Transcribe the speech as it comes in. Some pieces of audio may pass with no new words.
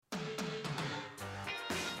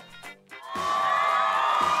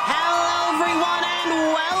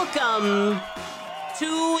welcome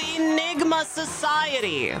to Enigma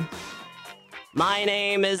Society. My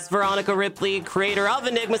name is Veronica Ripley, creator of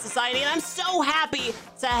Enigma Society, and I'm so happy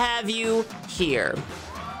to have you here.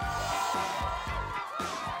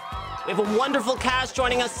 We have a wonderful cast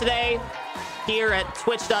joining us today here at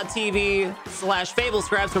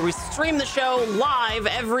twitch.tv/FableScraps, where we stream the show live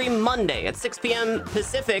every Monday at 6 p.m.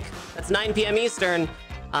 Pacific. That's 9 p.m. Eastern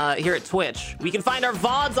here at Twitch. We can find our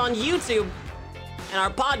VODs on YouTube and our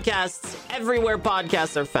podcasts everywhere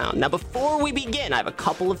podcasts are found. Now, before we begin, I have a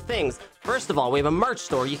couple of things. First of all, we have a merch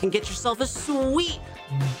store. You can get yourself a sweet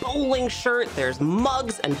bowling shirt. There's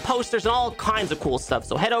mugs and posters and all kinds of cool stuff.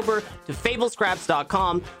 So head over to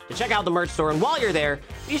fablescraps.com to check out the merch store. And while you're there,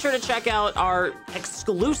 be sure to check out our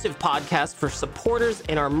exclusive podcast for supporters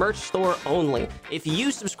in our merch store only. If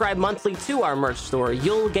you subscribe monthly to our merch store,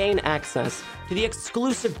 you'll gain access to the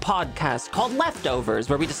exclusive podcast called Leftovers,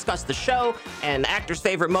 where we discuss the show and actors'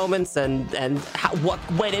 favorite moments and what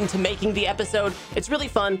went into making the episode. It's really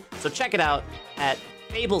fun, so check it out at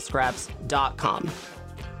fablescraps.com.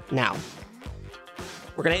 Now,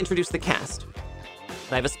 we're going to introduce the cast.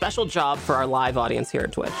 I have a special job for our live audience here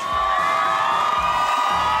at Twitch.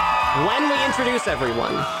 When we introduce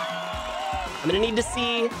everyone, I'm going to need to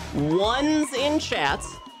see ones in chat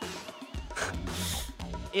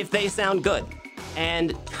if they sound good,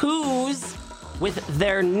 and twos with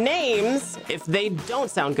their names if they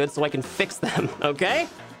don't sound good, so I can fix them, okay?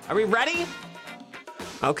 Are we ready?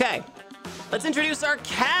 Okay, let's introduce our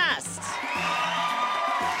cast.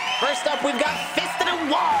 First up, we've got Fist of the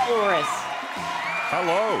Walrus.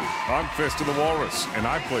 Hello, I'm Fist of the Walrus, and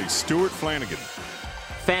I play Stuart Flanagan.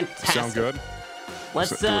 Fantastic. Sound good?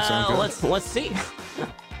 Let's see.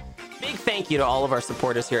 Big thank you to all of our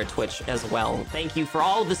supporters here at Twitch as well. Thank you for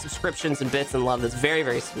all of the subscriptions and bits and love. That's very,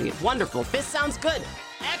 very sweet. Wonderful. Fist sounds good.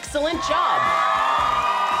 Excellent job.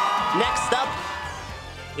 Next up,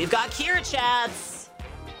 we've got Kira Chats.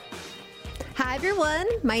 Hi everyone,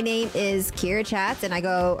 my name is Kira Chats, and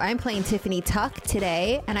I'm playing Tiffany Tuck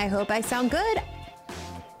today, and I hope I sound good.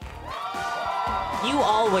 You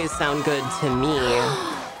always sound good to me.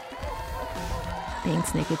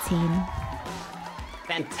 Thanks, Nicotine.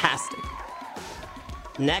 Fantastic.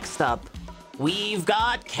 Next up, we've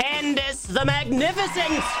got Candace the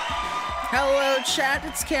Magnificent. Hello, chat.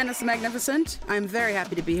 It's Candace the Magnificent. I'm very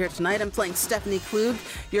happy to be here tonight. I'm playing Stephanie Klug,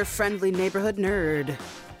 your friendly neighborhood nerd.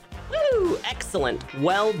 Woo! Excellent.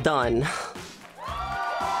 Well done.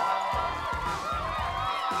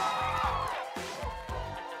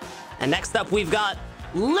 And next up, we've got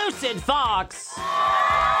Lucid Fox.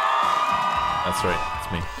 That's right.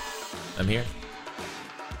 It's me. I'm here.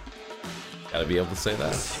 Gotta be able to say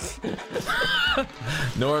that.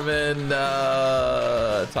 Norman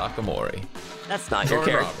Takamori. That's not Norman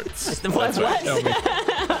your Roberts. What? Right.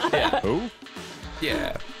 Yeah. Who?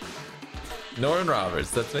 Yeah. Norman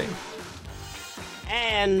Roberts. That's me.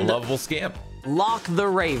 And Lovable scamp. Lock the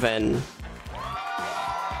Raven.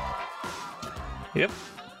 Yep.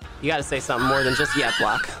 You gotta say something more than just yep,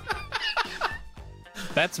 Lock.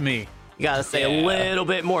 That's me. You gotta say a little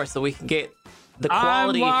bit more so we can get the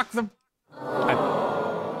quality.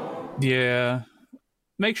 Yeah.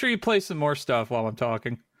 Make sure you play some more stuff while I'm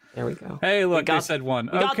talking. There we go. Hey, look, I said one.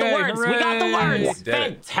 We got the words. Hooray. We got the words. Did it.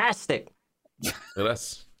 Fantastic. Look at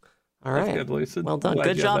us. All right. That's good, Lucid. Well done. Glad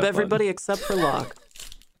Good you had job, that everybody, except for Locke.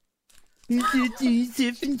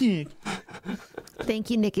 Thank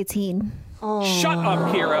you, Nicotine. Shut up,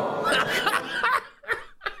 Kira.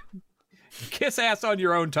 Kiss ass on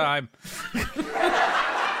your own time.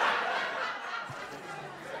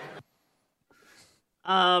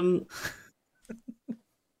 I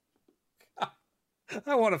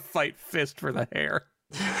want to fight Fist for the hair.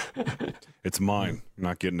 It's mine. I'm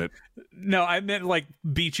not getting it. No, I meant like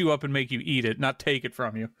beat you up and make you eat it, not take it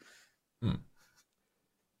from you.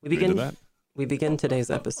 We begin today's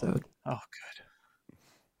episode. Oh,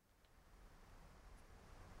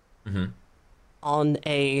 good. Mm-hmm. On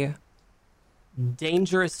a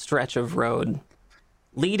dangerous stretch of road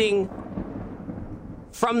leading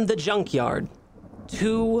from the junkyard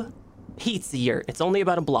to Pizza Yurt. It's only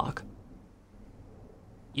about a block.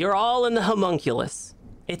 You're all in the homunculus.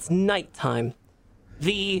 It's nighttime.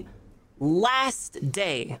 The last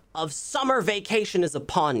day of summer vacation is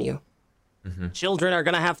upon you. Mm-hmm. Children are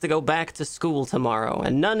going to have to go back to school tomorrow,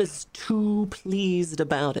 and none is too pleased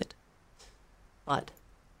about it. But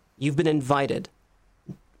you've been invited,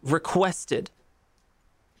 requested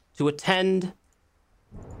to attend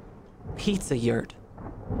Pizza Yurt.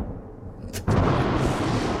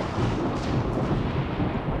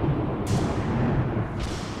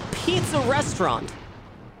 Pizza restaurant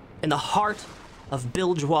in the heart of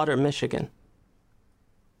Bilgewater, Michigan.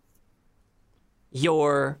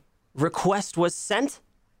 Your request was sent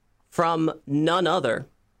from none other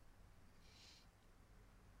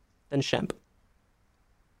than Shemp.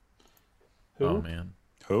 Oh man.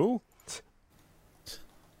 Who?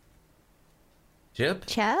 Chip?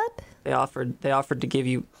 Chub? They offered to give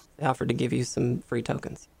you some free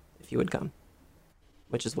tokens if you would come,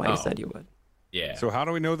 which is why you said you would. Yeah. So how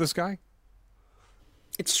do we know this guy?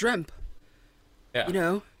 It's Shrimp. Yeah. You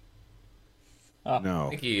know? No. I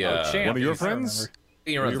think he, Champ, One of your yes, I friends? remember.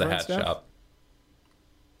 he runs your the friends, hat Steph? shop.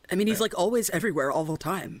 I mean, he's like always everywhere all the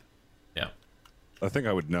time. Yeah. I think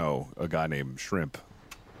I would know a guy named Shrimp.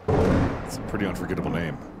 It's a pretty unforgettable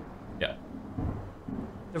name. Yeah.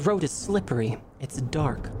 The road is slippery. It's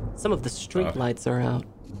dark. Some of the street lights are out.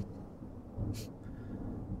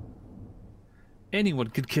 Anyone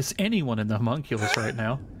could kiss anyone in the homunculus right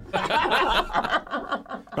now.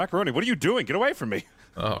 Macaroni, what are you doing? Get away from me.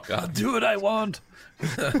 Oh God. Do what I want.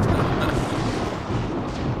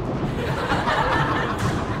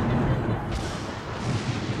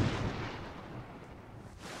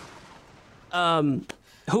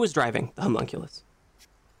 Who is driving the homunculus?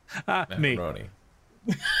 Me. Macaroni.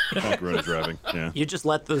 Macaroni driving. Yeah. You just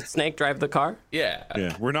let the snake drive the car? Yeah.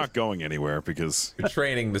 Yeah. We're not going anywhere because You're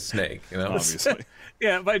training the snake, you know? obviously.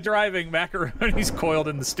 Yeah, by driving, Macaroni's coiled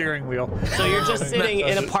in the steering wheel. So you're just sitting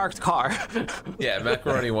in a parked car. Yeah,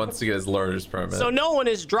 Macaroni wants to get his learner's permit. So no one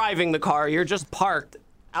is driving the car. You're just parked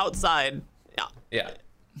outside Yeah.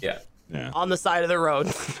 Yeah. Yeah. on the side of the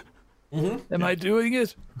road. Am I doing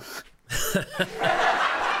it?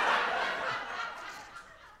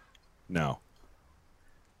 No.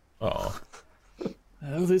 Oh.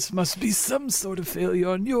 Oh, this must be some sort of failure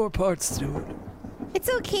on your part, Stuart. It's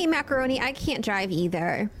okay, Macaroni. I can't drive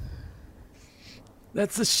either.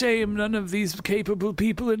 That's a shame none of these capable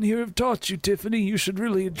people in here have taught you, Tiffany. You should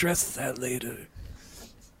really address that later.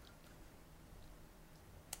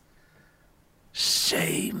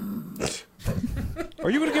 Shame. Are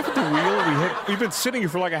you going to give it the wheel? We've been sitting here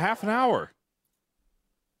for like a half an hour.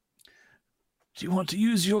 Do you want to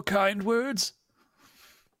use your kind words?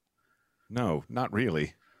 No, not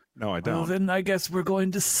really. No, I Well, don't. then I guess we're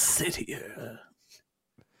going to sit here.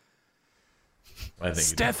 I think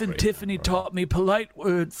Steph you and did great. Tiffany taught me polite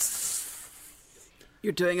words.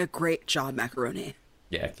 You're doing a great job, Macaroni.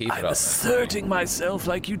 Yeah, keep it I'm up. asserting myself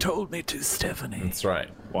like you told me to, Stephanie. That's right.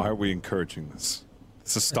 Why are we encouraging this?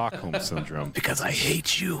 It's a Stockholm syndrome. Because I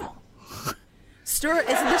hate you. Stuart,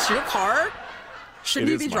 isn't this your car? Shouldn't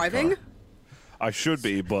It you is be my driving? car. I should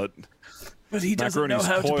be, but But he doesn't know Macaroni's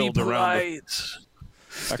how to be coiled around the-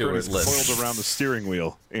 polite. Macaroni's listen. coiled around the steering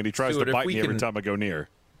wheel, and he tries Stuart, to if bite we me every can- time I go near.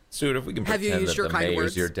 Stuart, if we can Have you pretend used that your the kind mayor's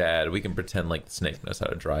words? your dad, we can pretend like the snake knows how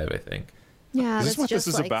to drive, I think. Yeah, Is that's this what just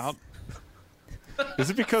this is like about? Is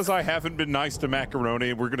it because I haven't been nice to Macaroni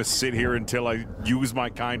and we're going to sit here until I use my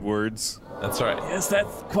kind words? That's right. Yes,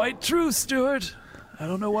 that's quite true, Stuart. I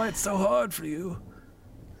don't know why it's so hard for you.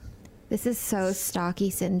 This is so stocky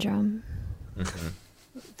syndrome.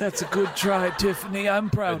 That's a good try, Tiffany. I'm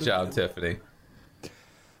proud Good job, of you. Tiffany.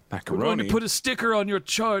 We're going Macaroni. to put a sticker on your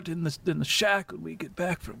chart in the shack when we get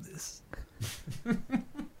back from this.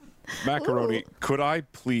 Macaroni, could I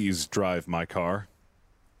please drive my car?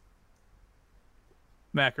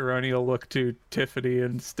 Macaroni will look to Tiffany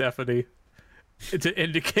and Stephanie to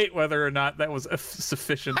indicate whether or not that was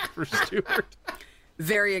sufficient for Stuart.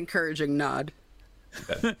 Very encouraging nod.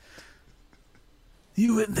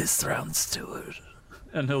 You win this round, Stuart.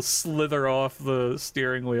 And he'll slither off the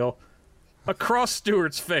steering wheel across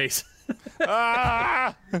Stuart's face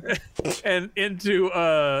Ah! and into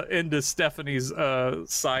Stephanie's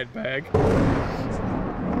side bag.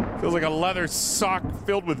 Feels like a leather sock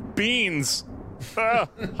filled with beans.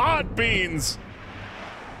 Hot beans.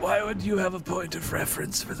 Why would you have a point of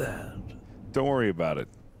reference for that? Don't worry about it.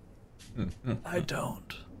 I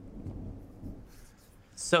don't.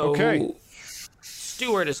 So Okay.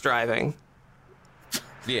 Stuart is driving.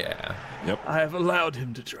 Yeah. Yep. I have allowed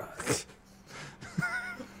him to drive.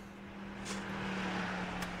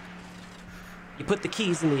 You put the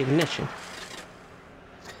keys in the ignition.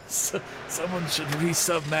 Someone should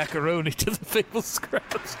resub Macaroni to the Fabled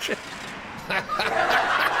Scraps channel.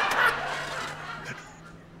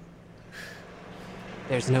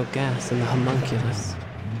 There's no gas in the homunculus.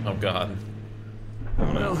 Oh, God.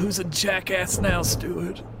 Well, who's a jackass now,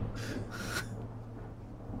 Stuart?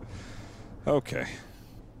 Okay.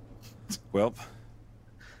 Well,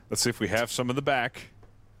 let's see if we have some in the back.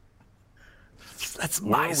 That's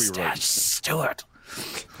Where my are we stash, right? Stuart.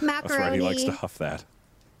 That's Macaroni. right, he likes to huff that.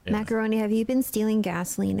 Macaroni, have you been stealing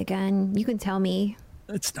gasoline again? You can tell me.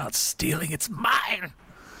 It's not stealing, it's mine.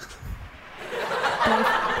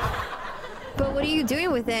 But what are you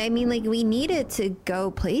doing with it? I mean, like, we need it to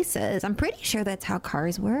go places. I'm pretty sure that's how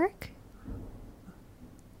cars work.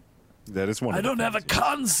 That is one. I don't have a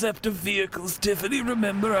concept of vehicles, Tiffany.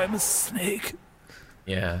 Remember, I'm a snake.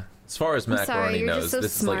 Yeah. As far as sorry, Macaroni you're knows, just so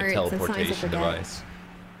this is like a smart. Sometimes I teleportation forget. device.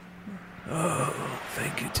 Oh,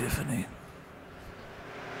 thank you, Tiffany.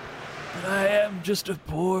 But I am just a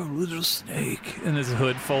poor little snake. And his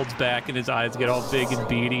hood folds back and his eyes get all big and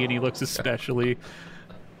beady and he looks especially...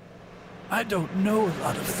 I don't know a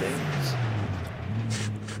lot of things.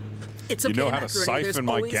 It's okay, You know how to Macaroni. There's siphon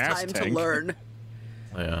my always gas time tank. to learn.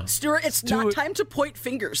 Yeah. Stuart, it's not time to point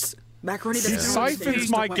fingers. Macaroni He doesn't know what siphons fingers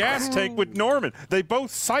my to point gas at. tank with Norman. They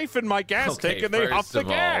both siphon my gas Okay, tank and they huff first the of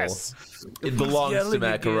all, gas. It belongs to yelling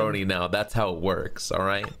Macaroni now. That's how it works, all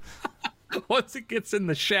right? Once it gets in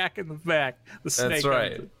the shack in the back, the snake... That's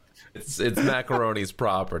right. It's Macaroni's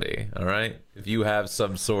property, all right? If you have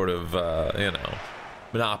some sort of,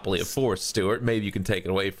 monopoly of force, Stuart, maybe you can take it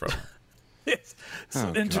away from him. Yes. So Oh,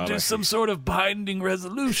 God, I introduce some sort of binding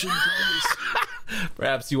resolution to this.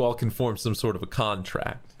 Perhaps you all can form some sort of a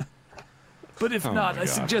contract. But if not, my I God.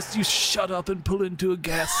 suggest you shut up and pull into a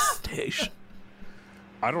gas station.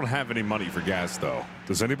 I don't have any money for gas, though.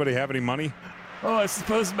 Does anybody have any money? Oh, I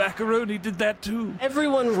suppose Macaroni did that too.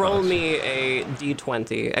 Everyone roll me a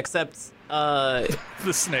d20, except The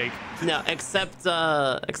snake. no, except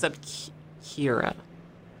Kira.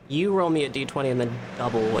 You roll me a d20 and then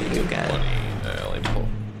double what you get. Let me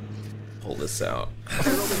pull this out. I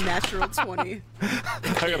rolled a natural 20.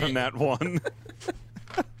 I got a nat 1.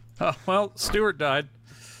 Oh, well, Stuart died.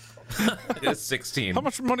 It's 16. How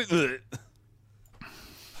much money? Ugh.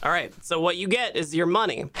 All right, so what you get is your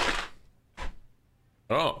money.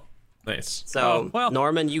 Oh, nice. So Oh, well.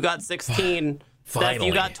 Norman, you got 16. Steph, Finally.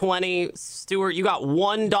 you got 20. Stuart, you got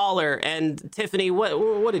 $1. And Tiffany,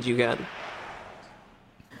 what did you get?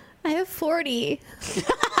 I have 40.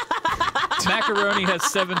 Macaroni has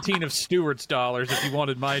 17 of Stuart's dollars if you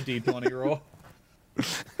wanted my D20 roll.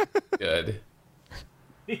 Good.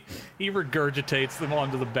 He regurgitates them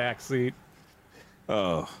onto the back seat.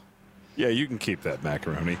 Oh. Yeah, you can keep that,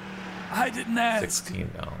 Macaroni. I didn't ask. $16.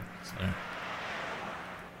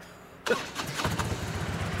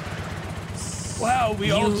 Wow, we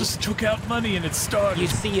all just took out money and it started. You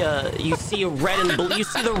see a red and blue. You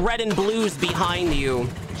see the red and blues behind you.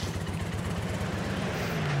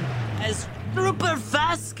 As Trooper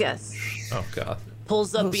Vasquez Oh, God.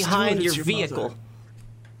 pulls up Oh, behind Stuart, your it's your vehicle. mother.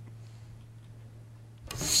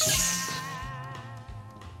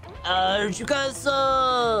 Are you guys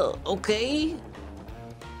okay?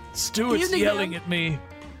 Stuart's Evening, yelling ma'am. at me.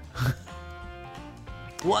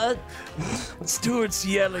 What? Stuart's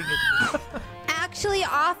yelling at me. Actually,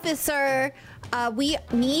 officer, we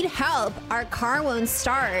need help. Our car won't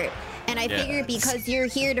start. And I figured because you're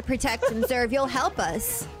here to protect and serve, you'll help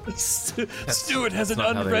us. Stuart has an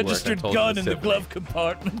not how they work. I unregistered told you gun this, in the Tiffany. glove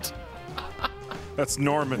compartment. That's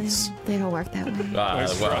Norman's. They don't work that way.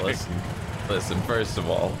 Nice Well, try. listen, first of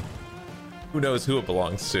all, who knows who it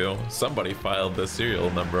belongs to? Somebody filed the serial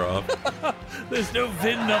number off. There's no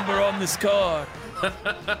VIN number on this car.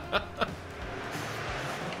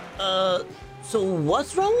 So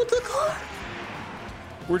what's wrong with the car?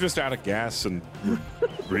 We're just out of gas and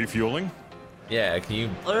refueling. Yeah, can you...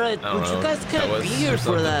 All right, I don't but know, you guys can't tell be us here or for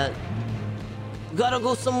something? that. You gotta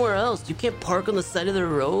go somewhere else. You can't park on the side of the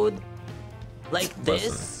road like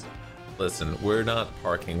this. Listen, we're not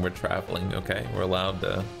parking, we're traveling, okay? We're allowed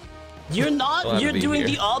to... You're not. We'll have You're to be doing here.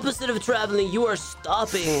 the opposite of traveling. You are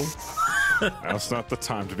stopping. Now's not the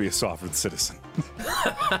time to be a sovereign citizen.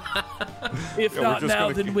 If we're not just now,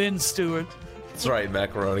 gonna then keep- when, Stuart? That's right,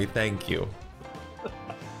 Macaroni, thank you.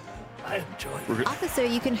 I enjoy it. Officer,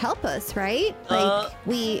 you can help us, right? Uh,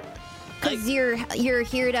 Because you're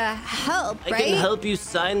here to help, I right? can help you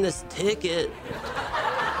sign this ticket.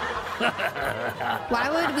 Why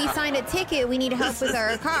would we sign a ticket? We need help with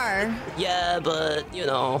our car. Yeah, but you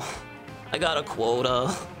know, I got a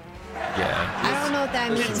quota. Yeah. I don't know what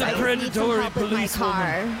that means. It's a I just need some predatory help with my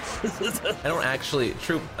policewoman. car. I don't actually...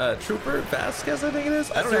 Trooper Vasquez, I think it is?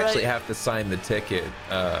 I don't That's actually right. have to sign the ticket.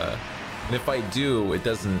 And if I do, it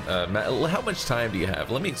doesn't matter. How much time do you have?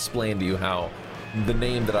 Let me explain to you how the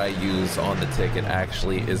name that I use on the ticket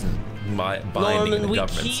actually isn't binding Norman, the we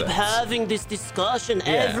government keep says. having this discussion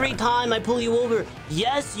Yeah. every time I pull you over.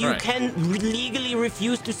 Yes, you Right. can legally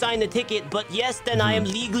refuse to sign the ticket, but yes, then I am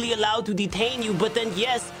legally allowed to detain you. But then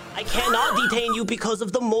yes, I cannot detain you because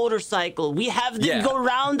of the motorcycle. We have to Yeah. go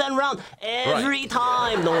round and round every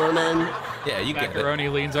time, Norman. Yeah, you get it. Macaroni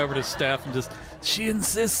leans over to Steph and just, she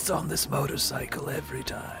insists on this motorcycle every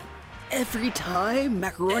time. Every time,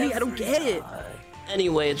 macaroni. I don't get it.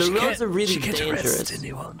 Anyway, the roads are really she can't dangerous. arrest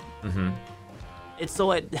anyone. It's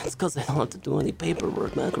because I don't have to do any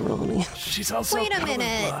paperwork, Macaroni. She's also Wait a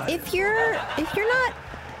minute. colorblind.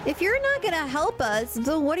 If you're not gonna help us,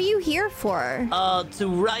 then what are you here for? To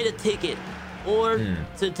write a ticket or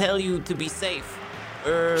to tell you to be safe.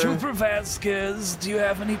 Trooper Vasquez, do you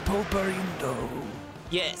have any potpourri?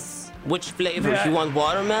 Yes. Which flavors? Yeah. You want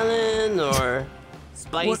watermelon or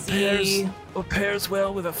spicy? What pairs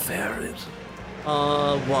well with a ferret?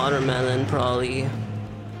 Watermelon probably.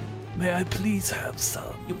 May I please have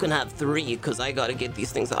some? You can have 3 because I gotta get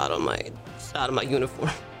these things out of my uniform.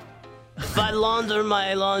 If I launder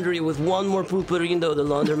my laundry with one more pulperindo, the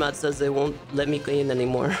laundromat says they won't let me clean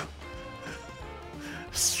anymore.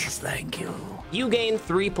 Thank you. You gain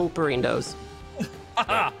 3 pulperindos.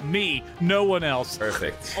 Me, no one else.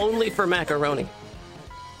 Perfect. Only for macaroni.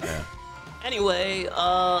 Yeah. Anyway,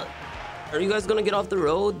 are you guys gonna get off the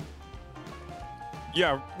road?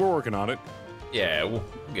 Yeah, we're working on it. Yeah, we'll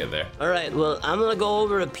get there. Alright, well, I'm gonna go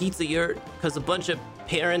over to Pizza Yurt because a bunch of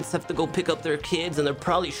parents have to go pick up their kids and they're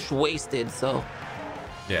probably wasted, so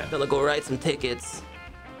Yeah. I'm gonna go write some tickets.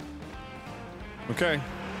 Okay.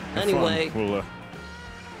 Have Anyway. fun. We'll,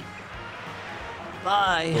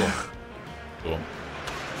 Bye. Cool.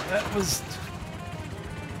 That was.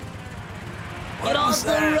 Get off was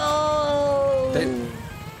the that? road! They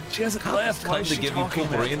She hasn't left. Why come is to she give you talking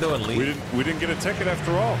about pulperindo and we leave. didn't get a ticket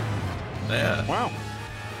after all. Yeah. Wow.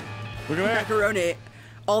 Look at that. Macaroni,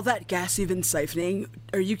 all that gas you've been siphoning,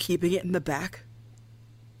 are you keeping it in the back?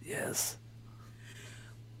 Yes.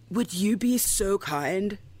 Would you be so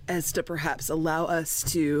kind as to perhaps allow us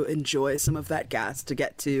to enjoy some of that gas to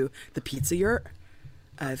get to the Pizza Yurt?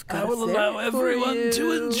 I've got I will a allow ferret for everyone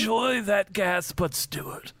to you. enjoy that gas but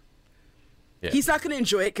Stuart. Yeah. He's not going to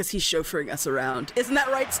enjoy it because he's chauffeuring us around. Isn't that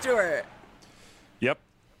right, Stuart? Yep.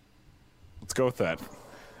 Let's go with that.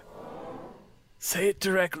 Say it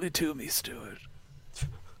directly to me, Stuart.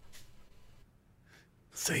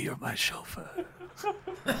 Say you're my chauffeur.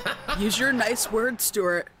 Use your nice words,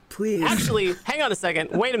 Stuart, please. Actually, hang on a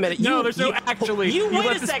second. Wait a minute. No, there's no actually. You You wait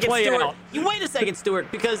let a this second, play Stuart. out. You wait a second,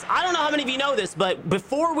 Stuart, because I don't know how many of you know this, but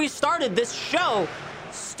before we started this show,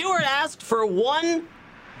 Stuart asked for one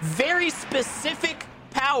very specific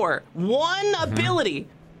power, one ability.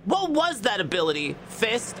 What was that ability?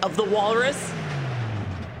 Fist of the Walrus?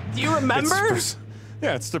 Do you remember?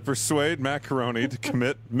 It's to persuade Macaroni to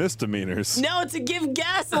commit misdemeanors. No, to give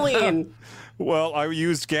gasoline. Well, I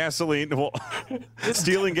used gasoline,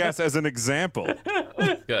 stealing gas as an example.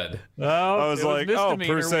 Good. I was like, per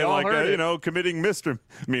misdemeanor. se, We all like, heard it. committing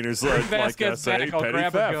misdemeanors, Bring like I Vasquez say, back, I'll petty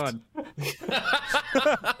grab theft. a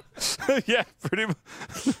gun. Yeah, pretty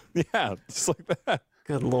much. Yeah, just like that.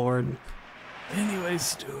 Good Lord. Anyway,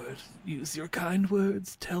 Stuart, use your kind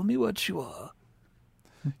words. Tell me what you are.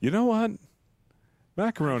 You know what?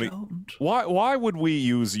 Macaroni, don't. why would we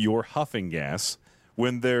use your huffing gas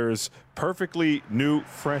when there's perfectly new,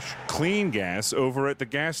 fresh, clean gas over at the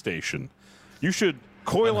gas station? You should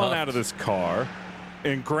coil on out of this car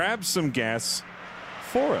and grab some gas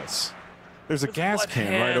for us. There's a gas what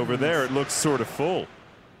can right over hands? there. It looks sort of full.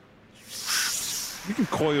 You can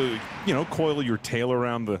coil your tail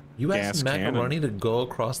around the You gas asked can. Macaroni to go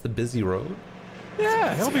across the busy road?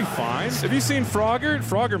 Yeah, he'll be fine. Have you seen Frogger?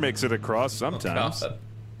 Frogger makes it across sometimes. God.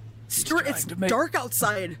 Stuart, it's to make- dark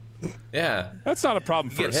outside. Yeah. That's not a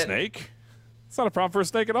problem for Get a hit. snake. It's not a problem for a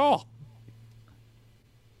snake at all.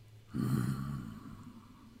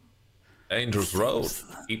 Dangerous road.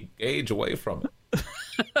 Keep Gage away from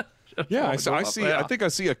it. Yeah, I go up see. there. I think I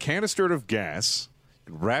see a canister of gas.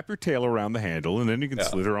 You can wrap your tail around the handle, and then you can Yeah.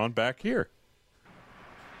 slither on back here.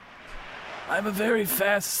 I'm a very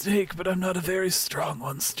fast snake, but I'm not a very strong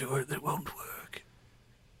one, Stuart. That won't work.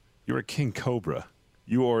 You're a king cobra.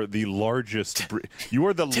 You are the largest. You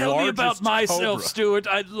are the Tell largest me about myself, cobra. Stuart.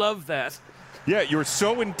 I'd love that. Yeah, you're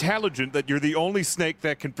so intelligent that you're the only snake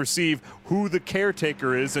that can perceive who the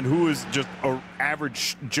caretaker is and who is just a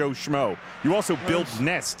average Joe Schmo. You also build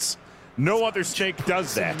nests. No other snake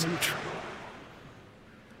does that. Neutral.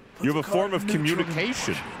 You have a form of Neutral and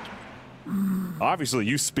communication. Obviously,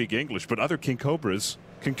 you speak English, but other king cobras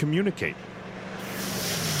can communicate.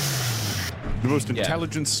 The most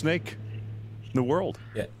intelligent snake. the world.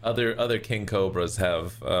 Yeah, other king cobras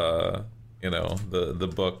have, the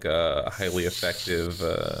book, highly effective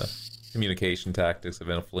communication tactics of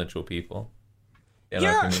influential people.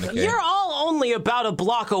 You're all only about a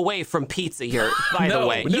block away from Pizza Yurt, by the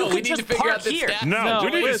way. No, You we could need just to figure park out this here. gas. No,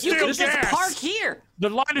 we need to You steal can just gas. park here. The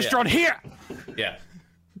line is drawn here. Yeah.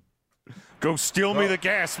 Go steal me the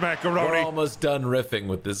gas, We're Macaroni. almost done riffing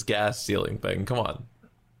with this gas stealing thing. Come on.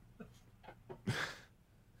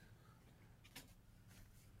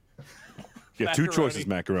 You have two Macaroni. choices,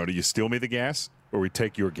 Macaroni. You steal me the gas, or we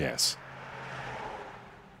take your gas.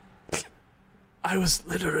 I was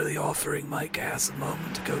literally offering my gas a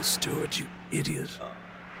moment ago, Stuart, you idiot.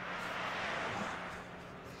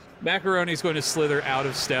 Macaroni's going to slither out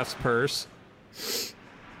of Steph's purse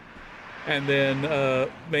and then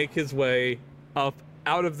make his way up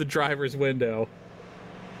out of the driver's window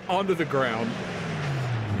onto the ground.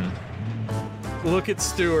 Look at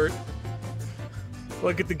Stuart.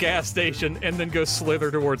 Look at the gas station, and then go slither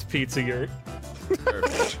towards Pizza Yurt.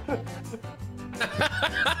 Perfect.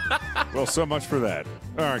 Well, so much for that.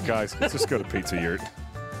 All right, guys, let's just go to Pizza Yurt.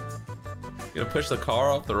 You gonna push the car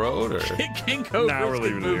off the road, or King Nah, we're Cobras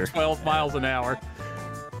leaving can it here. move 12 miles an hour.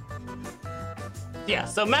 Yeah,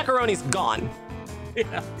 so Macaroni's gone.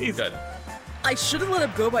 Yeah, he's good? I should have let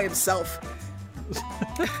him go by himself.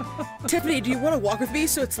 Tiffany, do you want to walk with me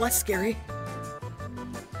so it's less scary?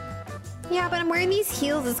 Yeah, but I'm wearing these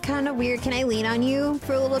heels. It's kind of weird. Can I lean on you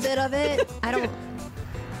for a little bit of it? I don't.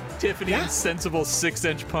 Tiffany's sensible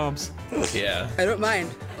 6-inch pumps. Yeah. I don't mind.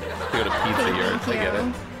 Go to Pizza Yurt. I get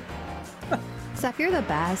it. Steph, you're the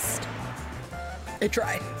best. I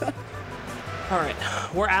try. All right,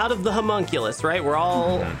 we're out of the homunculus, right? We're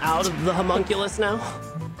all out of the homunculus now.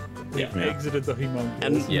 Exited the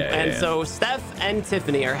humongous. And so Steph and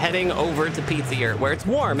Tiffany are heading over to Pizza Yurt, where it's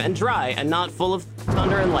warm and dry and not full of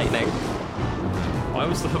thunder and lightning. Why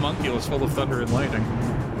was the homunculus full of thunder and lightning?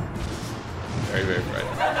 Very, very bright.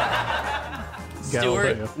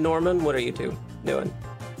 Galileo. Stuart, Norman, what are you two doing?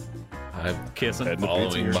 I'm Kissing. Heading to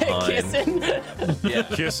following Pizza Yurt. behind. Kissing? Yeah,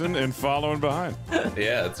 Kissing and following behind.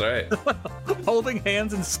 yeah, that's right. Holding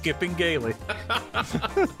hands and skipping gaily.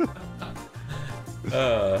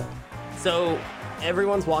 So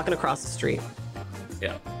everyone's walking across the street,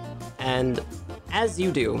 Yeah. and as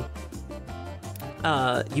you do,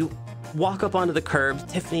 you walk up onto the curb.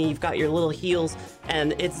 Tiffany, you've got your little heels,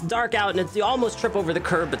 and it's dark out, and you almost trip over the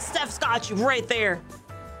curb, but Steph's got you right there.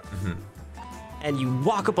 And you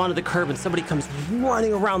walk up onto the curb, and somebody comes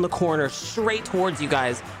running around the corner straight towards you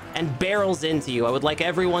guys and barrels into you. I would like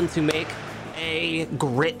everyone to make a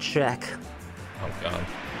grit check. Oh god.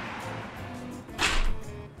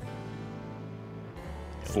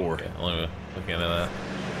 4. Okay, only looking at that.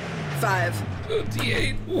 5. Oh,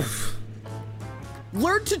 D8. Oof.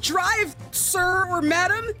 Learn to drive, sir or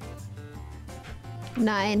madam.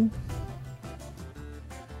 9.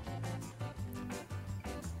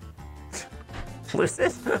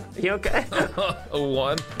 Listen, you okay? A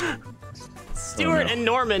 1. Stuart and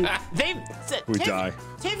Norman, We die.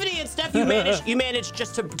 Tiffany and Steph, you managed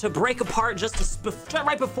just to break apart just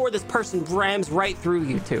right before this person rams right through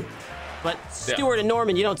you two. But Stuart and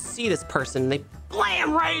Norman, you don't see this person. They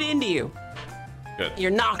blam right into you. Good.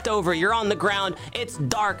 You're knocked over. You're on the ground. It's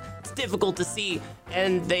dark. It's difficult to see,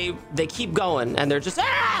 and they keep going, and they're just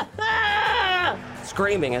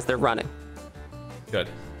screaming as they're running. Good.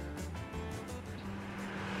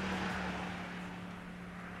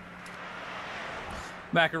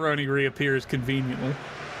 Macaroni reappears conveniently.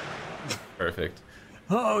 Perfect.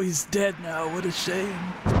 Oh, he's dead now. What a shame.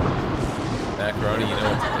 Macaroni, you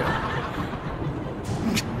know what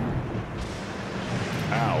to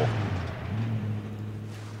Ow.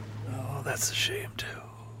 Oh, that's a shame, too.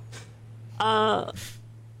 All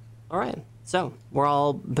right. So we're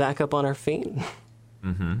all back up on our feet.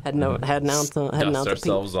 Heading out to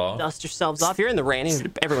ourselves off. Dust yourselves off. You're in the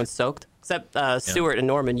rain. Everyone's soaked except Stuart and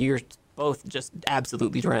Norman. You're both just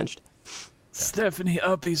absolutely drenched. Stephanie,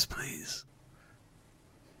 uppies, please.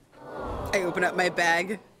 I open up my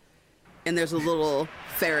bag, and there's a little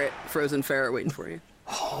ferret, frozen ferret, waiting for you.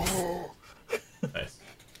 do. Nice.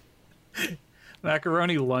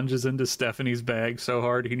 Macaroni lunges into Stephanie's bag so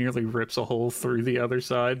hard he nearly rips a hole through the other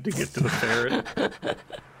side to get to the ferret.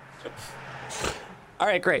 All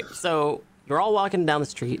right, great. So you're all walking down the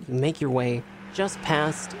street. You make your way just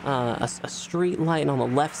past a street light, and on the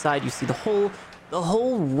left side, you see the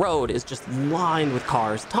whole road is just lined with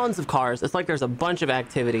cars, tons of cars. It's like there's a bunch of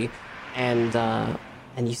activity, and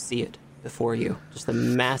you see it before you. Just the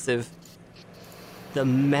massive,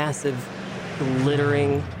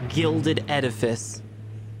 glittering, gilded edifice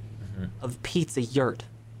of Pizza Yurt.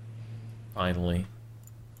 Finally.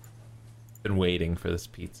 Been waiting for this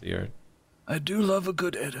pizza yard. I do love a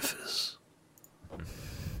good edifice. Do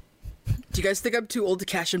you guys think I'm too old to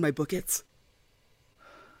cash in my buckets?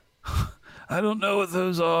 I don't know what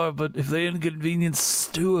those are, but if they inconvenience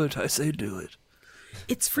Stuart, I say do it.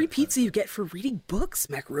 It's free pizza you get for reading books,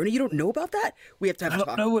 Macaroni. You don't know about that? We have to have I a don't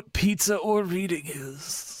talk. know what pizza or reading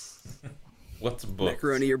is. What's book?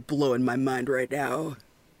 Macaroni, you're blowing my mind right now.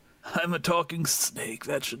 I'm a talking snake.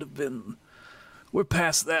 That should have been... We're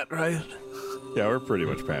past that, right? Yeah, we're pretty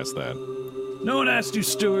much past that. No one asked you,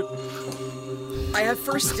 Stuart. I have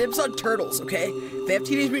first dibs on turtles, okay? If they have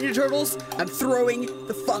Teenage Mutant Ninja Turtles, I'm throwing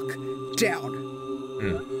the fuck down.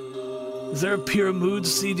 Is there a Pure Mood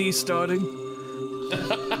CD starting?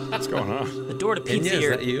 What's going on? The door to Pizza Inya, is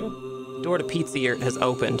Yurt. that you? Door to Pizza Yurt has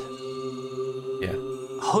opened. Yeah.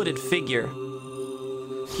 A hooded figure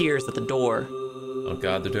appears at the door. Oh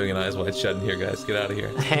god, they're doing an eyes wide shut in here, guys. Get out of here.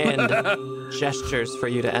 Hand gestures for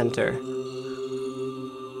you to enter.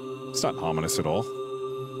 It's not ominous at all.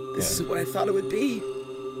 This is what I thought it would be.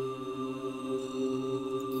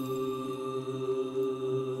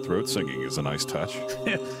 Throat singing is a nice touch.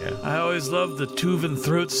 I always loved the Tuvan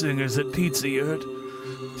throat singers at Pizza Yurt.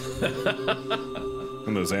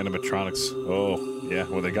 And those animatronics. Oh, yeah.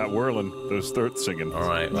 Well, they got whirling. Those throat singing. All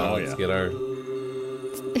right, well, let's get our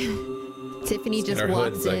Tiffany just our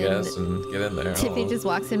walks hoods, in. I guess, and get in there. Tiffany just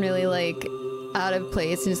walks in really like out of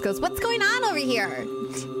place and just goes, "What's going on over here?"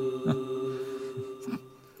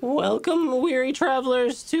 Welcome, weary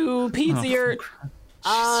travelers, to Pizza Yurt.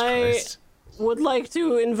 I Christ. would like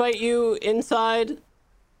to invite you inside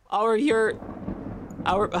our yurt,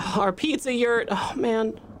 our Pizza Yurt. Oh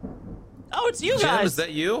man. Oh, it's you Jim, guys. is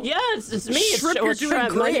that you? Yeah, it's me. Shrimp, you're doing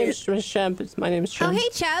Shrimp. My great. name's Shrimp. My name's Oh, Shrimp. hey,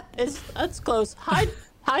 Chep. That's close.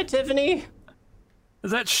 Hi, Tiffany.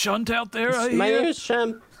 Is that Shunt out there? I My hear? name is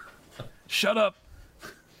Shrimp. Shut up.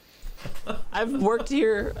 I've worked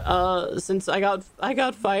here since I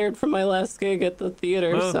got fired from my last gig at the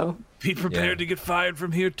theater. Well, So be prepared to get fired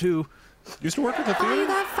from here, too. Used to work at the Oh, you theater?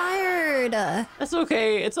 got fired. that's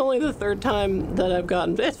okay. It's only the third time that I've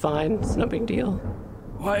gotten. It's fine. It's no big deal.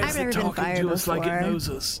 Why is I've never it been talking fired to us like it before. knows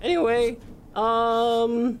us? Anyway,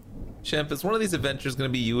 Shemp, is one of these adventures going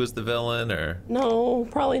to be you as the villain, or? no,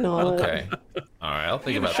 probably not. Okay. All right, I'll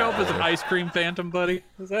think about Show that. up as an ice cream phantom, buddy.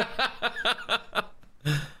 Is that?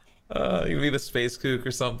 You can be the space kook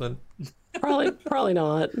or something. Probably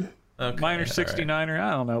not. Okay, Minor all right. 69er?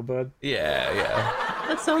 I don't know, bud. Yeah.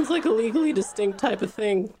 That sounds like a legally distinct type of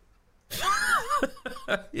thing.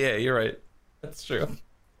 Yeah, you're right. That's true.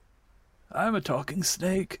 I'm a talking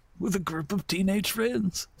snake with a group of teenage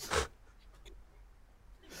friends.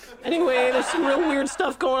 Anyway, there's some real weird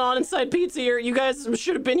stuff going on inside Pizza here. You guys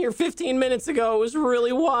should have been here 15 minutes ago. It was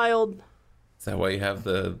really wild. Is that why you have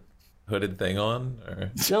the hooded thing on,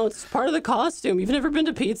 or No, it's part of the costume. You've never been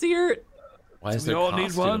to Pizza Yurt? why is We there all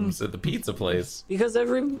need costumes at the pizza place? Because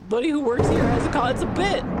everybody who works here has a It's a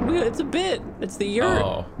bit. It's a bit. It's the Yurt.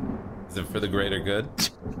 Oh, is it for the greater good?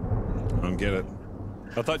 I don't get it.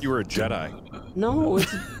 I thought you were a Jedi. No,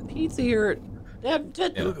 it's Pizza Yurt. Yeah,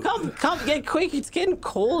 come, get quick. It's getting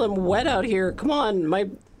cold and wet out here. Come on,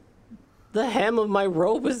 the hem of my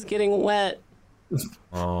robe is getting wet.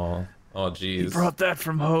 Oh, He jeez. brought that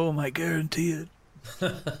from home, I guarantee it.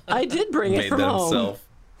 I did bring it Made from that home.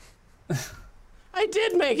 himself. I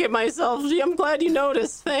did make it myself. Gee, I'm glad you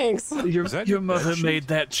noticed. Thanks. Your that your mother bed sheet? made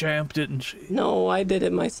that champ, didn't she? No, I did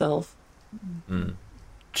it myself.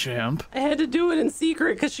 Champ. I had to do it in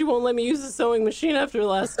secret because she won't let me use the sewing machine after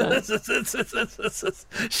last time.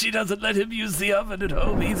 She doesn't let him use the oven at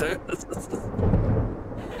home either.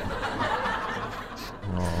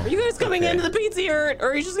 Are you guys coming into the Pizza Yurt,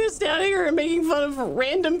 or are you just gonna stand here and making fun of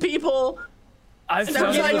random people? I I'm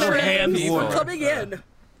found getting a ready. hand People. warmer. Coming in.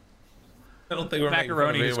 I don't think we're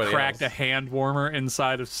Macaroni making has fun of cracked a anybody hand warmer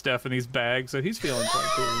inside of Stephanie's bag, so he's feeling quite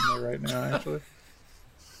cool in there right now, actually.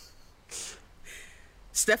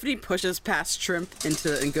 Stephanie pushes past Shrimp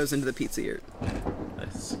and goes into the Pizza Yurt. else.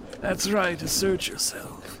 Nice. That's right, assert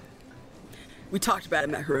yourself. We talked about it,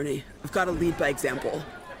 Macaroni. I've got to lead by example.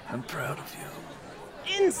 I'm proud of you.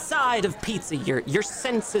 Inside of Pizza Yurt, your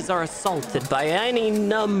senses are assaulted by any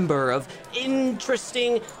number of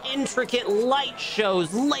interesting, intricate light shows,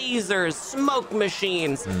 lasers, smoke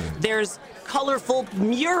machines. There's colorful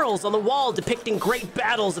murals on the wall depicting great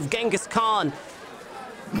battles of Genghis Khan.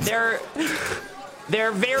 There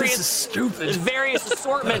are This is stupid. various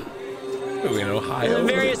assortment. Ooh, in Ohio.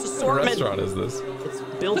 Various What assortment. restaurant is this? It's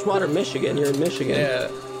Bilgewater, Michigan. You're in Michigan.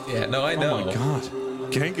 Yeah. No, I know. Oh my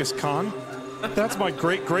god. Genghis Khan? That's my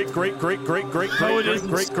great grandfather.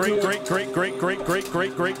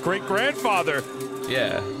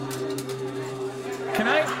 Yeah. Can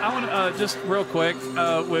I want to, just real quick,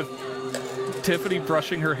 with Tiffany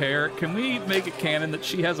brushing her hair, can we make it canon that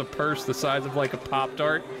she has a purse the size of like a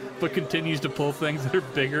Pop-Tart, but continues to pull things that are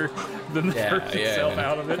bigger than the purse itself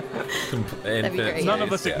out of it? That'd be great. None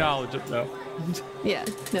of us acknowledge it, though. Yeah,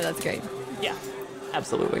 no, that's great. Yeah,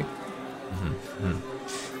 absolutely.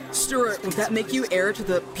 Stuart, would that make you heir to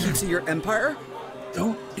the Pizza Yurt empire?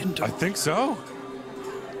 Don't I think so.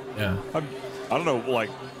 Yeah. I don't know, like,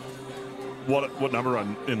 what number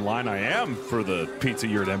in line I am for the Pizza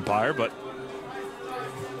Yurt empire, but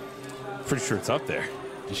pretty sure it's up there.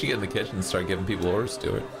 You should get in the kitchen and start giving people orders,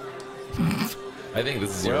 Stuart. I think this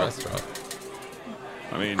is your restaurant.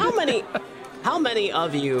 I mean, How many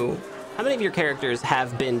of your characters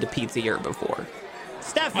have been to Pizza Yurt before?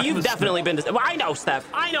 Steph, you've definitely been to. Well, I know, Steph.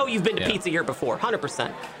 I know you've been to Pizza Yurt before,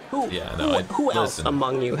 100%. Who else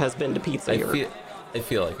among you has been to Pizza Yurt? I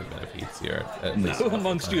feel like I've been to Pizza Yurt. Who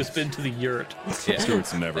amongst you has been to the Yurt? Yeah.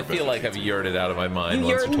 Stuart's never I been. feel like I've yurted out of my mind You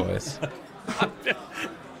once or yurting? twice.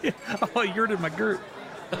 Oh, I yurted my girt.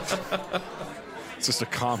 It's just a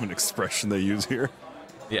common expression they use here.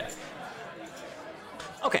 Yeah.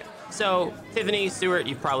 Okay, so Tiffany, Stuart,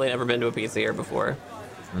 you've probably never been to a Pizza Yurt before.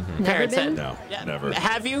 Never Parents been? No, Yeah, never.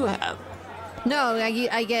 Have you? No,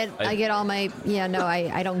 I get all my. Yeah, no,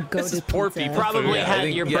 I don't go This to is poor pizza. people. Probably Yeah, had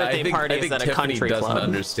your birthday I parties think at a Tiffany country doesn't club.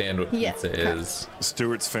 understand what Yeah, pizza correct. is.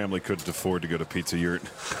 Stuart's family couldn't afford to go to Pizza Yurt.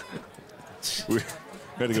 We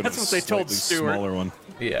had to go That's to what a they told slightly Stuart. smaller one.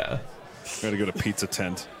 Yeah. We had to go to Pizza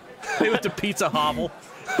Tent. They went to Pizza Hobble.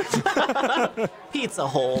 Pizza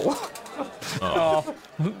hole. Oh,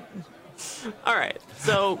 All right,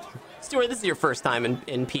 so Stuart, this is your first time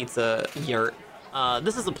in Pizza Yurt.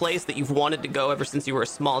 This is a place that you've wanted to go ever since you were a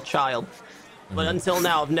small child, but until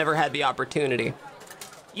now have never had the opportunity.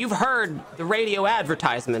 You've heard the radio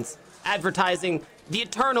advertisements advertising the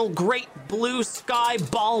eternal great blue sky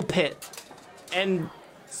ball pit, and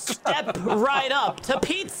step right up to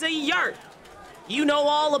Pizza Yurt. You know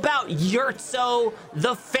all about Yurtso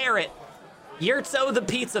the ferret. Yurtso the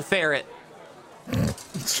pizza ferret.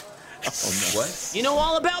 What? You know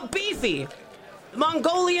all about Beefy, the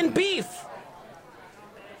Mongolian beef.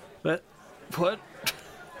 but what?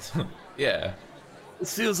 Yeah. It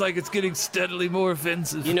feels like it's getting steadily more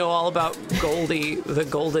offensive. You know all about Goldie, the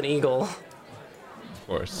golden eagle. Of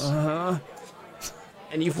course. And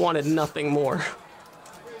you've wanted nothing more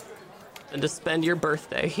than to spend your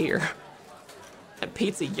birthday here at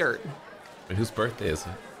Pizza Yurt. Wait, whose birthday is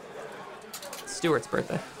it? Stuart's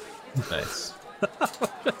birthday. Nice.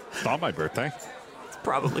 It's not my birthday. It's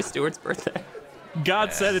probably Stuart's birthday.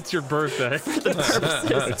 God said it's your birthday. For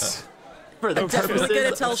the Definitely gonna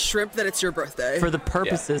purposes, tell Shrimp that it's your birthday. for the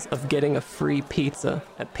purposes of getting a free pizza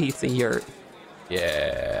at Pizza Yurt.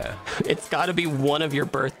 Yeah. It's got to be one of your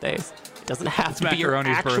birthdays. It doesn't have to be your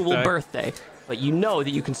Macaroni's actual birthday. birthday, but you know that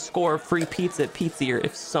you can score a free pizza at Pizza Yurt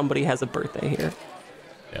if somebody has a birthday here.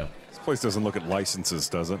 Yeah. This place doesn't look at licenses,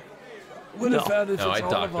 does it? What No. about if No, I it's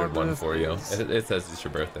all of our doctored one for you. birthdays? It says it's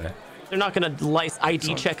your birthday. They're not gonna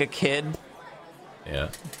ID check a kid. Yeah.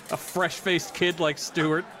 A fresh-faced kid like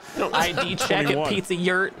Stuart. They don't ID check at 21. Pizza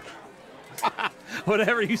Yurt.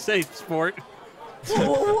 Whatever you say, sport.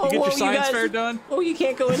 Whoa, You get your science fair done? Oh, you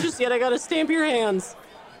can't go in just yet. I gotta stamp your hands.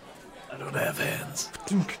 I don't have hands.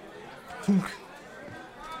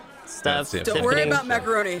 Steph, Don't Don't worry Tiffany. about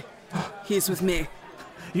Macaroni. He's with me.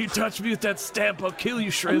 You touch me with that stamp, I'll kill you,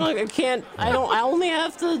 I'm Shrimp. not, I can't. I don't. I only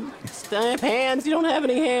have to stamp hands. You don't have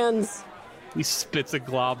any hands. He spits a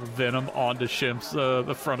glob of venom onto Shimp's,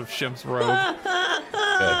 the front of Shimp's robe.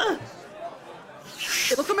 Good.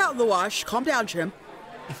 It'll come out in the wash. Calm down, Shrimp.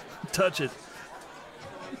 Touch it.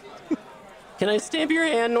 Can I stamp your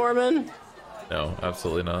hand, Norman? No,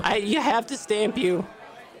 absolutely not. You have to stamp you.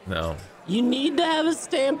 No. You need to have a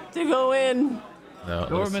stamp to go in. No.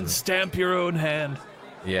 Norman, listen. stamp your own hand.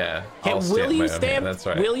 Yeah. Okay, I'll will stamp you my own stamp? hand, That's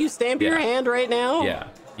right. Will you stamp your Yeah. hand right now? Yeah.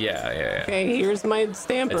 Yeah. Okay, here's my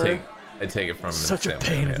stamper. I take it from him. Such a and stamp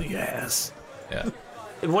pain my in hand. the ass. Yeah.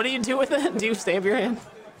 What do you do with it? Do you stamp your hand?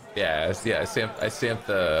 Yeah. I stamp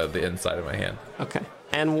the inside of my hand. Okay.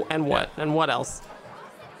 And what? And what else?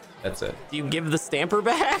 That's it. Do you give the stamper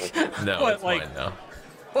back? No, What, it's like- mine now.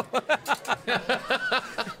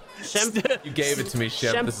 Shemp, You gave it to me,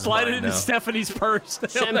 Shemp. Shemp This is Slide it mine into now. Stephanie's purse. He'll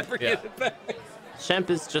Shemp- never Yeah. get it back.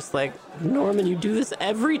 Shemp is just like, Norman, you do this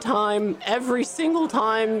every time, every single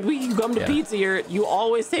time we come to Yeah. Pizza here. You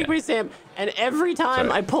always take Yeah. my stamp, and every time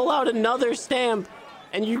Sorry. I pull out another stamp,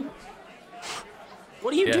 and you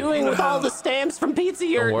What are you doing with all the stamps from Pizza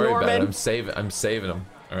Yurt, Don't worry Norman? about it. I'm saving them.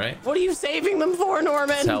 All right. What are you saving them for,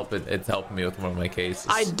 Norman? It's helping me with one of my cases.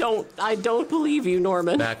 I don't believe you,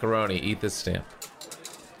 Norman. Macaroni, eat this stamp.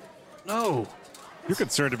 No. You're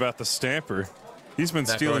concerned about the stamper. He's been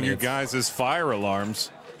stealing you guys' fire alarms.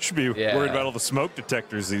 Should be worried about all the smoke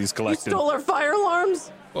detectors that he's You collected. stole our fire alarms?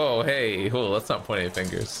 Whoa, hey, let's not point any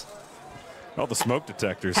fingers. All the smoke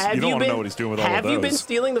detectors. Have You don't you want to been- know what he's doing with all of Have those. you been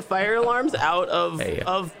stealing the fire alarms out of Hey.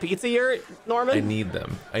 Pizza Yurt, Norman? I need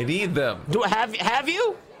them. Have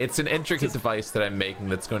you? It's an intricate device that I'm making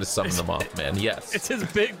that's going to summon them off, man. Yes. It's his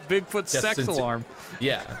Bigfoot sex alarm.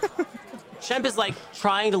 Yeah. Shemp is like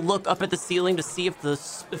trying to look up at the ceiling to see if the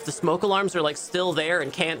smoke alarms are like still there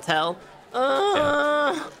and can't tell.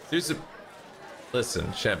 Listen,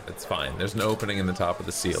 Shemp, it's fine. There's an opening in the top of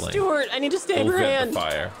the ceiling. Stuart, I need to stand We'll your vent hand. the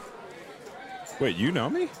fire. Wait, you know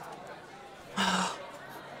me?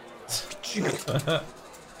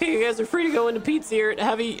 Okay, you guys are free to go into Pizza Yurt.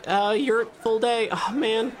 Have a Yurt full day. Oh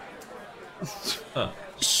man.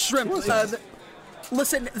 Shrimp.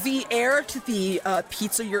 Listen, the heir to the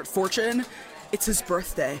Pizza Yurt fortune, it's his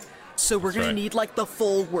birthday. So we're gonna right. need like the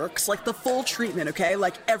full works, like the full treatment, okay?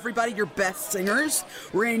 Like everybody, your best singers.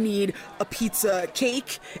 We're gonna need a pizza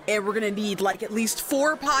cake, and we're gonna need like at least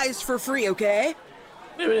 4 pies for free, okay?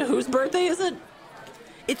 Wait a minute, whose birthday is it?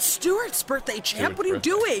 It's Stuart's birthday, champ. What are you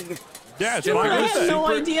doing? Yeah, it's Stuart, my I had birthday. no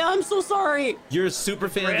idea. I'm so sorry. You're a super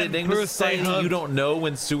fan of the Grand Enigma birthday Society. hug. You don't know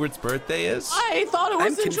when Seward's birthday is? I thought it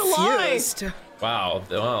was I'm in July. confused. Wow.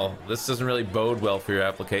 Well, this doesn't really bode well for your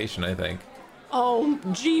application, I think. Oh,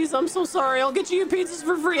 geez, I'm so sorry. I'll get you your pizzas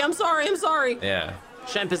for free. I'm sorry. Yeah.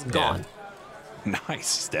 Shemp is gone. Nice,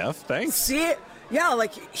 Steph. Thanks. See? Yeah,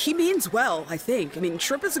 like he means well, I think. I mean,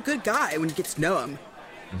 Shrimp is a good guy when you get to know him.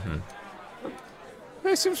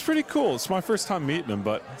 He seems pretty cool. It's my first time meeting him,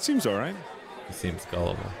 but it seems all right. He seems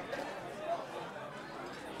gullible.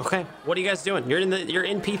 Okay, what are you guys doing? You're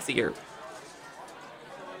in Pizza Yurt.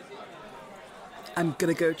 I'm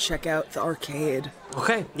gonna go check out the arcade.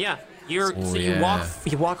 Okay, yeah. You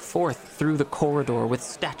walk forth through the corridor with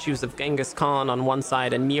statues of Genghis Khan on one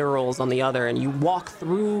side and murals on the other, and you walk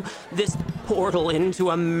through this portal into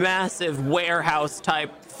a massive warehouse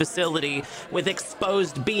type facility with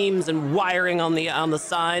exposed beams and wiring on the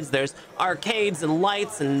sides. There's arcades and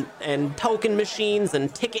lights and token machines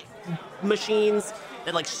and ticket machines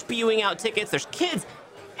that like spewing out tickets. There's kids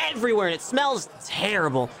everywhere and it smells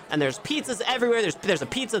terrible, and there's pizzas everywhere. There's a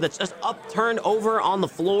pizza that's just upturned over on the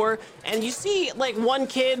floor, and you see like one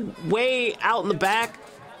kid way out in the back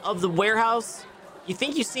of the warehouse. You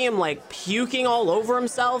think you see him like puking all over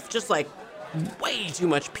himself, just like way too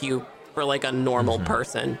much puke for like a normal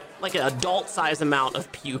person, like an adult size amount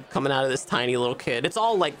of puke coming out of this tiny little kid. It's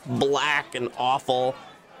all like black and awful,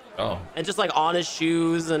 and just like on his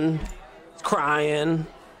shoes, and he's crying.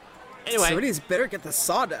 Anyway, Somebody's better get the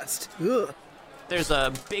sawdust. Ugh. there's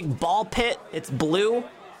a big ball pit. It's blue.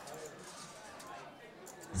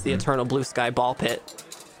 It's the eternal blue sky ball pit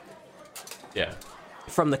Yeah,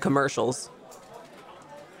 from the commercials,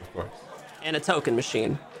 of course. and a token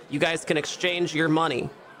machine. You guys can exchange your money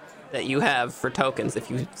that you have for tokens if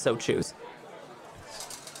you so choose.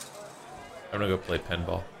 I'm gonna go play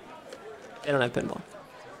pinball. They don't have pinball.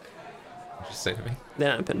 Just say to me. They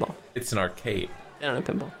don't have pinball. It's an arcade. They don't have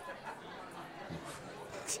pinball.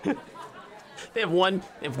 They have one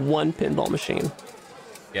pinball machine.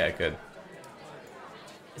 Yeah, good.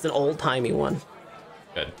 It's an old-timey one.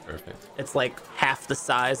 Good. Perfect. It's like half the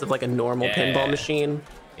size of like a normal pinball machine.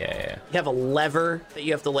 Yeah. You have a lever that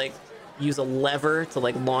you have to like use a lever to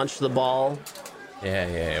like launch the ball.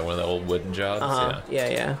 Yeah. One of the old wooden jobs.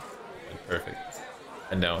 Yeah. Perfect.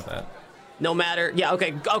 I'm down with that. No matter. Yeah.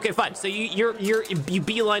 Okay, fine. So you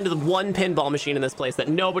beeline to the one pinball machine in this place that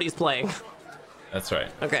nobody's playing. That's right.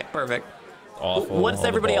 Okay, perfect. Awful. What's All the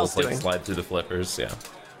everybody balls, else doing? Slide through the flippers. Yeah.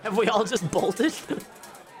 Have we all just bolted?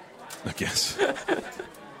 I guess.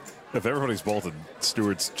 If everybody's bolted,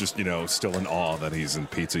 Stuart's just, still in awe that he's in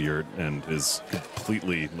Pizza Yurt and is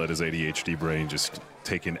completely let his ADHD brain just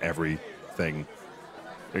take in everything.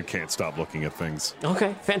 It can't stop looking at things.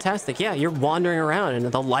 Okay, fantastic. Yeah, you're wandering around and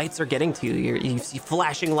the lights are getting to you. You see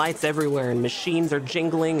flashing lights everywhere and machines are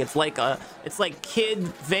jingling. It's like Kid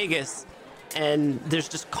Vegas, and there's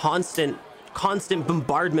just constant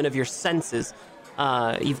bombardment of your senses.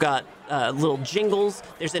 You've got little jingles.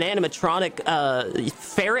 There's an animatronic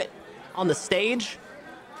ferret on the stage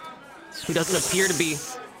who doesn't appear to be.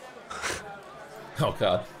 Oh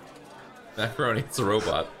God. Macaroni. It's a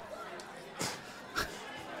robot.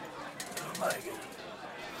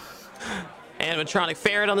 animatronic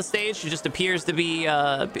ferret on the stage. She just appears to be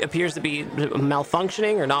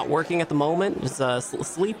malfunctioning or not working at the moment. It's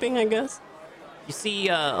sleeping, I guess. You see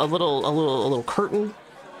a little curtain.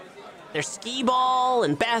 There's skee ball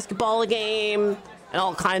and basketball game and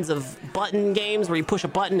all kinds of button games where you push a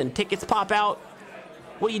button and tickets pop out.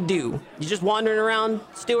 What do? You just wandering around,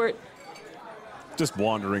 Stuart? Just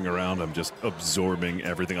wandering around. I'm just absorbing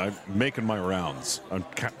everything. I'm making my rounds. I'm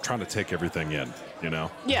trying to take everything in, you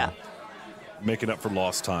know? Yeah. Making up for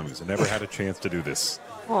lost time because I never had a chance to do this.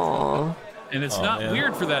 Aww. And it's not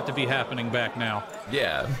weird for that to be happening back now.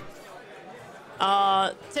 Yeah.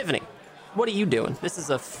 Tiffany, what are you doing? This is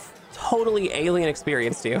a totally alien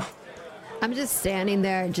experience to you. I'm just standing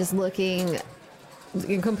there, just looking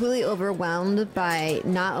completely overwhelmed by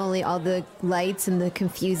not only all the lights and the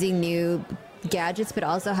confusing new gadgets, but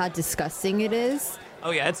also how disgusting it is.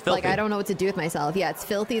 Oh yeah, it's filthy. Like, I don't know what to do with myself. Yeah, it's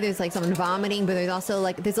filthy. There's like someone vomiting, but there's also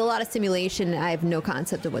like, there's a lot of simulation. And I have no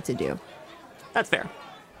concept of what to do. That's fair.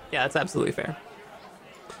 Yeah, that's absolutely fair.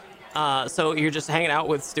 So you're just hanging out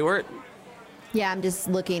with Stuart? Yeah, I'm just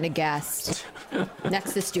looking aghast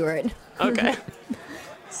next to Stuart. Okay.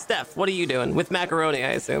 Steph, what are you doing? With macaroni,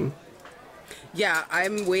 I assume. Yeah,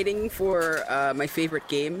 I'm waiting for my favorite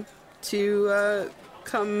game to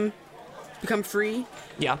become free.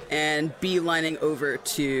 Yeah. And beelining over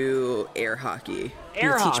to air hockey.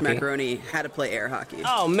 Air hockey? Teach Macaroni how to play air hockey.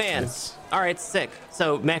 Oh, man. All right, sick.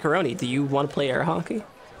 So, Macaroni, do you want to play air hockey?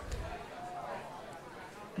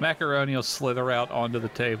 Macaroni will slither out onto the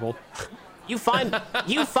table. You find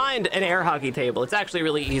an air hockey table. It's actually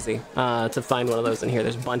really easy to find one of those in here.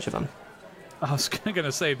 There's a bunch of them. I was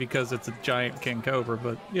gonna say because it's a giant king cobra,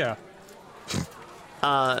 but yeah.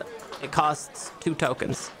 It costs 2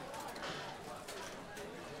 tokens.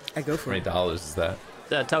 I go How for many it. dollars is that?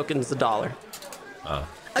 The token's $1. A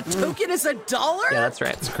token is $1? Yeah, that's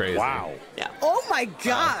right. It's crazy. Wow. Yeah. Oh my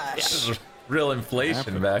gosh. This is real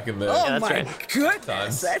inflation back in the. Oh that's my right.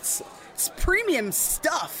 goodness. Times. It's premium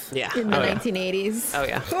stuff. Yeah. In the Oh, yeah. 1980s. Oh,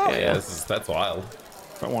 yeah. Oh. Yeah, that's wild.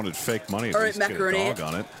 If I wanted fake money, at All right, least get a macaroni. dog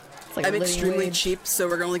on it. It's like I'm a living extremely wage. cheap, so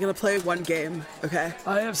we're only going to play one game, okay?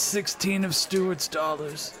 I have 16 of Stuart's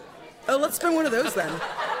dollars. Oh, let's spend one of those then.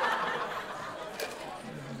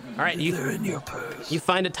 All right, They're in your purse. you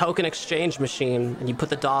find a token exchange machine, and you put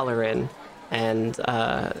the $1 in, and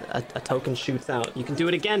a token shoots out. You can do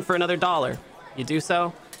it again for another $1. You do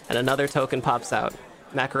so, and another token pops out.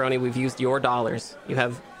 Macaroni, we've used your dollars. You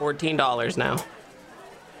have $14 now.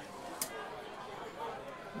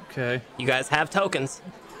 Okay. You guys have tokens.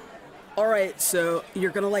 All right, so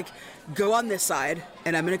you're going to, like, go on this side,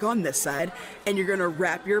 and I'm going to go on this side, and you're going to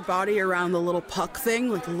wrap your body around the little puck thing,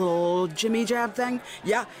 like the little jimmy jab thing.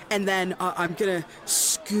 Yeah, and then I'm going to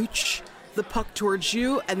scooch the puck towards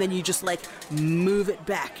you, and then you just, like, move it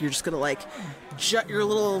back. You're just going to, like, jut your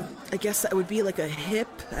little, I guess that would be like a hip,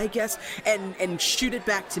 I guess, and shoot it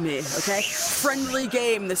back to me, okay? Friendly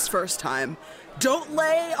game this first time. Don't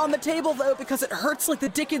lay on the table, though, because it hurts like the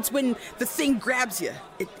dickens when the thing grabs you.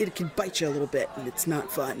 It can bite you a little bit, and it's not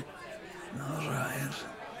fun. All right.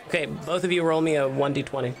 Okay, both of you roll me a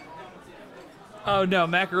 1d20. Oh no,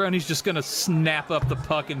 Macaroni's just gonna snap up the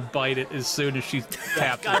puck and bite it as soon as she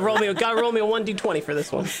taps Gotta it. roll me a 1d20 for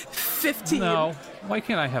this one. 15. No, why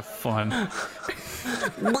can't I have fun?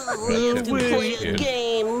 Play a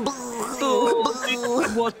game.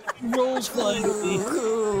 What rolls finally?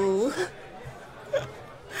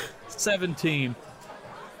 17.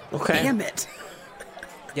 Okay. Damn it.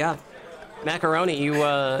 Yeah. Macaroni, you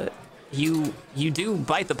do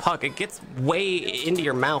bite the puck. It gets way into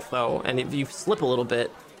your mouth though, and if you slip a little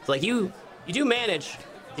bit, it's like you do manage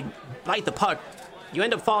to bite the puck. You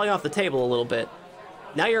end up falling off the table a little bit.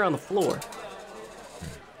 Now you're on the floor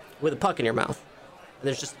with a puck in your mouth. And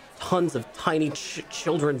there's just tons of tiny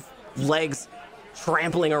children's legs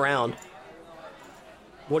trampling around.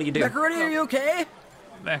 What do you do? Macaroni, are you okay?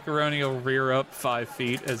 Macaroni will rear up 5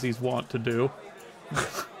 feet as he's wont to do. And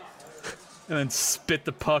then spit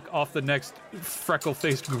the puck off the next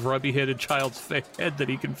freckle-faced, grubby-headed child's head that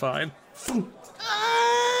he can find. Am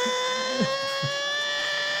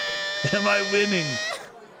I winning?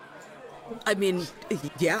 I mean,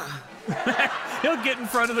 yeah. He'll get in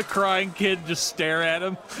front of the crying kid and just stare at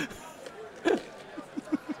him.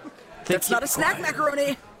 That's not a snack,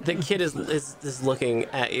 Macaroni. The kid is looking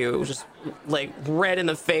at you, just like red in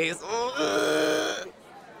the face.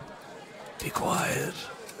 Be quiet.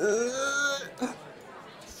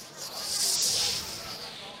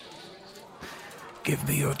 Give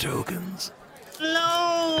me your tokens.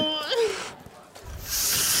 No.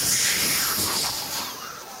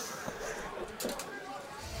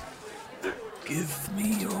 Give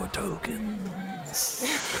me your for tokens.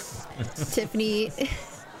 Tiffany.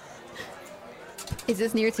 Is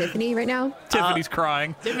this near Tiffany right now? Tiffany's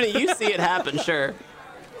crying. Tiffany, you see it happen, sure.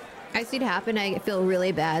 I see it happen. I feel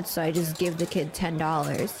really bad, so I just give the kid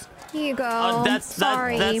 $10. Here you go.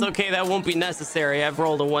 Sorry. That's okay. That won't be necessary. I've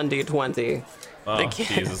rolled a 1d20. Oh,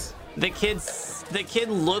 Jesus. The kid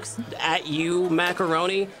looks at you,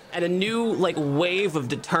 Macaroni, and a new wave of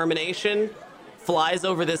determination flies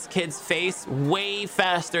over this kid's face way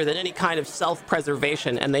faster than any kind of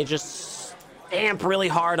self-preservation, and they just stamp really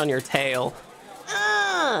hard on your tail.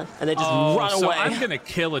 And they just run away. I'm gonna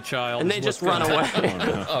kill a child. And they just run away.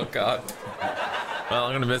 Oh, God. Well,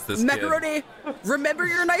 I'm gonna miss this Macaroni, remember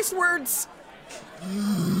your nice words.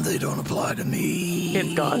 They don't apply to me.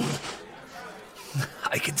 Kid's gone.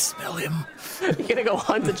 I can smell him. You're gonna go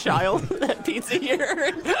hunt a child at Pizza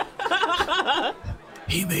Yurt?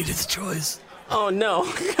 He made his choice. Oh, no.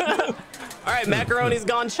 All right, Macaroni's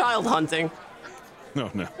gone child hunting. No.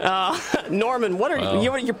 Norman, what are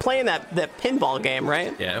you're playing that pinball game,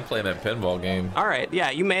 right? Yeah, I'm playing that pinball game. All right, yeah,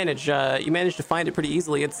 you managed to find it pretty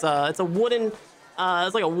easily. It's a wooden,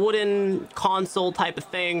 it's like a wooden console type of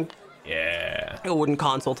thing. Yeah. A wooden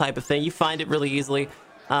console type of thing. You find it really easily,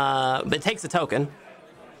 but it takes a token.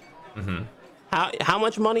 Mm-hmm. How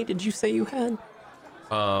much money did you say you had?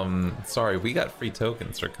 Sorry, we got free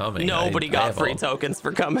tokens for coming. Nobody got free tokens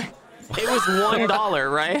for coming. It was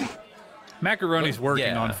 $1, right? Macaroni's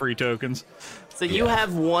working on free tokens. So you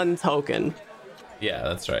have one token. Yeah,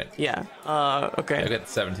 that's right. Yeah. Okay. I got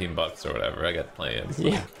 $17 or whatever. I got plenty of.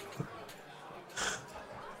 Yeah.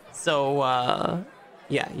 So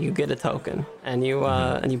yeah, you get a token and you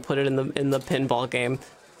and you put it in the pinball game.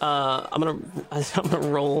 I'm gonna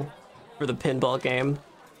roll for the pinball game.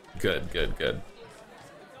 Good.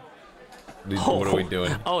 What are we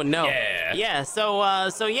doing? Oh no. Yeah. Yeah. So I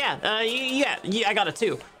got a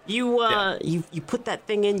 2. You put that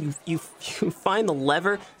thing in. You find the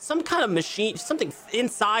lever. Some kind of machine. Something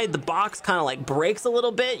inside the box kind of breaks a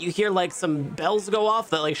little bit. You hear some bells go off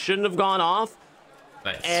that shouldn't have gone off.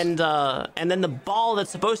 Nice. And then the ball that's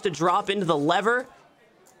supposed to drop into the lever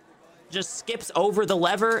just skips over the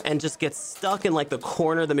lever and just gets stuck in the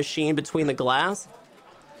corner of the machine between the glass.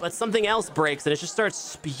 But something else breaks and it just starts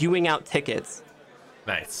spewing out tickets.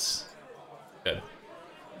 Nice. Good.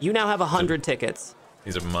 You now have 100 tickets.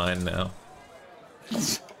 These are mine now.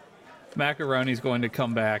 Macaroni's going to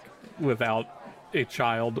come back without a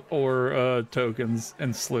child or tokens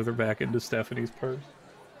and slither back into Stephanie's purse.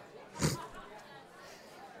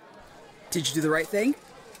 Did you do the right thing?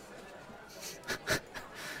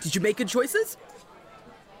 Did you make good choices?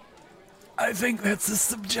 I think that's a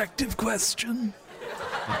subjective question.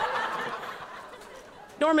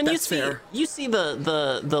 Norman, That's fair. you see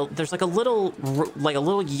the there's a little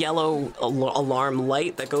yellow alarm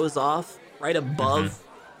light that goes off right above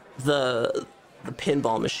the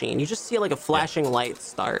pinball machine. You just see a flashing light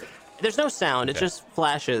start. There's no sound. It just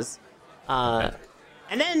flashes. And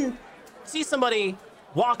then see somebody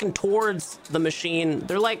walking towards the machine.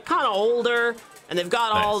 They're kind of older and they've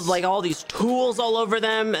got all these tools all over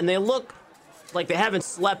them and they look like they haven't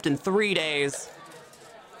slept in 3 days.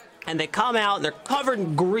 And they come out and they're covered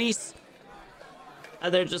in grease.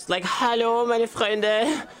 And they're just "Hallo, meine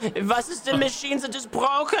Freunde. Was ist the machines are just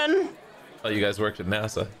broken?" Oh, you guys worked at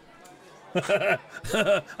NASA.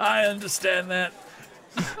 I understand that.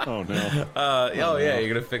 Oh no. Yeah,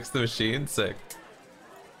 you're gonna fix the machine? Sick.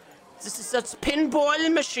 This is a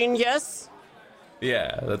pinball machine, yes?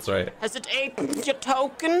 Yeah, that's right. Has it eaten your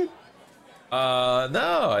token?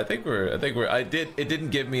 No, I think we're. It didn't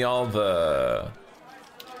give me all the.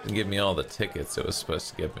 Didn't give me all the tickets it was supposed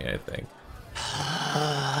to give me, I think.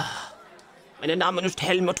 Mein Name ist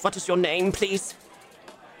Helmut. What is your name, please?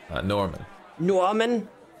 Norman. Norman?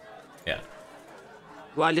 Yeah.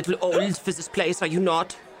 You are a little old for this place, are you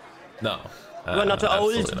not? No. You are not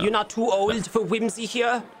old? Not. You're not too old for whimsy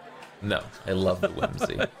here? No, I love the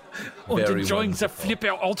whimsy. Und Very enjoying the wonderful.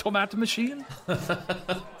 flipper automat machine?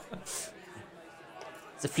 The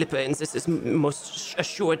flipper in this is most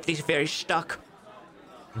assuredly very stuck.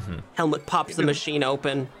 Helmut pops the machine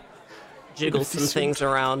open, jiggles some things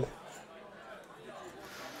around.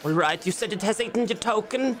 All right, you said it has eaten your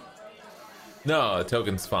token. No, the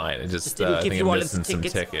token's fine. It just didn't I give think you I'm all missing its some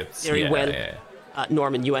tickets. tickets. Very well. Yeah.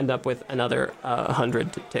 Norman, you end up with another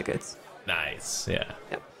 100 tickets. Nice. Yeah.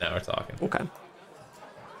 Yep. Now we're talking. Okay.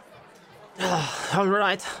 All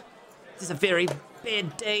right. This is a very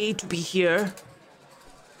bad day to be here.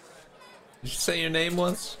 Did you say your name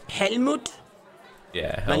was? Helmut?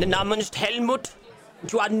 Yeah. Mein Helmut. Name ist Helmut.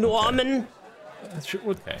 And you are Norman. What's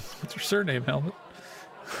your surname, Helmut?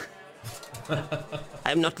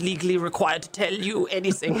 I am not legally required to tell you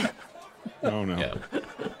anything. Oh no. Yeah.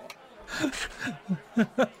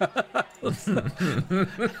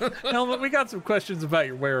 Helmut, we got some questions about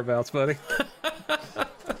your whereabouts, buddy.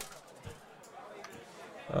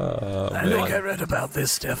 I think I read about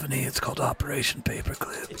this, Stephanie. It's called Operation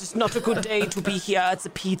Paperclip. It is not a good day to be here at the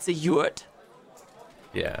Pizza Yurt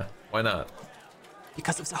Yeah. Why not?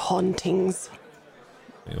 because of the hauntings.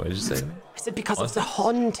 Wait, what did you say? I said because of the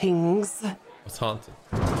hauntings. What's haunted?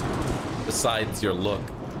 Besides your look.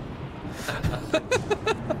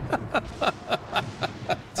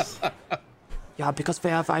 Yeah, because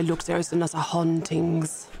wherever I look, there is another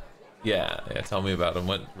hauntings. Yeah. Tell me about them.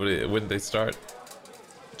 When did they start?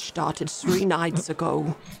 It started 3 nights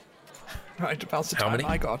ago. Right about the How time many?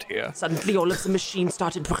 I got here. Suddenly, all of the machines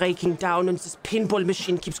started breaking down, and this pinball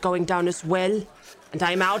machine keeps going down as well. And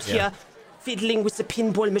I'm out here fiddling with the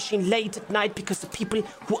pinball machine late at night because the people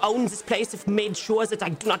who own this place have made sure that I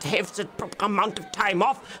do not have the proper amount of time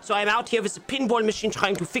off. So I'm out here with the pinball machine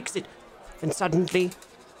trying to fix it. And suddenly,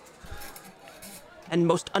 and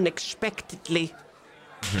most unexpectedly,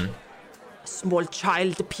 a small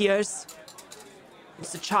child appears. And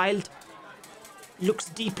the child looks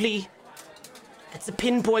deeply at the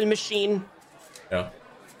pinball machine Yeah.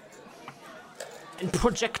 and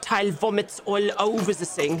projectile vomits all over the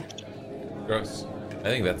thing. Gross. I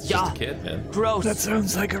think that's Yeah. just a kid, man. Gross. That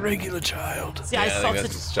sounds like a regular child. See, Yeah, I I think thought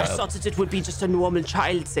that's his I child. thought that it would be just a normal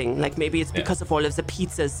child thing. Like maybe it's because of all of the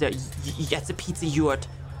pizzas. It's a pizza yurt.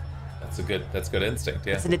 That's good instinct,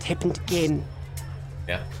 yeah. And it happened again.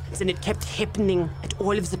 Yeah. And it kept happening at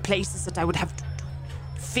all of the places that I would have to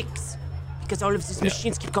fix. Because all of these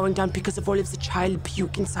machines keep going down because of all of the child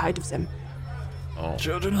puke inside of them.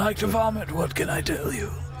 Children like to vomit, what can I tell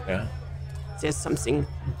you? Yeah. There's something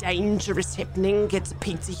dangerous happening at the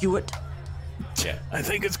pizza yurt. Yeah. I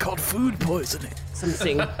think it's called food poisoning.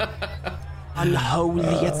 Something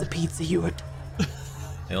unholy at the pizza yurt.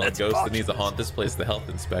 The only ghost that needs to haunt this place is the health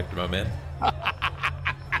inspector, my man.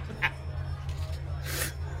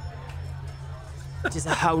 It is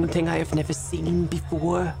a haunting I have never seen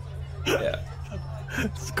before. Yeah.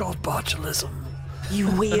 It's called botulism.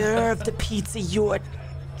 Beware of the pizza yurt.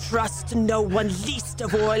 Trust no one, least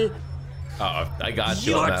of all Oh, I got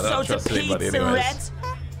you on Yurt, that. I so don't the trust anybody pizza anyways. rat.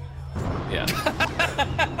 Yeah.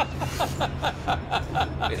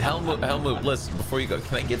 Wait, Helmut, listen, before you go,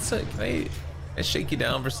 can I shake you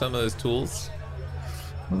down for some of those tools?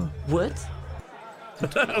 What?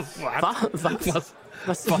 Was ist das?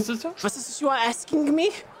 Was is this you are asking me?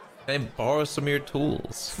 Can I borrow some of your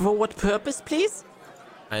tools? For what purpose, please?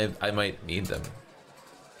 I might need them.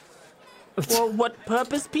 For what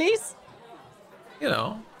purpose, please? You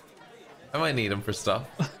know, I might need them for stuff.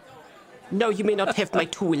 No, you may not have my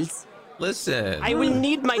tools. Listen, I will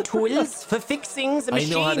need my tools for fixing the I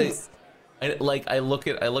know how to. machines. I look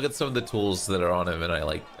at some of the tools that are on him, and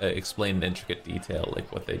I explain in intricate detail like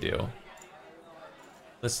what they do.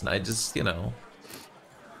 Listen, I just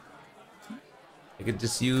I could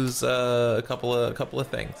just use a couple of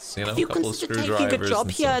things, You a couple of consider taking a screwdrivers. job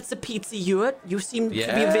and here some- at the pizza yurt? You seem to be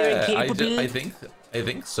Yeah, very capable. I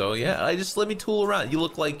think so. Yeah, I just let me tool around. You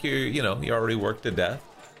look like you already worked to death.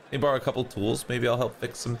 Let me borrow a couple tools. Maybe I'll help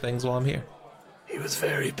fix some things while I'm here. He was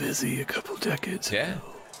very busy a couple decades Yeah, ago.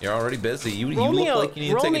 you're already busy. You roll me look like you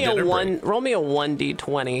need to take a dinner break. Roll me a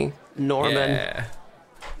 1d20, Norman. Yeah.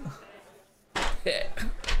 Yeah.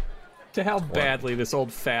 To how badly this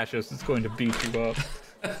old fascist is going to beat you up.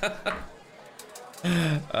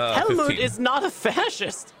 Helmut 15. is not a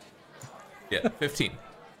fascist. Yeah, 15.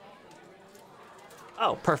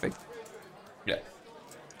 Oh, perfect. Yeah.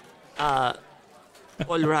 All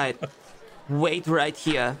right. Wait right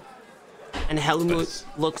here. And Helmut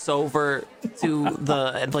looks over to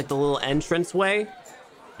the little entranceway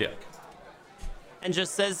Yeah. and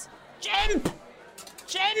just says, "Jump!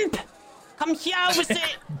 Jump! Come here with the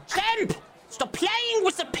jump! Stop playing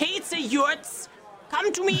with the pizza yurts!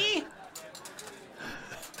 Come to me!"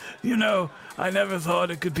 You know, I never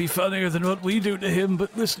thought it could be funnier than what we do to him,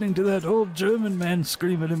 but listening to that old German man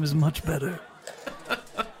scream at him is much better.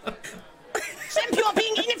 Jump, you are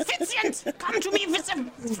being inefficient! Come to me with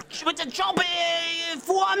the job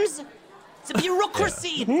forms! The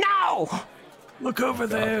bureaucracy, now! Look over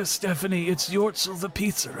there, Stephanie. It's Yortzel the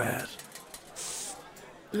pizza rat.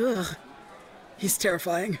 Ugh. He's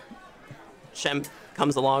terrifying. Shem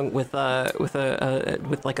comes along with a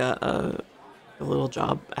little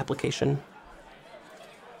job application.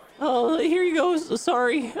 Oh, here you go.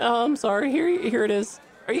 Sorry, I'm sorry. Here it is.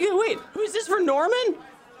 Are you gonna wait? Who's this for, Norman?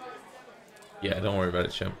 Yeah, don't worry about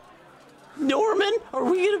it, Chimp. Norman, are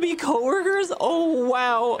we gonna be coworkers? Oh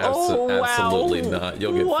wow! Oh wow! Absolutely not.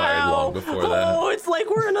 You'll get fired long before that. Oh, it's like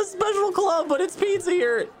we're in a special club, but it's Pizza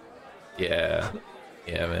Yurt. Yeah,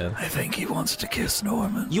 man. I think he wants to kiss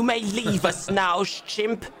Norman. You may leave us now,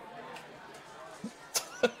 chimp.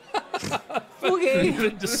 Okay. You've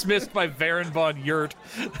been dismissed by Baron von Yurt.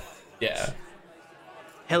 Yeah.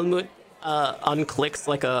 Helmut unclicks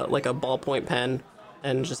like a ballpoint pen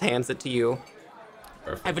and just hands it to you.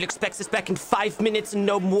 Perfect. I will expect this back in 5 minutes,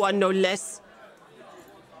 no more, no less.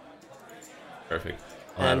 Perfect.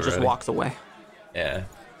 And just walks away. Yeah.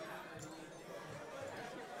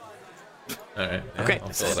 All right. Yeah, Okay, I'll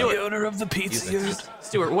fill it The up. owner of the Pizza Yurt.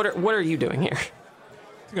 Stuart, what are you doing here?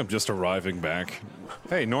 I think I'm just arriving back.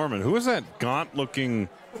 Hey, Norman, who was that gaunt-looking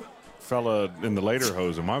fella in the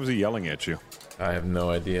lederhosen? Why was he yelling at you? I have no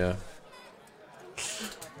idea.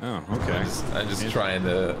 Oh, okay. I'm just trying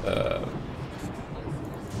to.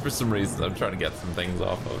 For some reason, I'm trying to get some things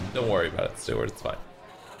off of him. Don't worry about it, Stuart. It's fine.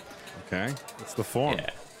 Okay. What's the form? Yeah.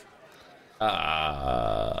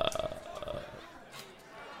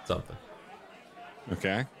 Something.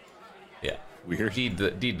 Okay. Yeah. Weird. Deed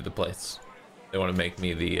to the place. They want to make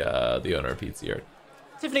me the owner of Pizza Yurt.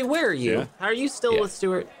 Tiffany, where are you? Yeah. Are you still with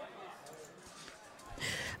Stuart?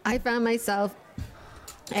 I found myself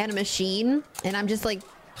at a machine, and I'm just like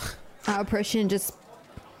approaching, just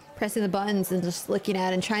pressing the buttons and just looking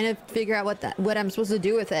at it and trying to figure out what I'm supposed to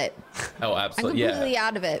do with it. Oh, I'm absolutely. completely Yeah.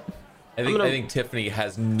 out of it. I think Tiffany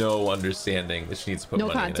has no understanding that she needs to put No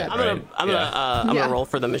money concept. in it. I'm right? gonna roll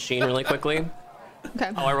for the machine really quickly.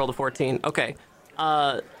 Okay. Oh, I rolled a 14. Okay.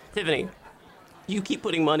 Tiffany, you keep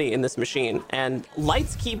putting money in this machine, and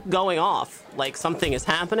lights keep going off like something is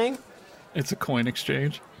happening, It's a coin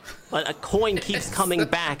exchange. but a coin keeps coming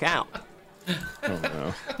back out.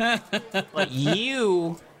 Oh, no. But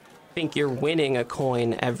you think you're winning a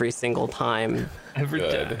coin every single time Every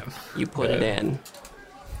Good. time. you put it in.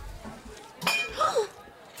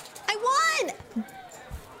 I won!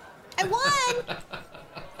 I won!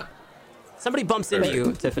 Somebody bumps into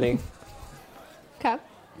you, Tiffany. Okay.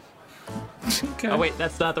 Okay. Oh, wait,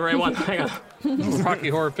 that's not the right one. Hang on. Rocky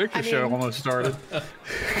Horror Picture Show mean- almost started.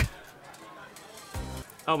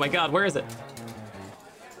 Oh my god, where is it?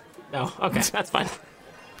 No, okay, that's fine.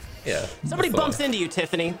 Yeah. Somebody that's bumps fine. into you,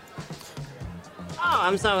 Tiffany. Oh,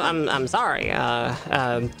 I'm sorry.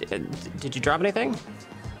 Did you drop anything?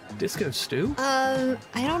 Disco Stew? I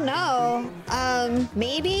don't know.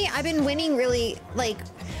 Maybe I've been winning really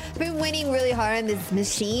hard on this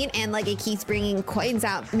machine, and like it keeps bringing coins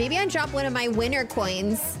out. Maybe I dropped one of my winner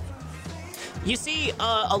coins. You see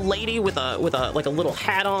a lady with a like a little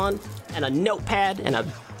hat on and a notepad and a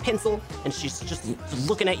pencil, and she's just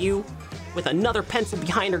looking at you with another pencil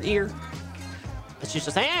behind her ear. And she's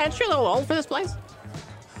just saying, "Hey, aren't you a little old for this place?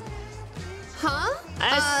 Huh?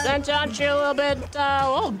 Aren't you a little bit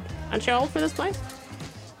old? Aren't you old for this place?"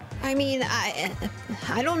 I mean,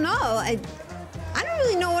 I don't know. I don't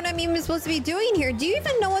really know what I'm supposed to be doing here. Do you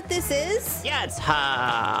even know what this is? Yeah, it's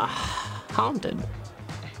haunted.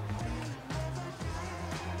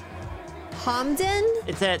 Hamden?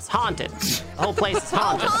 It's haunted. The whole place is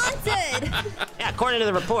haunted. Haunted! Yeah, according to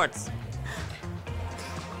the reports.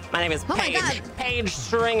 My name is Oh my God. Paige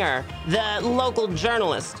Stringer, the local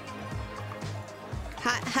journalist.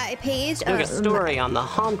 Hi, Paige. Doing a story on the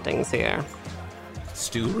hauntings here.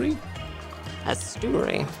 Stewery? A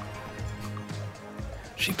story.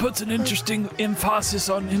 She puts an interesting emphasis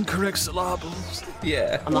on incorrect syllables.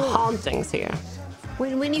 Yeah. On the hauntings here.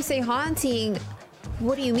 When you say haunting,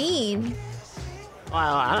 what do you mean?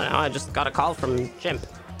 Well, I don't know. I just got a call from Chimp.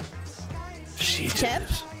 She Chip? did.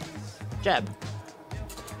 Jeb.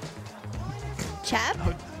 Chap?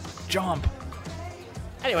 Jump.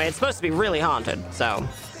 Anyway, it's supposed to be really haunted, so...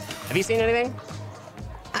 Have you seen anything?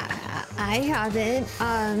 I haven't.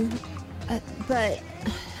 But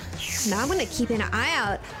now I'm gonna keep an eye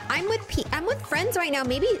out. I'm with friends right now.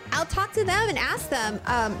 Maybe I'll talk to them and ask them.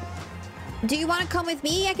 Do you want to come with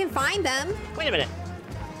me? I can find them. Wait a minute.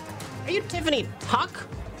 Are you Tiffany Tuck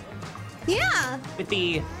Yeah. with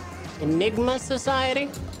the Enigma Society?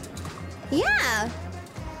 Yeah.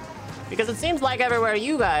 Because it seems like everywhere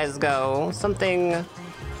you guys go, something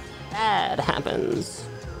bad happens.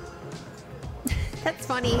 That's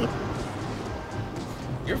funny.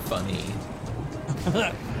 You're funny.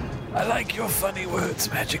 I like your funny words,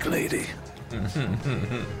 Magic Lady.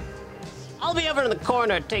 I'll be over in the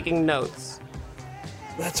corner taking notes.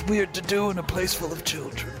 That's weird to do in a place full of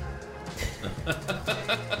children.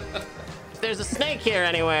 If there's a snake here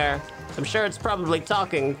anywhere, I'm sure it's probably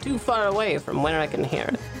talking too far away from where I can hear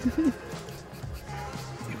it. You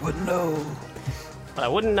wouldn't know. But I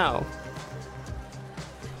wouldn't know.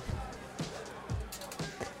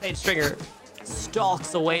 Page Stringer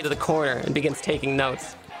stalks away to the corner and begins taking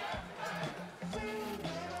notes.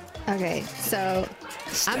 Okay, so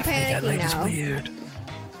I'm panicking now. Weird.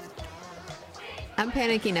 I'm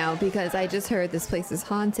panicking now because I just heard this place is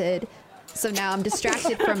haunted. So now I'm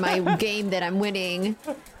distracted from my game that I'm winning,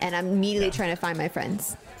 and I'm immediately trying to find my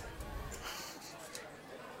friends.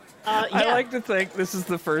 I like to think this is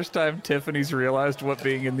the first time Tiffany's realized what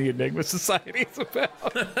being in the Enigma Society is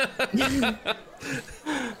about.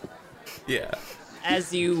 Yeah.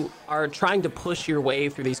 As you are trying to push your way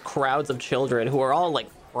through these crowds of children who are all like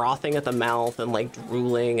frothing at the mouth and like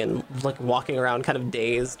drooling and like walking around kind of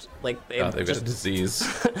dazed, like They've got a disease.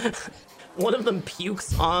 one of them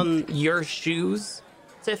pukes on your shoes,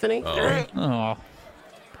 Tiffany. Oh.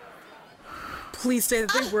 Please say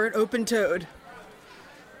that they weren't open-toed.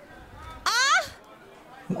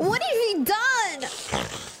 What have you done? It's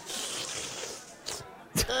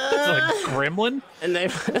like gremlin? And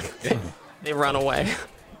they run away.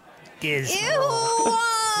 Ew!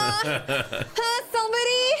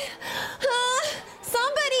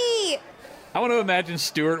 Somebody! I want to imagine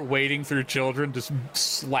Stuart wading through children, just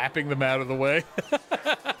slapping them out of the way.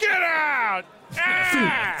 Get out!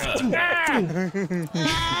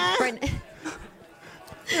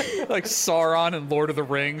 Like Sauron in Lord of the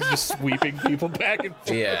Rings, just sweeping people back and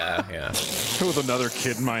forth. Yeah. With another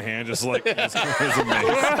kid in my hand, just like as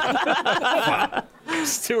a mace.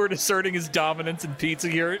 Stuart asserting his dominance in Pizza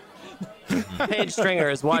Yurt. Page Stringer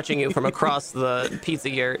is watching you from across the Pizza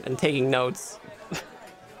Yurt and taking notes.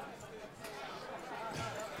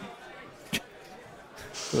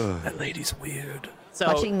 That lady's weird. So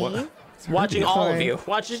Watching me? watching all of Sorry. you.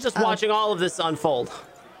 Watching all of this unfold.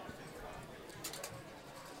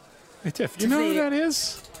 Hey, Tiff, you know who that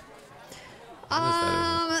is?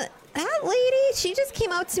 That lady, she just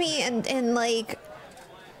came out to me and like,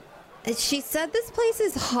 she said this place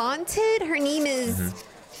is haunted. Her name is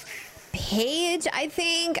Paige, I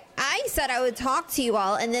think. I said I would talk to you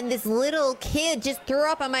all, and then this little kid just threw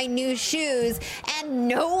up on my new shoes, and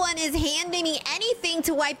no one is handing me anything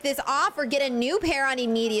to wipe this off or get a new pair on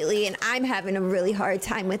immediately, and I'm having a really hard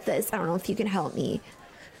time with this. I don't know if you can help me.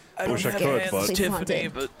 I Wish I don't could, have bud. hands, Tiffany,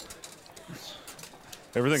 Haunted. but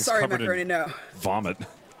Everything's Sorry, covered Macaroni, in no. vomit.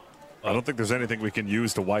 I don't think there's anything we can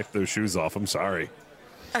use to wipe those shoes off. I'm sorry.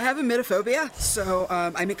 I have emetophobia, so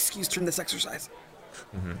I'm excused from this exercise.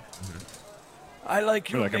 I like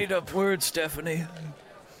your You're like a- made-up words, Stephanie.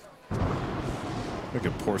 I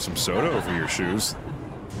could pour some soda over your shoes.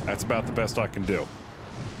 That's about the best I can do.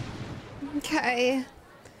 Okay.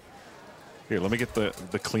 Here, let me get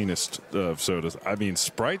the cleanest of sodas. I mean,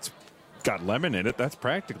 Sprite's got lemon in it. That's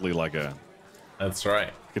practically like a That's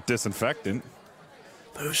right. disinfectant.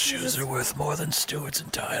 Those shoes are worth more than Stuart's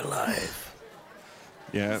entire life.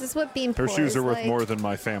 Yeah. This is what being Her poor shoes is are worth like. more than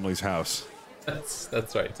my family's house. That's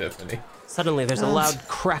right, Tiffany. Suddenly, there's a loud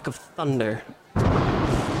crack of thunder.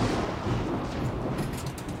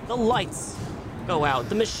 The lights go out.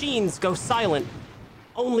 The machines go silent.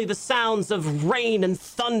 Only the sounds of rain and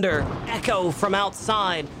thunder echo from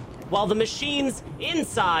outside, while the machines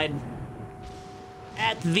inside,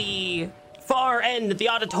 at the far end of the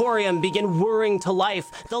auditorium, begin whirring to life.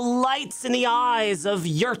 The lights in the eyes of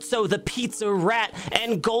Yurtso the pizza rat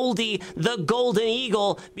and Goldie the golden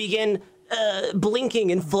eagle begin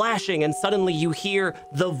blinking and flashing, and suddenly you hear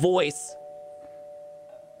the voice.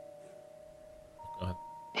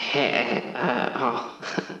 Hey,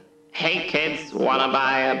 hey kids, wanna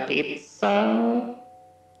buy a pizza?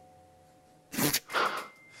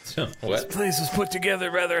 What? Place was put together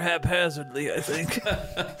rather haphazardly, I think.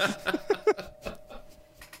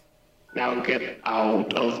 Now get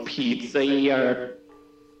out of Pizza Yurt.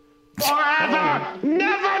 Forever,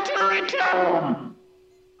 never to return!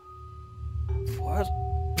 What?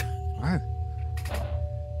 What?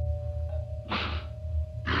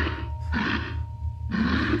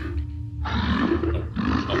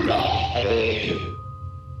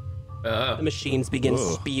 The machines begin Ugh.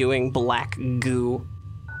 spewing black goo.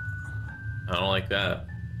 I don't like that.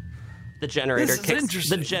 The generator This is kicks. The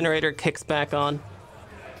interesting. generator kicks back on.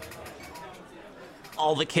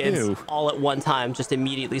 All the kids, Ew. all at one time, just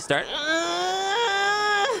immediately start.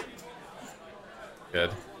 Good.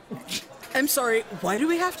 I'm sorry, why do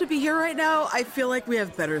we have to be here right now? I feel like we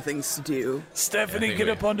have better things to do. Stephanie, Yeah, get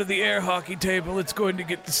anyway. up onto the air hockey table. It's going to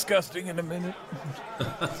get disgusting in a minute.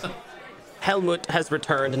 Helmut has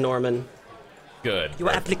returned, Norman. Good. Your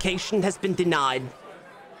application has been denied.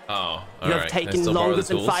 Oh, all You have right. Can I taken still borrow longer the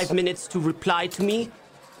than tools? 5 minutes to reply to me.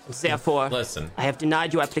 Therefore, Listen. I have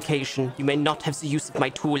denied your application. You may not have the use of my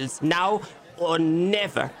tools now or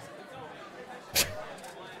never. Can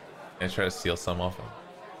I try to steal some off him?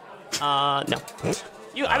 No.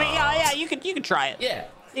 I mean, yeah, you could try it. Yeah.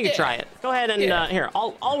 You can try it. Go ahead and here.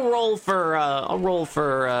 I'll roll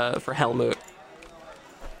for Helmut.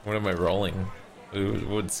 What am I rolling? What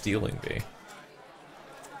would stealing be?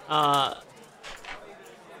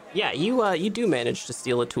 Yeah, you do manage to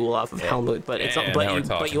steal a tool off of Helmut, but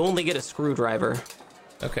you only get a screwdriver.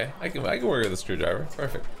 Okay, I can work with a screwdriver.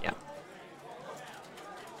 Perfect. Yeah.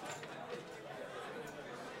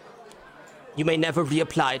 You may never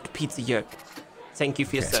reapply to Pizza Yurt. Thank you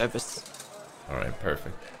for your service. All right,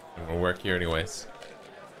 perfect. I'm gonna work here anyways.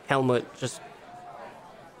 Helmut just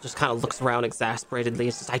kind of looks around exasperatedly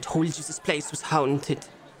and says, I told you this place was haunted.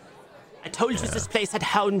 I told you this place had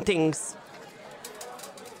hauntings.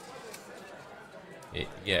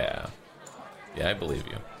 Yeah, I believe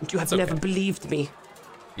you. You have never believed me.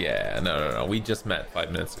 Yeah, no. We just met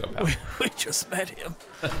 5 minutes ago, pal. We just met him.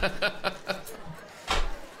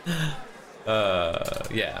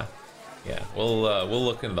 Yeah. We'll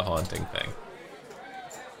look into the haunting thing.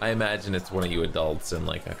 I imagine it's one of you adults in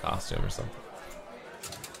like a costume or something.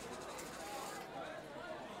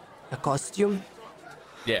 A costume?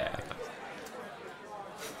 Yeah.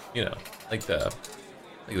 You know, like the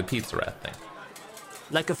pizza rat thing.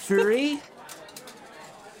 Like a furry?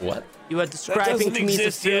 What? You are describing to me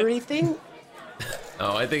the furry thing?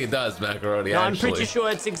 Oh, I think it does, Macaroni. No, I'm actually. pretty sure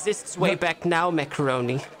it exists way back now,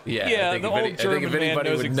 Macaroni. Yeah, I think the old German man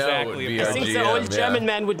knows exactly. I think the old German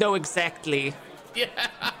man would know exactly. Yeah.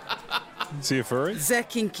 Is he a furry?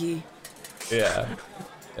 Zekinky. Yeah.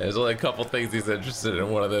 There's only a couple things he's interested in.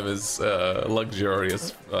 One of them is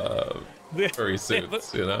luxurious furry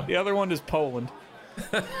suits, you know? The other one is Poland.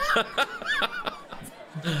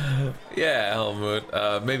 Yeah,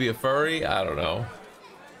 Helmut. Maybe a furry? I don't know.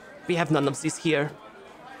 We have none of these here.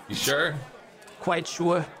 You sure? Quite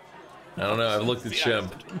sure. I don't know. I've looked at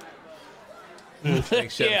Shemp. I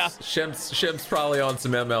think Shemp's probably on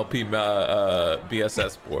some MLP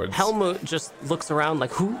BSS boards. Helmut just looks around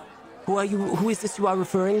like, who? Who are you? Who is this you are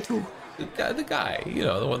referring to? The guy, you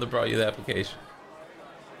know, the one that brought you the application.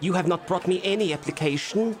 You have not brought me any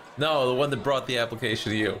application. No, the one that brought the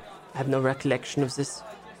application to you. I have no recollection of this.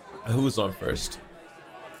 Who was on first?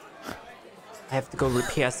 I have to go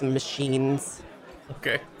repair some machines.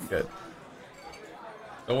 Okay, good.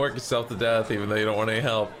 Don't work yourself to death, even though you don't want any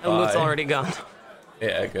help. Helmut's already gone.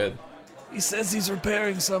 Yeah, good. He says he's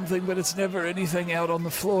repairing something, but it's never anything out on the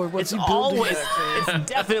floor. What's It's he building? always, it's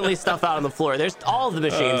definitely stuff out on the floor. There's all of the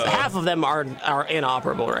machines. Half of them are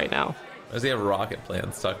inoperable right now. Does he have rocket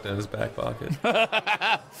plans tucked in his back pocket?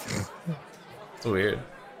 It's weird.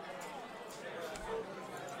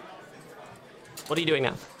 What are you doing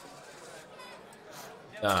now?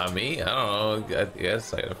 Me? I don't know. I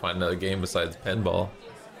guess I gotta find another game besides pinball.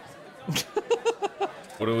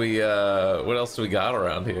 What else do we got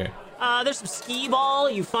around here? There's some skee ball.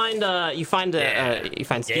 You find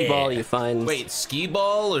skee ball. You find Wait, skee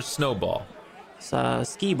ball or snowball?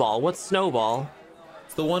 Skee ball. What's snowball?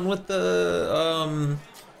 It's the one with the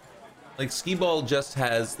like skee ball just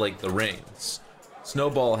has like the rings.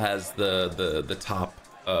 Snowball has the top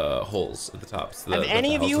holes at the tops. Have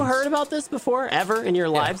any of you heard about this before, ever in your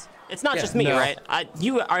lives? It's not just me, no. right?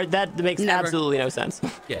 That makes Never. absolutely no sense.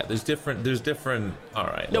 Yeah, there's different. All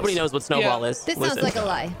right. Nobody knows what snowball is. This sounds like a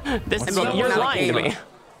lie. You're lying to me.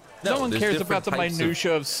 No one cares about the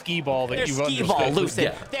minutia of skee ball that There's you've skee understood. ball lucid.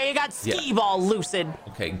 Yeah. There you got skee ball lucid.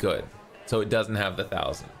 Okay, good. So it doesn't have the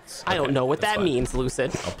thousands. I don't know what that's that fine. means,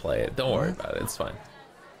 lucid. I'll play it. Don't worry about it. It's fine.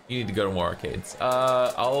 You need to go to more arcades.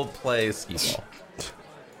 I'll play skee ball.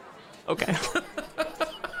 Okay.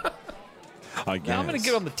 I guess. Now I'm gonna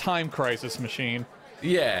get on the Time Crisis machine.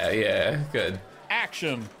 Yeah, good.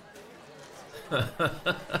 Action. Yeah,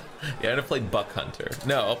 I'm gonna play Buck Hunter.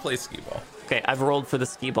 No, I'll play skee ball. Okay, I've rolled for the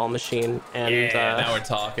skee ball machine, and Now we're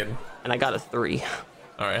talking. and I got a 3.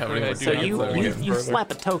 All right, how many more So times you are we getting? you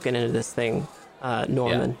slap a token into this thing,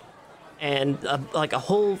 Norman, and like a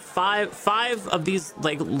whole five of these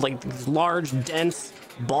like these large dense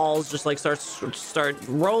balls just like start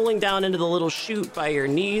rolling down into the little chute by your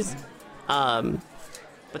knees, but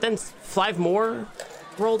then 5 more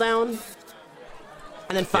roll down,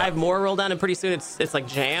 and then 5 more roll down, and pretty soon it's like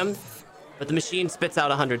jammed, but the machine spits out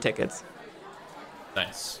 100 tickets.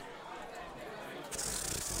 Nice.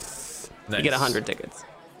 You get 100 tickets.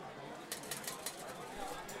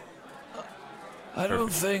 I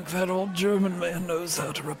don't think that old German man knows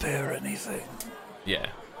how to repair anything. Yeah.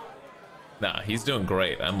 Nah, he's doing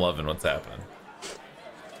great. I'm loving what's happening.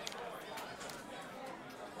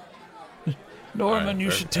 Norman, Alright, you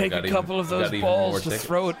perfect. should take Got a even- couple of got those even more balls to tickets.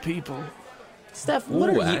 throw at people. Steph, what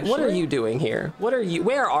are you doing here?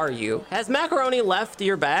 Where are you? Has Macaroni left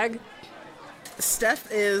your bag?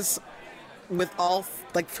 Steph is with all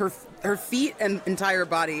like her feet and entire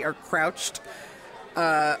body are crouched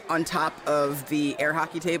on top of the air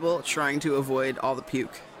hockey table, trying to avoid all the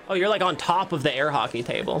puke. Oh, you're like on top of the air hockey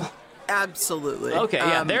table. Absolutely. Okay,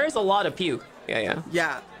 yeah, there is a lot of puke.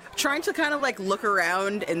 Yeah. Trying to kind of like look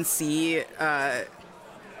around and see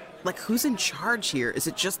like who's in charge here. Is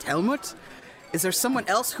it just Helmut? Is there someone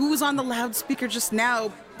else who was on the loudspeaker just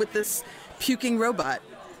now with this puking robot?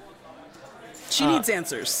 She needs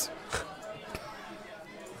answers.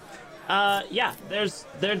 Yeah,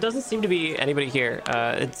 there doesn't seem to be anybody here.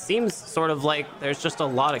 It seems sort of like there's just a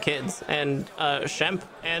lot of kids, and Shemp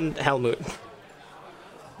and Helmut.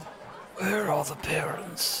 Where are the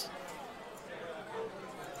parents?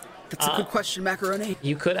 That's a good question, Macaroni.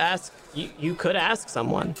 You could ask. You could ask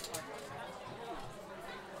someone.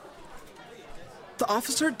 The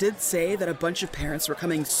officer did say that a bunch of parents were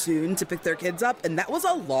coming soon to pick their kids up, and that was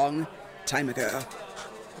a long time ago.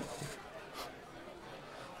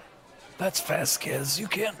 That's Vasquez. You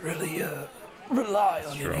can't really rely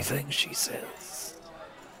on anything she says.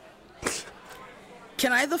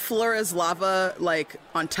 Can I the floor is lava, like,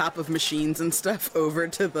 on top of machines and stuff over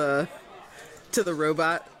to the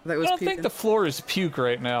robot that was I don't puking? think the floor is puke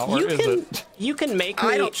right now, or is it? You can make me...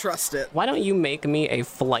 I don't trust it. Why don't you make me a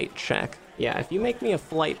flight check? Yeah, if you make me a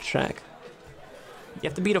flight check, you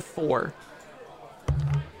have to beat a 4.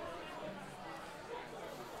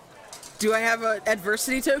 Do I have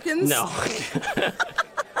adversity tokens? No.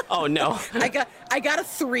 Oh, no. I got a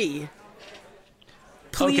 3.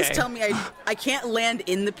 Please Okay. tell me I can't land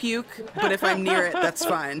in the puke, but if I'm near it, that's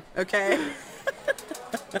fine. Okay?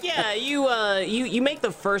 Yeah, you make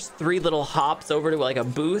the first 3 little hops over to like a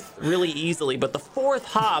booth really easily, but the 4th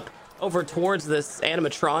hop over towards this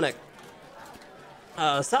animatronic,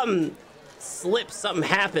 something slips, something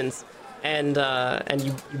happens, and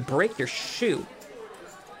you break your shoe.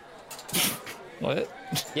 What?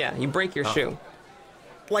 Yeah, you break your shoe.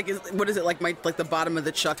 Like, what is it? Like the bottom of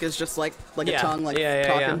the chuck is just like a tongue, like yeah.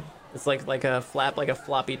 talking. It's like a flap, like a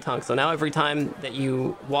floppy tongue. So now every time that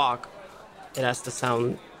you walk, it has to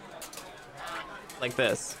sound like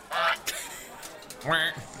this.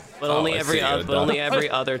 But only every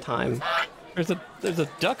other time. There's a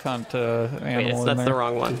duck hunt animal Wait, that's in there. the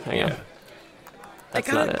wrong one. Hang on. That's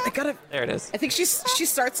not it. There it is. I think she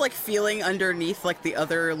starts like feeling underneath like the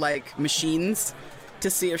other like machines to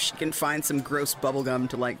see if she can find some gross bubble gum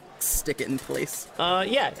to like stick it in place.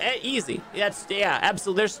 Yeah, easy.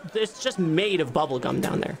 Absolutely. It's just made of bubble gum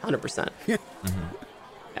down there, 100%. Yeah.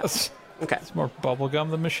 Okay. It's more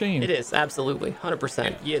bubblegum than machine. It is absolutely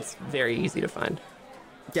 100%. Yeah, it's very easy to find.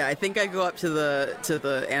 Yeah, I think I go up to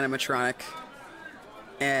the animatronic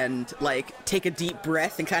and like take a deep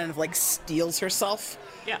breath and kind of like steels herself.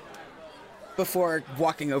 Yeah. Before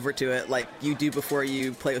walking over to it, like you do before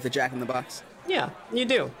you play with a Jack in the Box. Yeah, you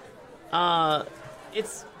do.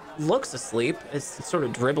 It looks asleep. It's sort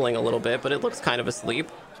of dribbling a little bit, but it looks kind of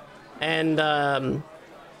asleep. And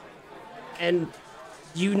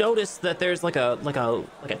you notice that there's like a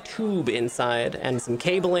tube inside and some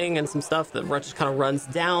cabling and some stuff that just kind of runs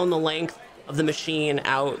down the length of the machine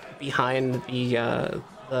out behind the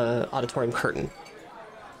auditorium curtain.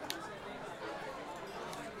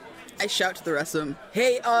 I shout to the rest of them,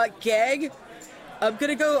 "Hey, Gag, I'm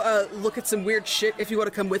gonna go look at some weird shit if you want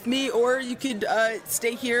to come with me, or you could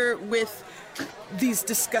stay here with these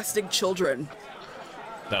disgusting children."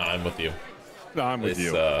 No, I'm with you. No, I'm with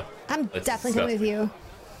you. I'm It's definitely coming with you.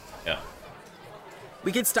 Yeah.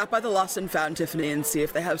 We could stop by the Lost and Found, Tiffany, and see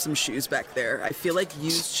if they have some shoes back there. I feel like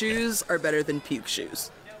used shoes are better than puke shoes.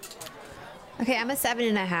 Okay, I'm a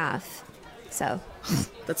 7.5. So.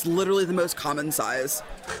 That's literally the most common size.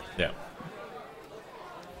 Yeah.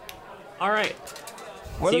 All right.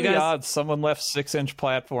 What So are you the guys- odds someone left 6-inch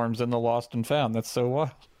platforms in the Lost and Found? That's so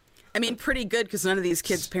wild. I mean, pretty good, because none of these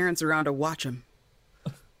kids' parents are around to watch them.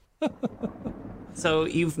 So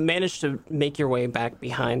you've managed to make your way back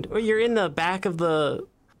behind, or you're in the back of the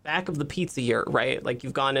pizza yurt, right? Like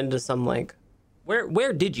you've gone into some like,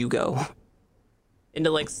 where did you go? Into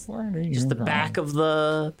like just the back of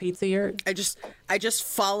the pizza yurt? I just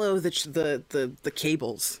follow the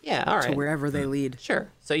cables. Yeah, all right. To wherever they lead.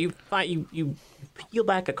 Sure. So you peel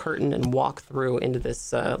back a curtain and walk through into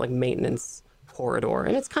this like maintenance corridor,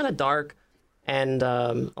 and it's kind of dark and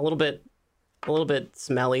a little bit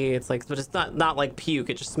smelly. It's like, but it's not like puke.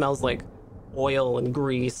 It just smells like oil and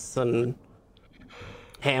grease and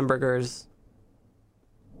hamburgers.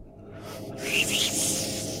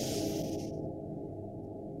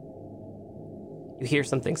 You hear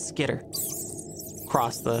something skitter.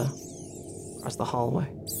 across the hallway.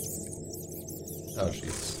 Oh,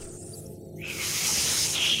 jeez.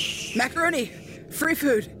 Macaroni, free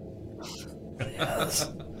food.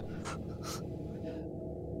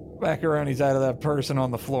 Macaroni's out of that person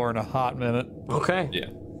on the floor in a hot minute. Okay. Yeah.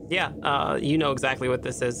 Yeah, you know exactly what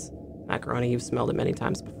this is. Macaroni, you've smelled it many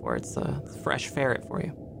times before. It's a fresh ferret for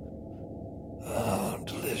you. Oh,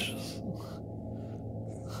 delicious.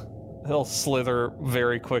 He'll slither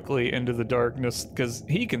very quickly into the darkness because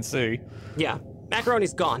he can see. Yeah,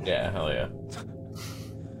 Macaroni's gone. Yeah, hell yeah.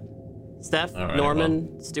 Steph, All right,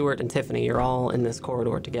 Norman, Stuart, and Tiffany, you're all in this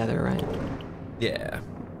corridor together, right? Yeah.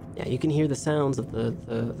 Yeah, you can hear the sounds of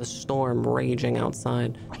the storm raging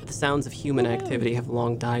outside. But the sounds of human activity have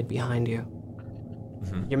long died behind you.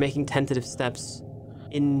 Mm-hmm. You're making tentative steps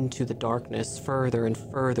into the darkness, further and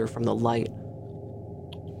further from the light.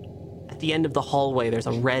 At the end of the hallway, there's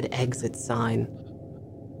a red exit sign.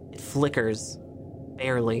 It flickers,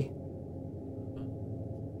 barely.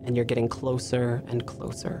 And you're getting closer and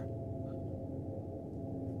closer.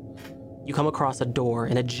 You come across a door,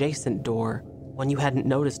 an adjacent door, one you hadn't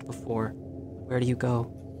noticed before. Where do you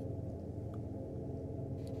go?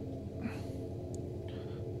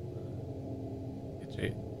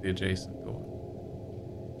 The adjacent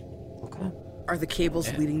door. Okay. Are the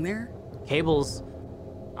cables leading there? Cables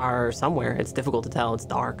are somewhere. It's difficult to tell. It's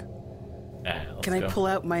dark. Can I pull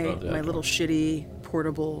out my Oh, yeah, little shitty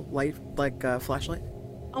portable light, like flashlight?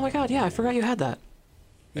 Oh my god, yeah, I forgot you had that.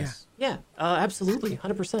 Yes. Yeah, absolutely,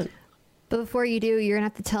 100%. But before you do, you're gonna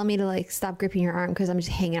have to tell me to like stop gripping your arm because I'm just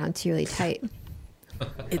hanging on to you really tight.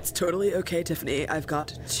 It's totally okay, Tiffany. I've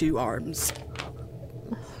got 2 arms.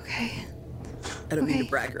 Okay. I don't mean Okay. to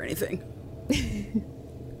brag or anything.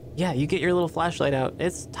 Yeah, you get your little flashlight out.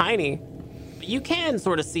 It's tiny, but you can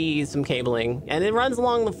sort of see some cabling, and it runs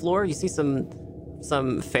along the floor. You see some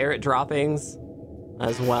ferret droppings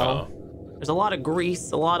as well. Oh. There's a lot of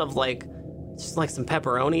grease, a lot of just like some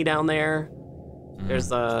pepperoni down there. There's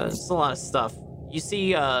just a lot of stuff. You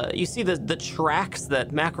see the tracks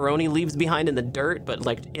that Macaroni leaves behind in the dirt, but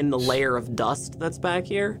like in the layer of dust that's back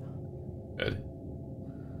here. Good.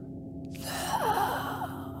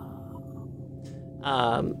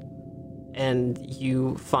 And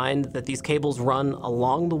you find that these cables run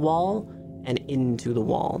along the wall and into the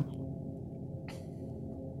wall.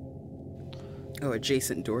 Oh,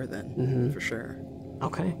 adjacent door then, for sure.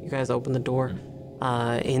 Okay, you guys open the door.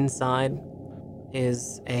 Inside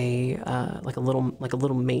is a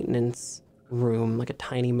little maintenance room, like a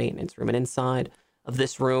tiny maintenance room. And inside of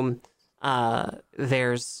this room,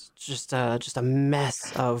 there's just a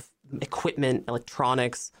mess of equipment,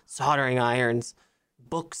 electronics, soldering irons,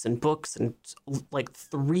 books and like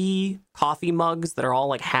 3 coffee mugs that are all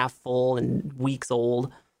like half full and weeks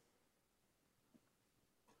old.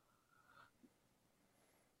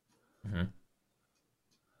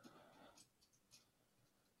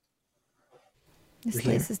 This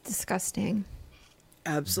place is disgusting.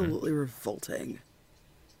 Absolutely revolting.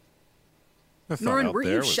 I thought Norrin, out were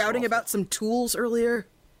there you was shouting awful. about some tools earlier?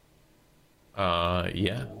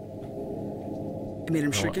 Yeah. I mean,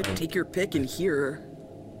 I'm sure Oh, you could take your pick in here.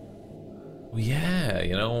 Well, yeah,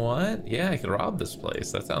 you know what? Yeah, I could rob this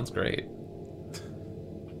place. That sounds great.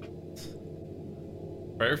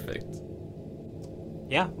 Perfect.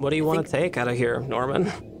 Yeah, what do you want to take out of here, Norman?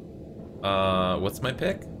 What's my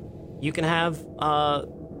pick? You can have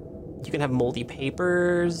moldy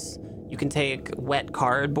papers. You can take wet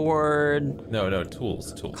cardboard, No,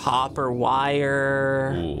 tools. copper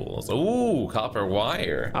wire. Tools. Ooh, copper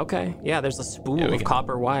wire. Okay, yeah, there's a spool Yeah, we of can-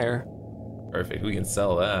 copper wire. Perfect. We can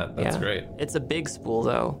sell that. That's Yeah. great. It's a big spool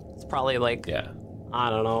though. It's probably like Yeah. I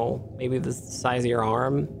don't know, maybe the size of your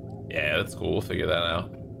arm. Yeah, that's cool. We'll figure that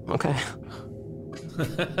out. Okay.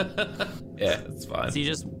 Yeah, it's fine. So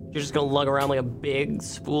you're just gonna lug around like a big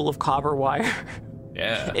spool of copper wire.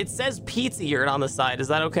 Yeah. It says Pizza Yurt on the side. Is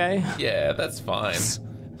that okay? Yeah, that's fine.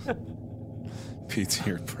 Pizza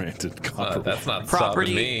Yurt branded copper. That's not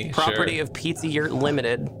stopping me. Property Sure. of Pizza Yurt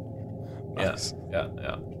Limited. Yes.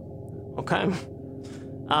 Yeah. Okay.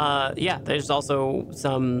 Yeah. There's also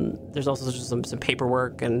just some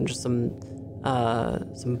paperwork and just some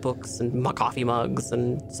books and coffee mugs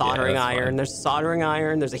and soldering that's iron. fine. There's soldering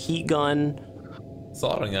iron. There's a heat gun.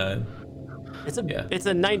 Soldering iron. It's a Yeah.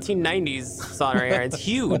 1990s soldering iron. It's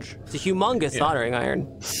huge. It's a humongous soldering iron.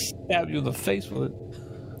 Stab you in the face with it.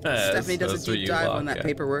 Stephanie does That's a what deep you dive lock, on that yeah.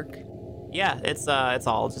 paperwork. Yeah. It's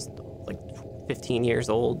all just like 15 years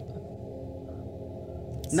old.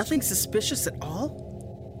 Nothing suspicious at all?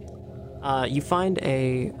 You find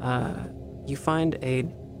a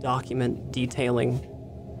document detailing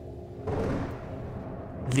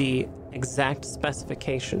the exact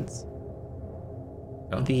specifications.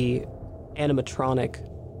 Oh. The animatronic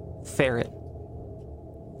ferret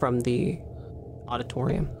from the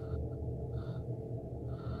auditorium.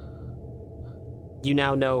 You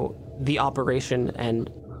now know the operation and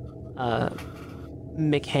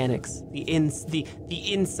mechanics, the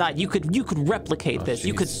inside. You could replicate this.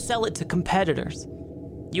 You could sell it to competitors.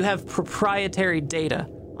 You have proprietary data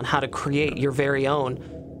on how to create your very own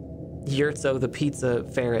Yurtso the Pizza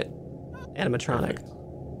Ferret animatronic. Perfect.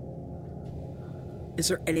 Is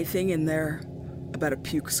there anything in there about a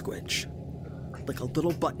puke squidge? Like a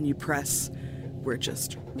little button you press where it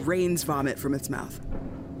just rains vomit from its mouth?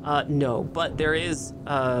 No, but there is like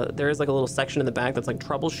a little section in the back that's like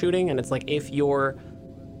troubleshooting, and it's like if your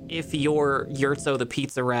Yurtso the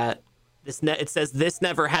Pizza Rat, it says this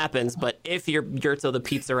never happens, but if your Yurtso the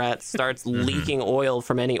Pizza Rat starts leaking oil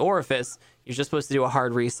from any orifice, you're just supposed to do a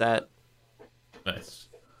hard reset. Nice.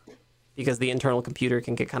 Because the internal computer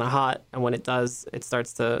can get kind of hot, and when it does, it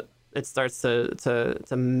starts to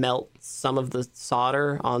melt some of the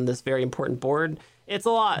solder on this very important board. It's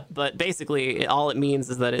a lot, but basically all it means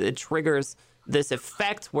is that it triggers this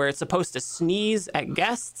effect where it's supposed to sneeze at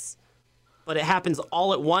guests, but it happens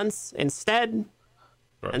all at once instead.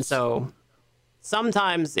 Gross. And so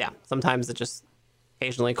sometimes it just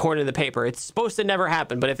occasionally, according to the paper, it's supposed to never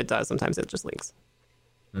happen, but if it does, sometimes it just leaks.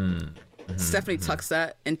 Stephanie tucks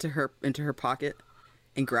that into her pocket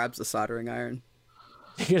and grabs the soldering iron.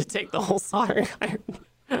 You're gonna take the whole soldering iron.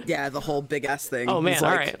 Yeah, the whole big ass thing. Oh man, He's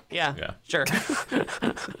all like, right, yeah. Sure.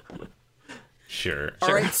 Sure.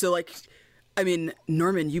 All right, so like, I mean,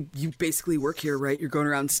 Norman, you basically work here, right? You're going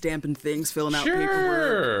around stamping things, filling out paperwork.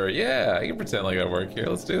 Sure. Yeah, I can pretend like I work here.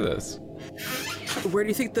 Let's do this. Where do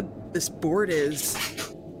you think this board is?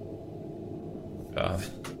 God.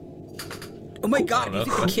 Oh my god, I you don't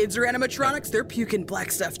think know. the kids are animatronics? They're puking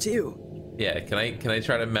black stuff too. Yeah, can I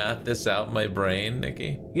try to map this out in my brain,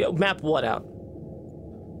 Nikki? Map what out?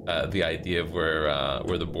 The idea of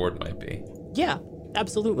where the board might be. Yeah,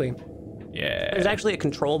 absolutely. Yeah. There's actually a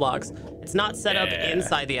control box. It's not set up Yeah.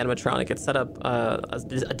 inside the animatronic. It's set up a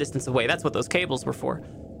distance away. That's what those cables were for.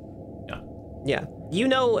 Yeah. Yeah. You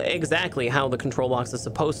know exactly how the control box is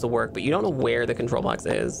supposed to work, but you don't know where the control box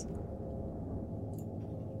is.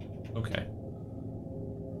 Okay.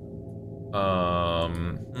 How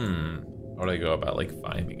would I go about like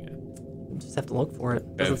finding it? You just have to look for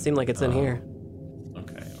it. Doesn't seem like it's in here.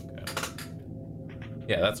 Okay.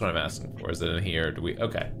 Yeah, that's what I'm asking for. Is it in here? Do we?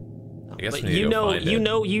 Okay. I guess But we need to go find it. you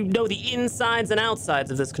know the insides and outsides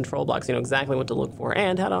of this control box. You know exactly what to look for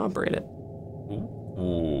and how to operate it.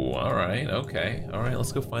 Ooh, all right, okay. All right,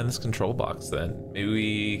 let's go find this control box then. Maybe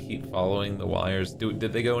we keep following the wires. Did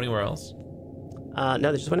they go anywhere else? No,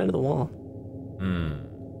 they just went into the wall.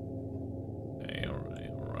 Okay, all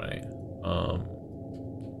right.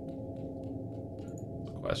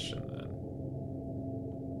 The question then.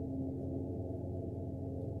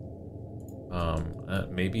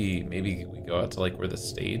 Maybe we go out to like where the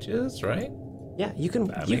stage is, right? Yeah, you can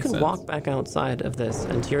That you makes can sense. walk back outside of this,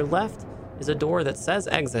 and to your left is a door that says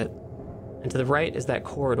exit, and to the right is that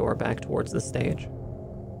corridor back towards the stage.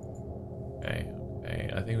 Okay.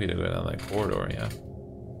 I think we need to go down that corridor, yeah.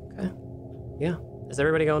 Okay. Yeah. Is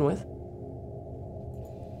everybody going with?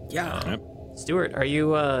 Yeah. Um, Stuart, are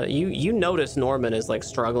you you notice Norman is like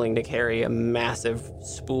struggling to carry a massive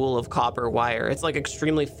spool of copper wire. It's like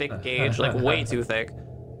extremely thick gauge, like way too thick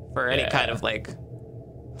for any kind of like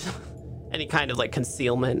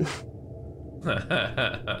concealment.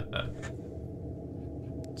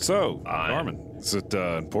 So, Norman, is it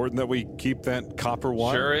important that we keep that copper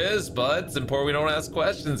wire? Sure is, bud. It's important we don't ask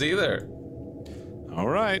questions either. All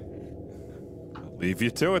right. I'll leave you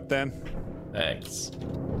to it then. Thanks.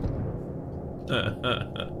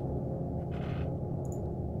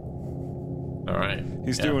 All right.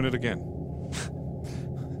 He's Yeah. doing it again.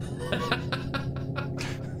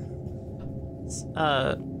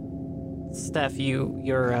 Steph, your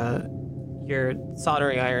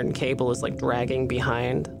soldering iron cable is like dragging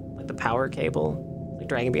behind, like the power cable, like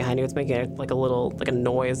dragging behind you. It's making like a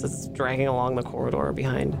noise that's dragging along the corridor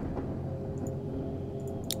behind.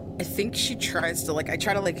 I think she tries to I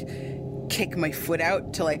try to kick my foot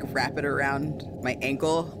out to wrap it around my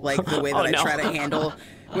ankle, like the way that I try to handle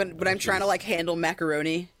when I'm trying to handle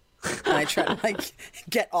macaroni. And I try to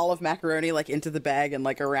get all of macaroni into the bag and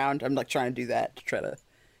around. I'm trying to do that to try to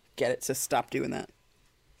get it to stop doing that.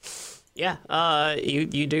 Yeah, you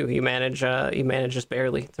do. You manage just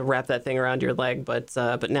barely to wrap that thing around your leg, but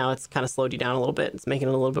now it's kind of slowed you down a little bit. It's making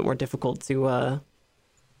it a little bit more difficult to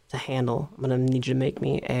handle. I'm gonna need you to make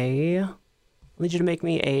me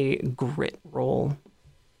a grit roll.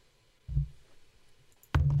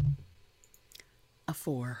 A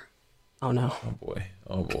 4. Oh no. Oh boy.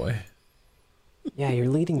 Oh boy. Yeah, you're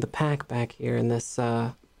leading the pack back here in this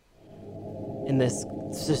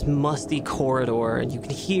just musty corridor, and you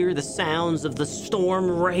can hear the sounds of the storm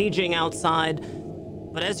raging outside.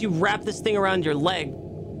 But as you wrap this thing around your leg,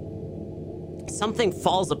 something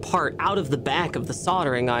falls apart out of the back of the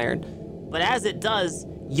soldering iron. But as it does,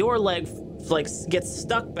 your leg gets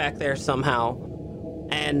stuck back there somehow,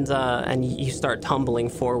 and you start tumbling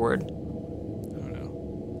forward.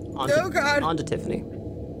 Oh no. Oh, God. Onto Tiffany.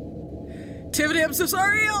 Tiffany, I'm so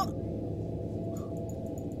sorry.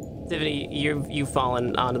 Tiffany, you've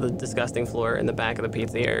fallen onto the disgusting floor in the back of the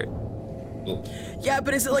pizza here. Yeah,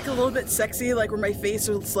 but is it like a little bit sexy, like where my face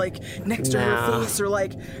is like next to her face, or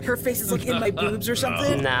like her face is like in my boobs or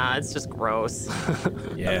something? Nah, it's just gross.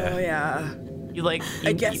 Yeah. Oh yeah.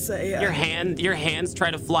 I guess yeah. Your hands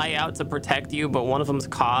try to fly out to protect you, but one of them's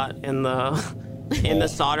caught in the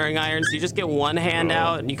soldering iron. So you just get one hand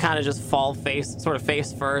out, and you kind of just fall face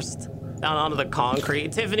first down onto the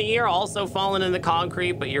concrete. Tiffany, you're also falling in the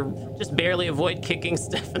concrete, but you're just barely avoid kicking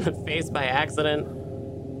Steph in the face by accident.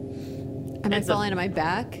 Am I falling on my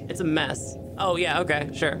back? It's a mess. Oh yeah, okay,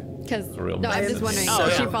 sure. Because real no, I'm mess. just wondering. Oh,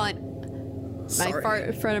 Is she yeah. falling? Sorry. My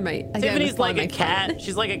in front of my. Tiffany's like a cat.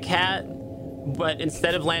 She's like a cat, but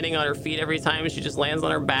instead of landing on her feet every time, she just lands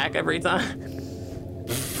on her back every time.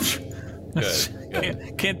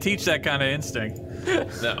 Good. Can't teach that kind of instinct.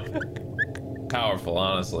 No. Powerful,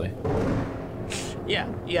 honestly.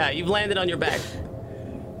 Yeah, you've landed on your back.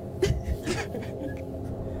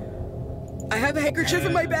 I have a handkerchief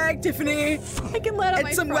in my bag, Tiffany. I can let on And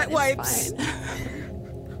my some front, wet it's wipes. fine.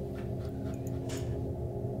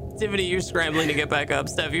 Tiffany, you're scrambling to get back up.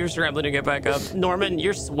 Steph, you're scrambling to get back up. Norman,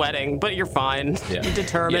 you're sweating, but you're fine. Yeah. You're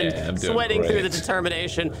determined, Yeah, I'm doing sweating through the great.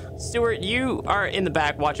 determination. Stuart, you are in the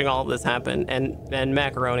back watching all of this happen, and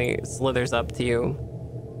Macaroni slithers up to you.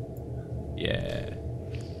 Yeah.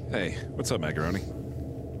 Hey, what's up, Macaroni?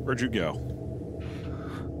 Where'd you go?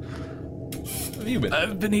 What have you been?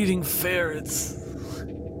 I've been eating ferrets.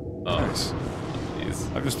 Oh, Nice.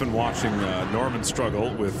 jeez. I've just been watching Norman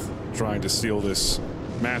struggle with trying to seal this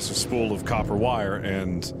massive spool of copper wire,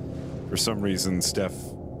 and for some reason, Steph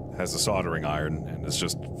has a soldering iron and has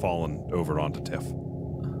just fallen over onto Tiff.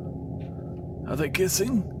 Are they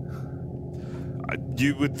kissing?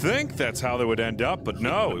 You would think that's how they would end up, but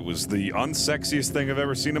no, it was the unsexiest thing I've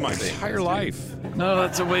ever seen in my entire life. No,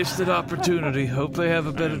 that's a wasted opportunity. Hope they have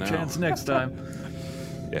a better know. chance next time.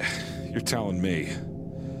 Yeah, you're telling me.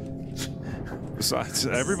 Besides,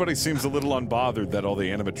 everybody seems a little unbothered that all the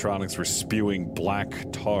animatronics were spewing black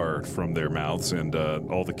tar from their mouths and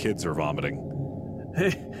all the kids are vomiting.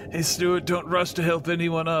 Hey, Stuart, don't rush to help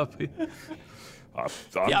anyone up.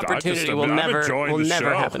 The opportunity will never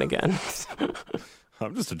happen again.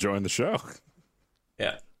 I'm just enjoying the show.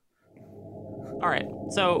 Yeah. All right,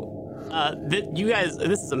 so you guys,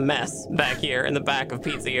 this is a mess back here in the back of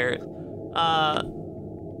Pizza Yurt.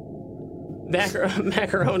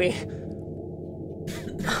 Macaroni.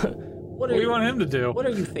 What do you want him to do? What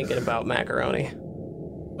are you thinking about, Macaroni?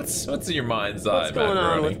 What's in your mind's eye,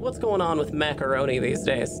 Macaroni? What's going on with Macaroni these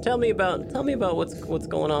days? Tell me about what's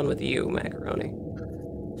going on with you, Macaroni.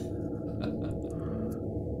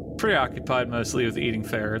 Preoccupied mostly with eating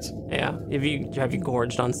ferrets. Yeah. Have you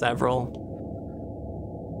gorged on several?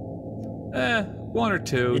 One or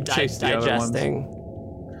two. You're Chase the other ones.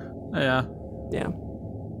 digesting. Yeah. Yeah.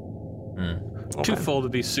 Too Okay. full to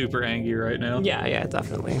be super angry right now. Yeah,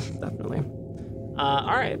 definitely. All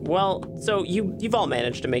right. Well, so you've all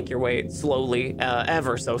managed to make your way slowly,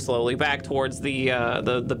 ever so slowly, back towards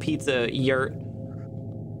the Pizza Yurt.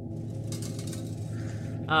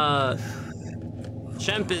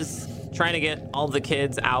 Shemp is trying to get all the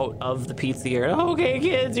kids out of the Pizza Yurt. Okay,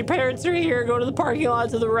 kids, your parents are here. Go to the parking lot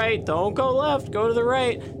to the right. Don't go left. Go to the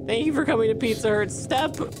right. Thank you for coming to Pizza Hut.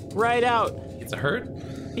 Step right out. It's a hurt?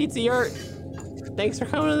 Pizza Yurt. Thanks for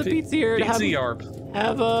coming to the Pizza Yurt. Pizza Yarp.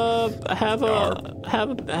 Have a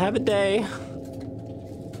day.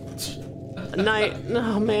 A night.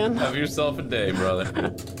 Oh man. Have yourself a day,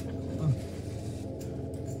 brother.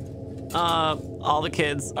 All the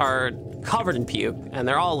kids are covered in puke, and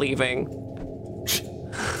they're all leaving.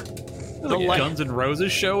 Like Guns N'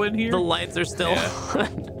 Roses show in here? The lights are still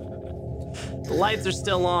on. The lights are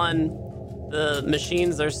still on. The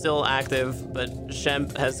machines are still active, but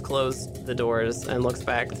Shemp has closed the doors and looks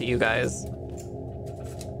back to you guys.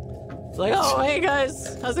 It's like, oh, hey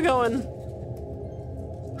guys, how's it going?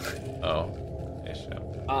 Oh. Hey, Shep.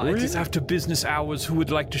 It is after business hours. Who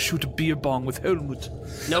would like to shoot a beer bong with Helmut?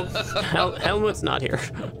 Nope, Helmut's not here.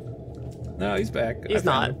 No, he's back. He's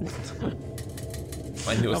not.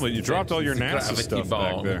 My newest Helmet, you dropped all your invention NASA is the stuff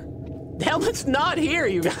gravity back there. bong. The helmet's not here,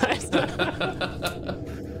 you guys.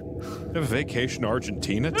 You have a vacation to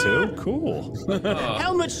Argentina too? Cool.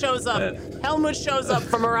 Helmet shows up. Helmet shows up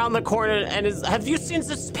from around the corner and is. Have you seen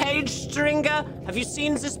this page, Stringer? Have you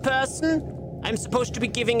seen this person? I'm supposed to be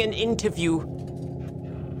giving an interview.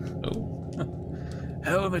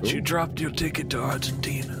 Helmet, you dropped your ticket to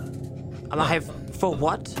Argentina. I have. For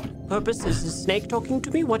what purpose? Is the snake talking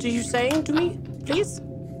to me? What are you saying to me? Please?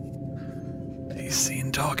 He's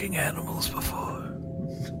seen talking animals before.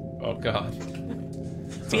 Oh God.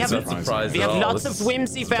 We have, surprised we have at all. lots This of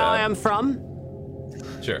whimsy where I am from.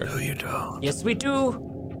 Sure. No, you don't. Yes, we do.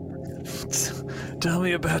 Tell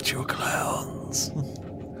me about your clowns.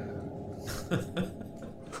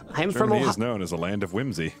 I am from Germany is Ohio. known as a land of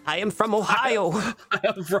whimsy. I am from Ohio.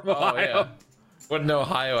 I'm from Oh Ohio. yeah. What an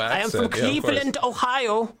Ohio I am accent. from Yeah, of course. Cleveland,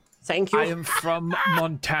 Ohio. Thank you. I am from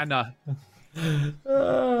Montana.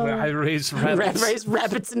 Where I raise rabbits. Raised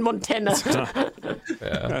rabbits in Montana.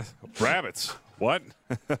 Rabbits. What?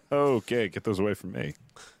 Okay, get those away from me.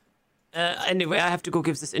 Anyway, I have to go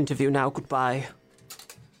give this interview now. Goodbye.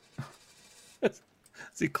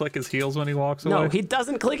 Does he click his heels when he walks away? No, he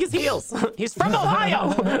doesn't click his heels. He's from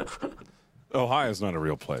Ohio. Ohio's not a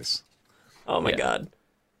real place. Oh my Yeah. God.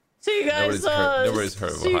 So you guys, Nobody's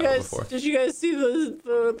heard of so you Ohio guys, before. did you guys see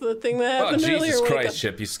the thing that Oh happened earlier? Jesus when I Christ,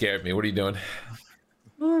 Chip! You scared me. What are you doing? got-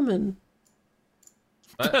 Norman,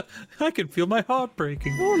 I can feel my heart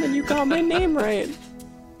breaking. Norman, you got my name right.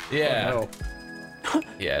 Yeah. No.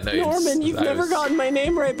 Yeah. No. Norman, you've never gotten my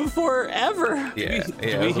name right before, ever. Yeah. Do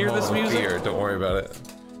Yeah. we it was hear a this whole music? fear. Don't worry about it.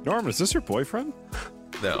 Norman, is this your boyfriend?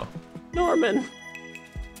 No. Norman,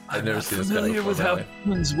 I've never seen this guy Familiar before with in my how life.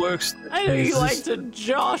 humans works. I know you like to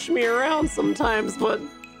josh me around sometimes, but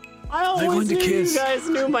I always going to knew kiss. you guys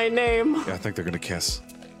knew my name. Yeah, I think they're gonna kiss.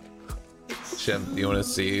 Shemp, you want to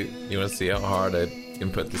see? You want to see how hard I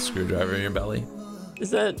can put the screwdriver in your belly?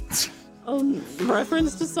 Is that a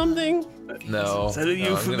reference to something? No. Is that a no,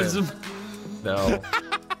 euphemism? No.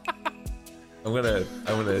 I'm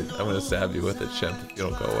gonna stab you with it, Shemp, if you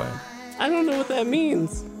don't go away. I don't know what that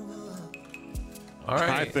means. All right.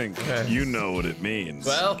 I think Okay. you know what it means.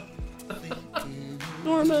 Well,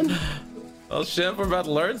 Norman, Shemp, we're about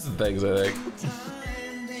to learn some things, I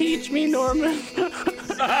think. teach me, Norman.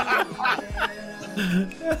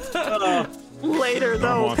 Later,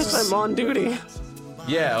 though, wants because us- I'm on duty.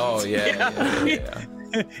 Yeah. Oh, yeah.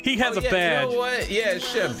 He has a Yeah, badge. you know what? Yeah,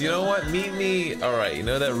 Shemp, you know what? Meet me. All right, you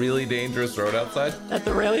know that really dangerous road outside? At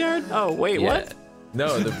the rail yard? Oh, wait, Yeah. what?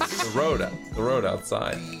 No, the road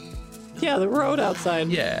outside. Yeah, the road outside.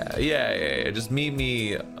 Yeah. Just meet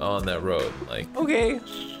me on that road, like Okay,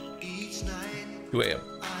 2 a.m.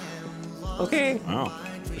 okay. Wow.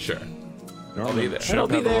 Sure. Norman, be there. should I'll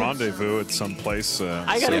be have a there. rendezvous at some place.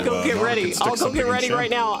 I gotta go get ready. I'll go get ready right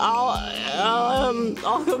now.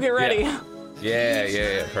 I'll go get ready.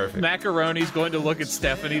 Yeah. Perfect. Macaroni's going to look at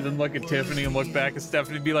Stephanie, then look at Tiffany, and look back at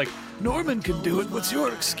Stephanie and be like, Norman can do it. What's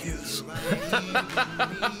your excuse?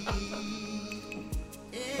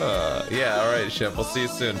 Yeah. All right, Shemp. We'll see you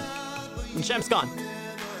soon. Shemp's gone.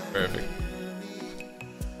 Perfect.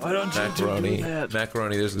 Why don't you do Macaroni. that?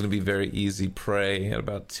 Macaroni. There's gonna be very easy prey at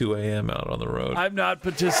about 2 a.m. out on the road. I'm not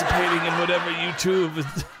participating in whatever you two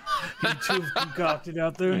have concocted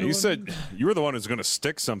out there. You Norman. said you were the one who's gonna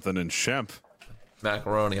stick something in Shemp.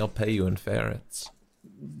 Macaroni. I'll pay you in ferrets.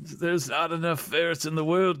 There's not enough ferrets in the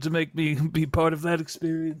world to make me be part of that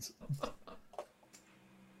experience.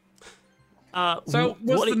 So,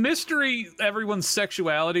 was what the do you- mystery everyone's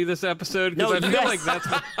sexuality this episode? Because No, I you feel guys- like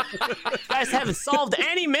that's what, You guys haven't solved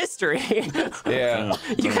any mystery. Yeah.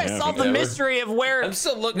 You guys haven't solved the ever. mystery of where I'm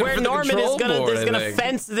still looking where for the Norman is control gonna board, I is gonna think.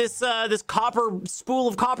 fence this copper spool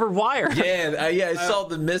of copper wire. Yeah, I solved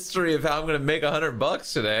the mystery of how I'm gonna make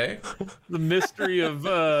 $100 today. the mystery of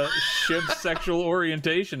Ship's sexual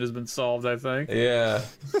orientation has been solved, I think. Yeah.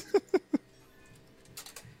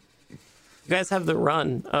 You guys have the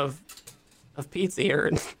run of pizza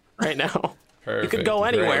here right now. Perfect. You could go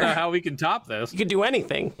I don't know anywhere. how we can top this. You could do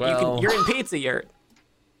anything. Well- You're in pizza yurt.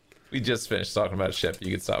 We just finished talking about Shep.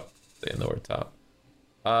 You can stop saying the word top.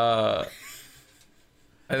 I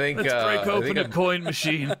think. Let's break I open think a I'm- coin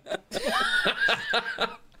machine.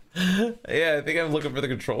 Yeah, I think I'm looking for the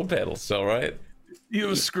control panel still, right? You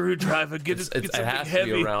have a screwdriver. Get It something has to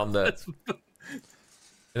heavy. be around the.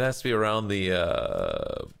 It has to be around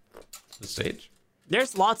the stage.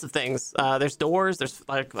 There's lots of things. There's doors. There's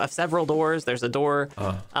like several doors. There's a door,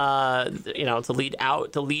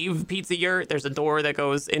 to leave Pizza Yurt. There's a door that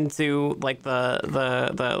goes into like the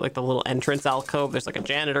little entrance alcove. There's like a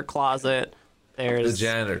janitor closet. The There's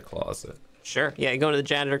janitor closet. Sure. Yeah, you go into the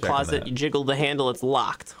janitor closet, you jiggle the handle, it's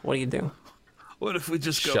locked. What do you do? What if we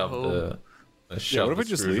just go Shove home? what if we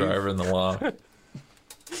just leave? screwdriver in the lock.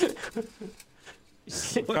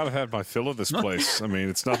 Gotta have my fill of this place. I mean,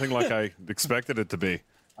 it's nothing like I expected it to be.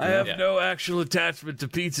 I have no actual attachment to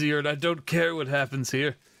Pizza Yurt. I don't care what happens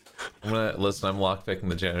here. I'm lockpicking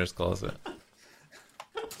the janitor's closet.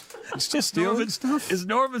 You still stealing stuff? Is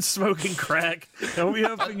Norman smoking crack? Are we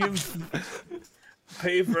helping him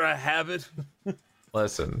pay for a habit?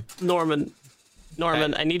 Listen. Norman,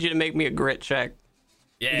 I need you to make me a grit check.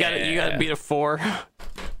 Yeah. You gotta beat a 4.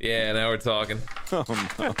 Yeah, now we're talking. Oh,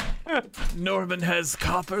 no. Norman has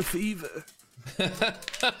copper fever.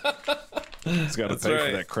 He's got to pay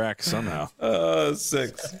for that crack somehow.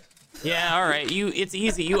 6. Yeah, all right. It's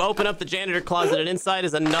easy. You open up the janitor closet, and inside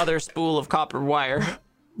is another spool of copper wire.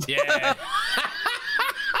 Yeah.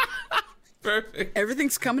 Perfect.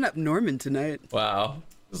 Everything's coming up Norman tonight. Wow.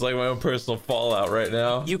 It's like my own personal fallout right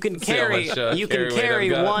now. You can See how carry much, you can weight I've carry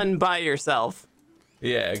got. one by yourself.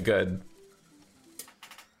 Yeah, good.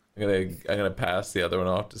 I'm gonna pass the other one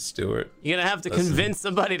off to Stuart. You're gonna have to convince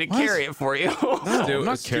somebody to carry it for you. I'm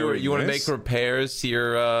not Stuart, carrying you want to this. make repairs to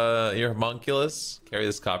your homunculus? Carry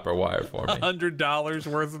this copper wire for me. $100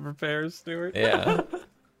 worth of repairs, Stuart. Yeah.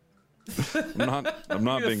 I'm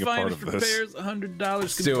not being a part of this. repairs, $100.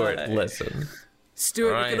 Stuart, listen.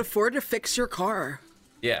 Stuart, All we can right. afford to fix your car.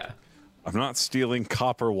 Yeah. I'm not stealing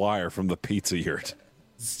copper wire from the Pizza Yurt.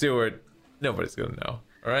 Stuart, nobody's gonna know.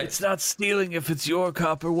 All right? It's not stealing if it's your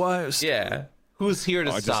copper wires. Yeah. Who's here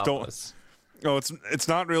to I just stop don't- us? No, it's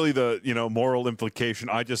not really the moral implication.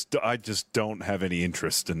 I just don't have any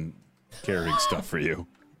interest in carrying stuff for you.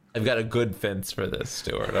 I've got a good fence for this,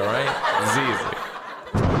 Stuart, all right? It's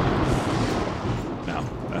easy. No,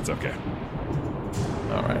 that's okay.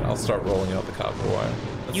 All right, I'll start rolling out the copper wire.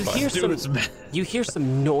 That's You fine. hear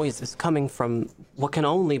some noises coming from what can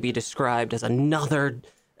only be described as another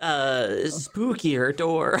spookier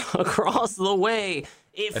door across the way,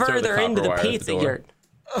 throw the further copper into the wire at the pizza door. yurt.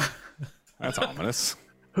 That's ominous.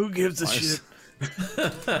 Who gives a shit?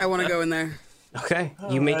 I want to go in there. Okay,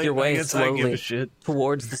 you make your I way guess I give slowly a shit.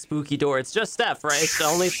 towards the spooky door. It's just Steph, right? It's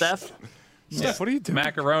only Steph. Steph, what are you doing?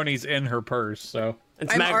 Macaroni's in her purse, so.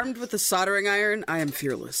 It's I'm Mac- armed with a soldering iron. I am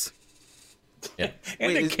fearless. Yeah.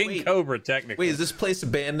 And a King Cobra, technically. Wait, is this place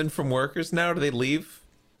abandoned from workers now? Do they leave?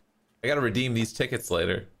 I gotta redeem these tickets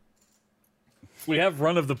later. We have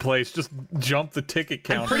run of the place. Just jump the ticket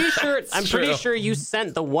counter. I'm pretty true. sure you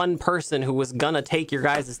sent the one person who was gonna take your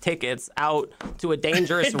guys' tickets out to a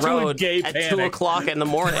dangerous Into a road gay at panic. 2 o'clock in the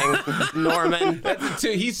morning. Norman.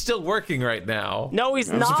 Dude, he's still working right now. No, he's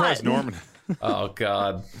I'm not. surprised Norman. Oh,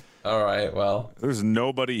 God. All right, well. There's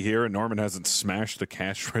nobody here, and Norman hasn't smashed the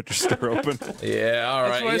cash register open. Yeah, all right.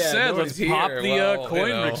 That's what I yeah, said. nobody's Let's pop here. the Well, coin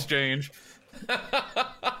you know. exchange.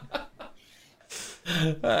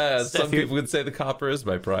 Some you're- people would say the copper is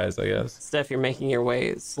my prize, I guess. Steph, you're making your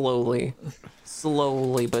way slowly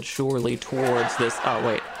but surely towards this. Oh,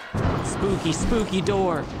 wait. Spooky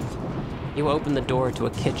door. You open the door to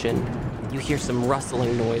a kitchen. You hear some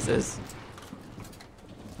rustling noises.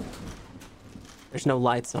 There's no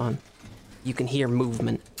lights on. You can hear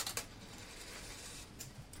movement.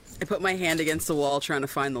 I put my hand against the wall trying to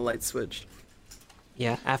find the light switch.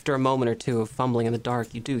 Yeah, after a moment or two of fumbling in the dark,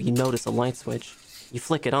 you notice a light switch. You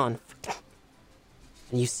flick it on.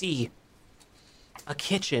 And you see a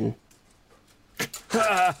kitchen.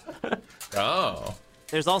 Oh.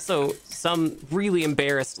 There's also some really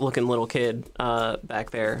embarrassed looking little kid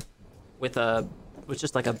back there with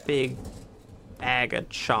just like a big bag of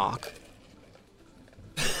chalk.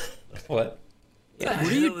 What? What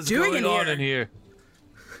are you doing in here? in here?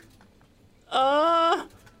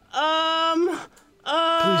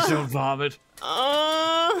 Please don't vomit.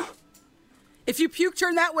 If you puke,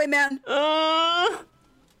 turn that way, man.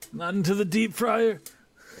 Not into the deep fryer.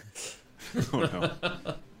 Oh, no.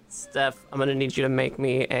 Steph, I'm gonna need you to make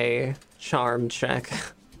me a charm check.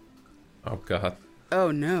 Oh, God.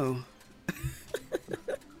 Oh, no.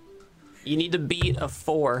 You need to beat a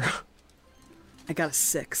 4. I got a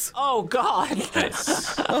 6. Oh God!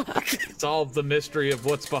 Solve the mystery of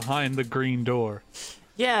what's behind the green door.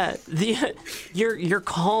 Yeah, your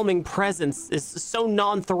calming presence is so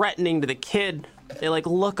non-threatening to the kid. They like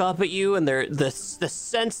look up at you, and they're the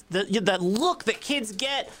sense that look that kids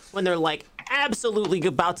get when they're like absolutely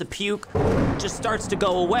about to puke just starts to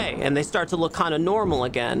go away, and they start to look kind of normal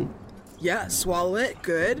again. Yeah, swallow it.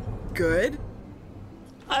 Good. Good.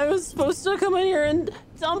 I was supposed to come in here and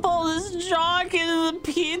dump all this chalk into the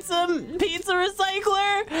pizza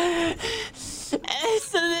recycler so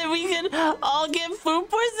that we can all get food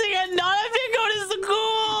poisoning and not have to go to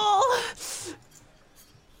school.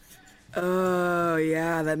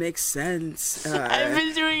 Yeah, that makes sense. I've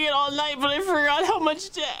been doing it all night, but I forgot how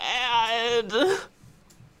much to add.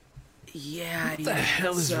 Yeah. What the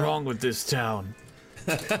hell is wrong with this town?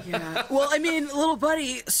 Yeah. Well, I mean, little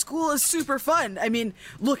buddy, school is super fun. I mean,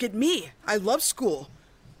 look at me. I love school.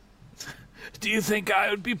 Do you think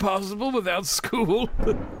I would be possible without school?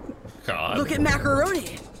 God. Look at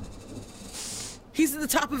Macaroni. He's at the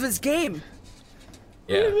top of his game.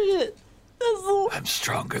 Yeah. I'm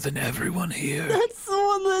stronger than everyone here. That's the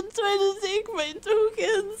one that tried to take my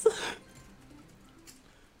tokens.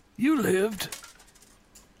 You lived.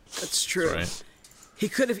 That's true. Right. He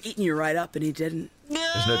could have eaten you right up, and he didn't.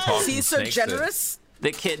 There's no talking See, he's so snakes generous.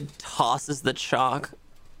 The kid tosses the chalk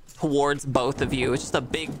towards both of you. It's just a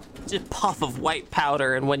big puff of white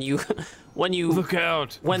powder, and when you Look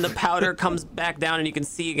out. when the powder comes back down and you can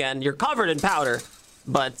see again, you're covered in powder.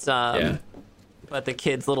 But but the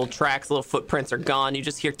kid's little tracks, little footprints are gone. You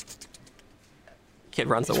just hear kid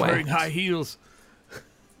runs He's away. wearing high heels.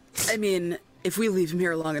 I mean, if we leave him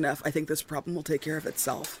here long enough, I think this problem will take care of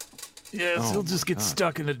itself. Yes, he'll just get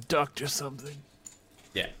stuck in a duct or something.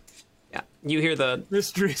 Yeah. Yeah, you hear the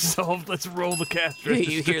Mystery solved. Let's roll the cash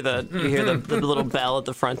register. you hear the little bell at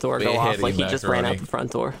the front door go off like he just ran out the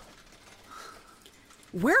front door.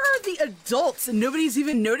 Where are the adults? And nobody's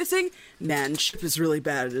even noticing? Man, Chip is really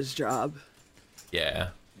bad at his job. Yeah.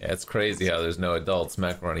 Yeah, it's crazy how there's no adults.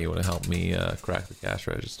 Macaroni, you want to help me crack the cash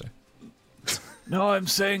register? No, I'm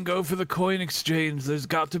saying go for the coin exchange. There's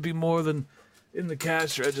got to be more than in the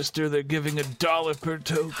cash register. They're giving $1 per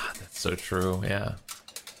token. That's so true, yeah.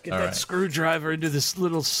 Get All that right. screwdriver into this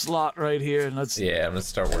little slot right here, and let's. Yeah, I'm going to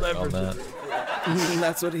start working on that.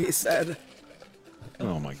 That's what he said.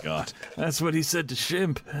 Oh my God. That's what he said to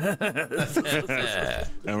Shimp. I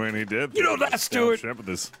mean, he did. You know that, Stuart. With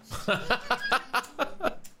this.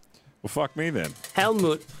 Well, fuck me then.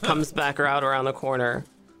 Helmut comes back around the corner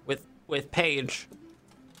with Paige,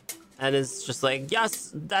 and is just like,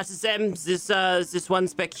 yes, that is them. This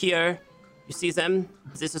one's back here. You see them?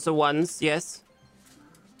 This is the ones, yes.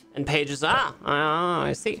 And Paige is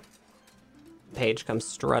I see. Paige comes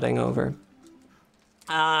strutting over.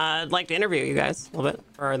 I'd like to interview you guys a little bit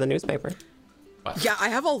for the newspaper. Yeah, I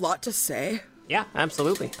have a lot to say. Yeah,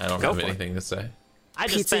 absolutely. I don't Go have for it. anything to say. I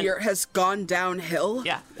just Pizza spent, Yurt has gone downhill.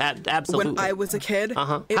 yeah, absolutely. When I was a kid, it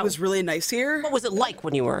How- was really nice here. What was it like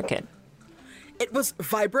when you were a kid? It was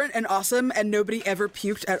vibrant and awesome, and nobody ever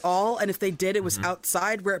puked at all. And if they did, it was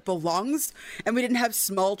outside where it belongs. And we didn't have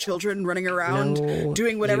small children running around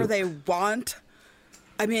doing whatever they want.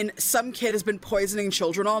 I mean, some kid has been poisoning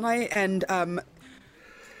children all night. And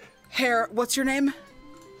Hair, what's your name?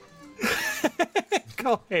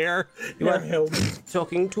 Call Hair. You are Helmut.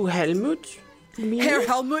 Talking to Helmut? Herr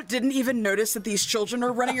Helmut didn't even notice that these children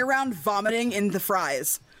are running around vomiting in the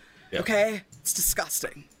fries. Yep. Okay? It's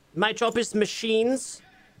disgusting. My job is machines,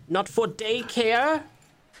 not for daycare.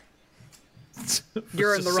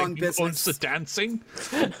 You're in the wrong Singing business. The dancing.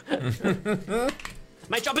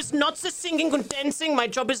 My job is not the singing and dancing. My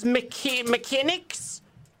job is mechanics,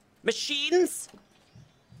 machines.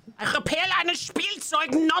 I repair eine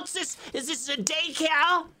Spielzeug, not this. Is this a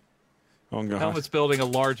daycare? Oh God. Helmut's building a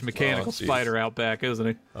large mechanical Oh, jeez. spider out back, isn't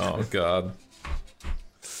he? Oh, God.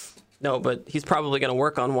 No, but he's probably going to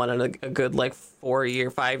work on one in a good,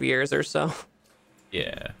 5 years or so.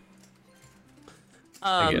 Yeah.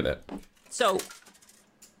 I get it. So,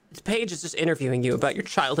 Paige is just interviewing you about your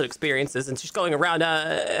childhood experiences, and she's going around.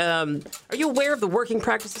 Are you aware of the working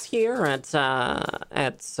practices here at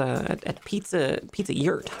Pizza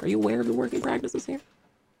Yurt? Are you aware of the working practices here?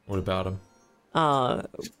 What about him?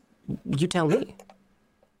 You tell me.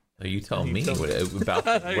 You tell me.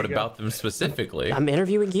 What about them specifically? I'm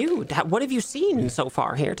interviewing you. What have you seen so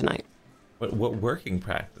far here tonight? What working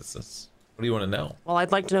practices? What do you want to know? Well,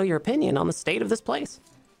 I'd like to know your opinion on the state of this place.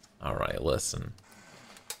 All right, listen.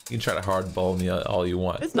 You can try to hardball me all you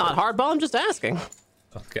want. It's not hardball. I'm just asking.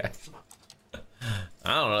 Okay.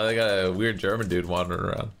 I don't know. They got a weird German dude wandering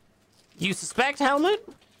around. You suspect Helmut?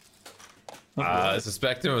 I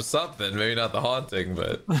suspect him of something. Maybe not the haunting,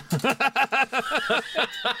 but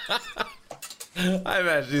I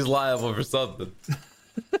imagine he's liable for something.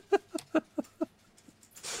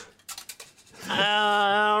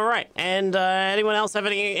 All right. And anyone else have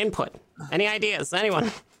any input? Any ideas?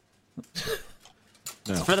 Anyone?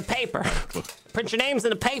 No. It's for the paper. Print your names in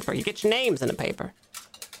the paper. You get your names in the paper.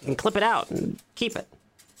 You can clip it out and keep it.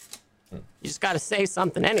 You just got to say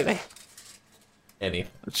something, anything. Any.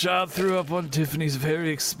 A child threw up on Tiffany's very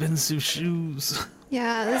expensive shoes.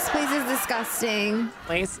 Yeah, this place is disgusting.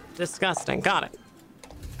 Place disgusting. Got it.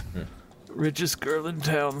 Richest girl in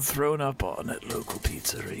town thrown up on at local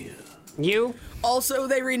pizzeria. You? Also,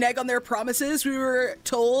 they renege on their promises. We were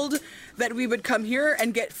told that we would come here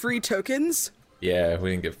and get free tokens. Yeah,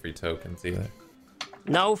 we didn't get free tokens either.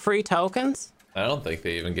 No free tokens? I don't think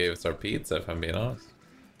they even gave us our pizza, if I'm being honest.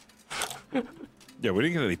 Yeah, we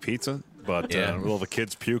didn't get any pizza, but with all the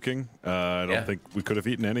kids puking, I don't think we could have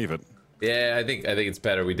eaten any of it. Yeah, I think it's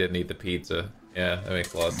better we didn't eat the pizza. Yeah, that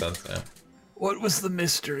makes a lot of sense now. What was the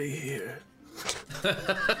mystery here? You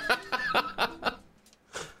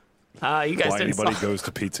guys Why didn't anybody solve- goes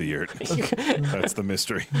to Pizza Yurt. That's the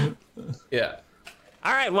mystery. Yeah.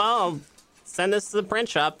 All right, well, I'll send this to the print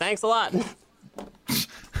shop. Thanks a lot.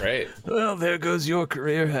 Great. Well, there goes your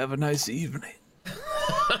career. Have a nice evening.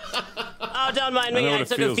 Oh, don't mind I know me. what I it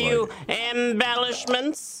took a feels few like.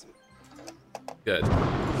 embellishments. Good.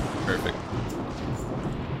 Perfect.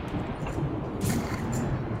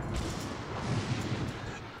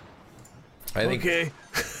 I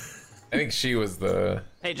think she was the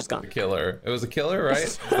Hey, just gone. killer. It was a killer, right?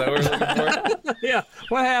 Is that what we're looking for? Yeah,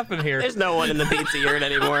 what happened here? There's no one in the pizza yurt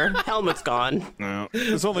anymore. Helmet's gone. No,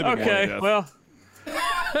 there's only been one Okay, death.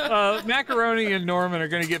 well, Macaroni and Norman are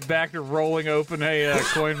going to get back to rolling open a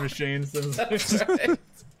coin machine. Since Right.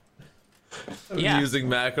 I'm Yeah. using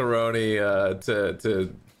macaroni to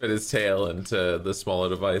fit his tail into the smaller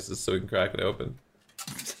devices so we can crack it open.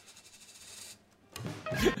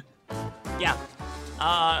 Yeah.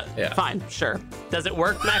 Yeah. Fine, sure. Does it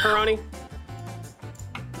work, Macaroni?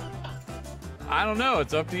 I don't know.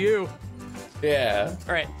 It's up to you. Yeah.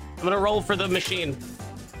 All right, I'm gonna roll for the machine.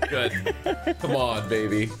 Good. Come on,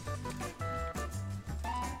 baby.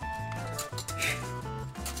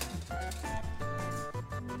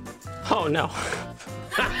 Oh no.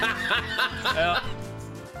 Well,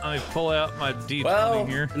 let me pull out my D20 Well-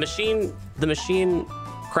 here. The machine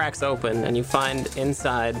cracks open, and you find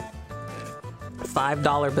inside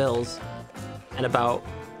 $5 bills and about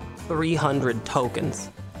 300 tokens.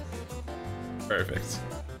 Perfect.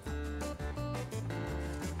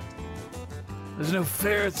 There's no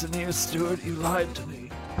ferrets in here, Stuart. You lied to me.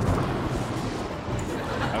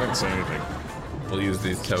 I didn't say anything. We'll use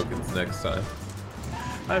these tokens next time.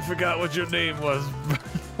 I forgot what your name was.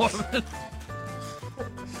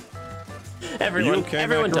 Everyone, You okay,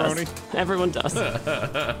 everyone Macaroni? does. Everyone does.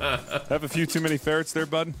 Have a few too many ferrets there,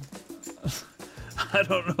 bud? I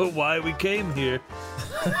don't know why we came here.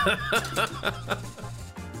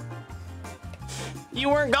 You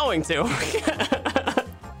weren't going to.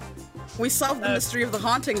 We solved the mystery of the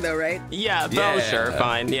haunting, though, right? Yeah, oh, Yeah. sure,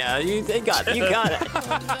 fine. Yeah, you got it. You're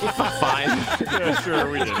fine. Yeah,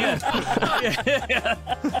 sure, we did.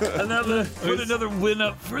 Put another win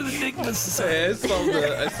up for the Enigma Society.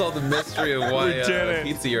 Hey, I solved the mystery of why We did it.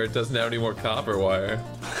 Pizza Yurt doesn't have any more copper wire.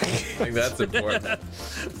 I think that's important.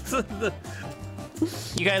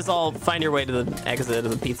 You guys all find your way to the exit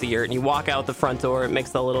of the pizza yurt, and you walk out the front door. It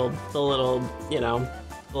makes the little, you know,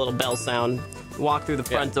 the little bell sound. You walk through the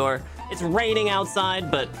front door. It's raining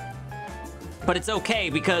outside, but it's okay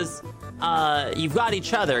because you've got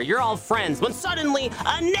each other. You're all friends. When suddenly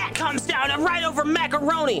a net comes down and right over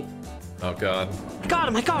Macaroni. Oh God. I got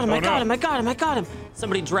him! I got him! Oh, I got no. him! I got him! I got him!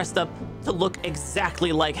 Somebody dressed up to look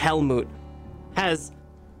exactly like Helmut has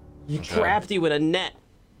trapped you in a net,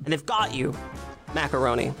 and they've got you,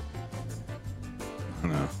 Macaroni.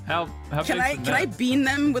 How Can big's I the can I net? bean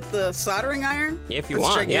them with the soldering iron? If you That's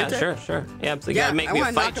want, gigantic. yeah, sure. Yeah, so you Yeah, gotta make I me a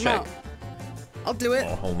want to fight knock them check. out. I'll do it.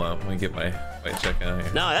 Oh, hold on. Let me get my fight check out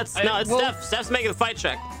here. No, it's well- Steph. Steph's making the fight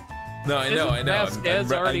check. No, I know.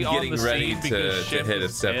 Vasquez already on getting the ready scene to because hit Schiff if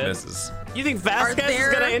is Steph dead? misses. You think Vasquez is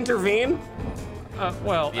there- gonna intervene?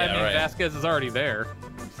 Well, Yeah, I mean, right. Vasquez is already there.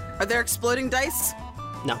 Are there exploding dice?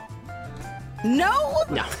 No, No.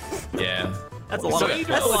 no. Yeah. That's a lot of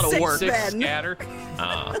That's work. six Six then. scatter.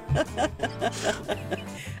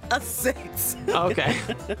 A 6. Okay.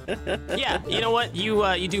 Yeah, you know what?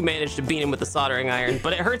 You do manage to beat him with the soldering iron,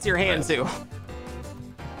 but it hurts your hand too.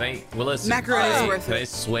 Willis, Macaroni's worth can I it.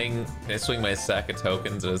 swing my sack of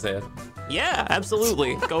tokens at his head? Yeah,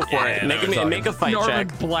 absolutely. Go for it. Yeah, Make no, make a fight Norman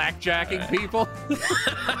check. blackjacking people.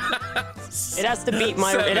 It has to beat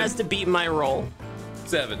my. Seven. It has to beat my roll.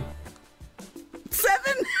 7.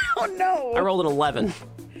 7? Oh no. I rolled an 11.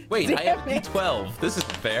 Wait, I have Damn it. D12. This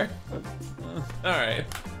isn't fair. All right.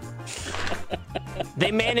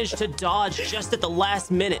 They managed to dodge just at the last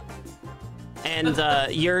minute, and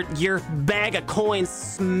your bag of coins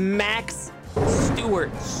smacks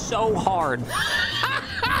Stuart so hard.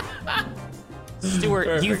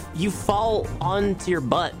 Stuart, you fall onto your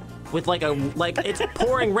butt with like it's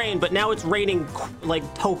pouring rain, but now it's raining like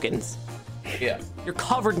tokens. Yeah. You're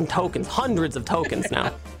covered in tokens, hundreds of tokens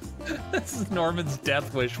now. This is Norman's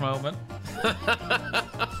death wish moment.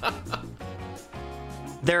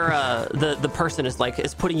 the person is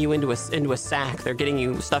putting you into a sack.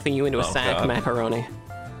 They're stuffing you into a sack, God. Macaroni.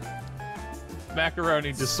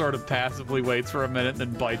 Macaroni just sort of passively waits for a minute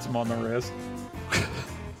and then bites him on the wrist.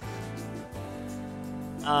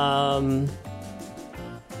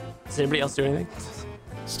 Does anybody else do anything?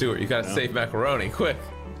 Stuart, you gotta save Macaroni, quick.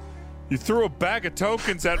 You threw a bag of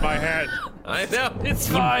tokens at my head. I know. It's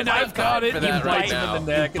fine, I've got it. for You that bite right him now. in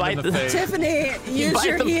the neck and in the face. Tiffany, use bite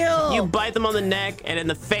your them, heel. You bite them on the neck and in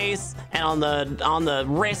the face and on the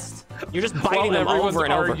wrist. You're just biting While them everyone's over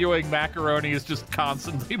and over. arguing, Macaroni is just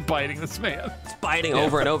constantly biting this man. Biting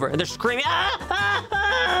over and over, and they're screaming. Ah, ah,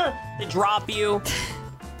 ah. They drop you.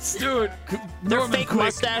 Stuart, Their Norman, fake quick,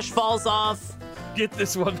 mustache falls off. get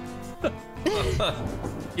this one.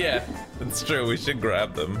 Yeah, it's true. We should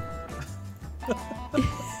grab them.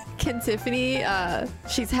 Can Tiffany,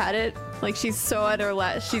 she's had it, like she's so at her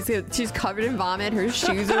last, she's covered in vomit, her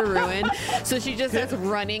shoes are ruined, so she just starts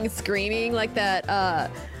running, screaming like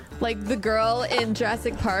that, like the girl in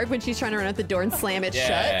Jurassic Park when she's trying to run out the door and slam it shut.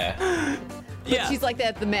 Yeah. Yeah. She's like that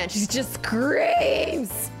at the man, she just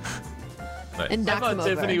screams and I knocks him thought over.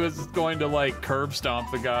 Tiffany was going to like curb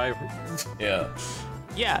stomp the guy. Yeah.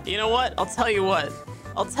 Yeah, you know what? I'll tell you what,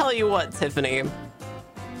 Tiffany.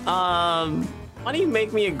 Why don't you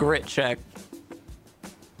make me a grit check?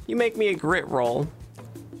 You make me a grit roll.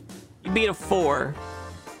 You beat a 4.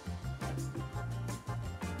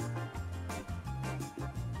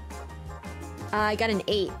 I got an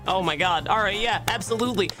 8. Oh my god. All right, yeah,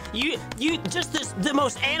 absolutely. You just the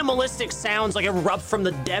most animalistic sounds like erupt from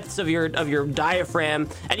the depths of your diaphragm,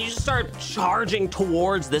 and you just start charging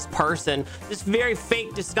towards this person. This very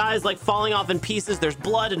fake disguise like falling off in pieces. There's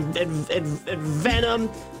blood and venom.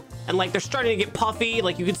 And like they're starting to get puffy,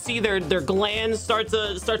 like you can see their glands start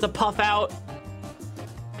to puff out.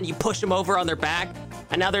 And you push them over on their back,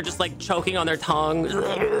 and now they're just like choking on their tongue.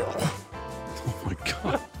 Oh my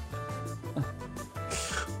god.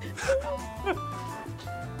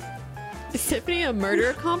 Is Tiffany a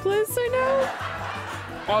murder accomplice right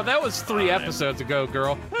now? Oh, that was 3 episodes ago,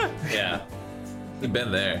 girl. Yeah. We've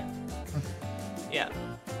been there. Yeah,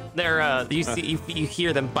 they're you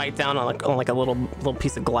hear them bite down on like a little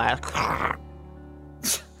piece of glass.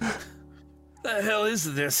 The hell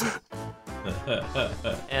is this?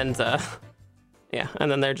 And yeah, and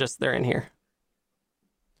then they're in here.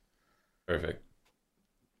 Perfect.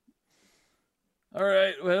 All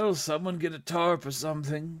right, well, someone get a tarp or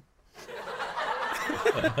something.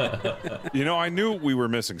 You know, I knew we were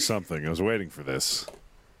missing something. I was waiting for this.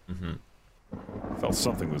 Felt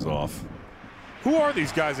something was off. Who are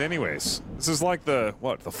these guys anyways? This is like the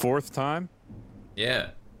 4th time? Yeah.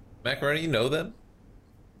 Macaroni, you know them?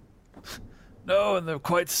 No, and they're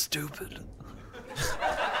quite stupid.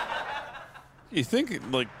 You think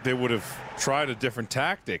like they would have tried a different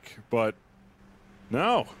tactic, but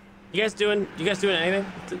no. You guys doing anything?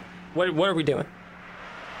 What are we doing?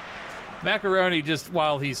 Macaroni, just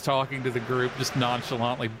while he's talking to the group, just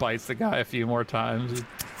nonchalantly bites the guy a few more times.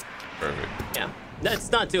 Perfect. Yeah,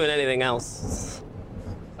 it's not doing anything else.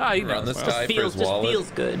 Ah, you Around know. this guy for his Just wallet.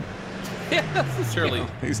 feels good. Surely,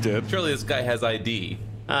 He's dead. surely this guy has ID.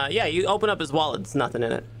 Yeah, you open up his wallet. There's nothing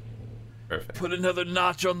in it. Perfect. Put another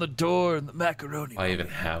notch on the door and the macaroni. I even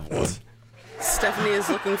have one. Stephanie is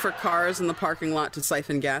looking for cars in the parking lot to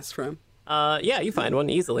siphon gas from. Yeah, you find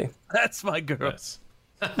one easily. That's my girl. Yes.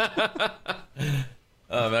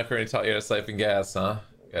 Macaroni taught you how to siphon gas, huh?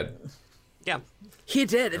 Good. Yeah. He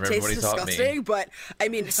did. It Remember tastes what he taught me. disgusting, but I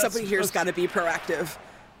mean, somebody here's got to be proactive.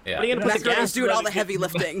 Yeah. What are you gonna put the Macaroni's gas? doing all the heavy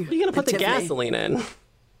lifting. What are you gonna put the Tiffany. gasoline in?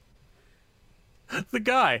 The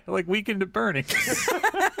guy, like weakened at burning.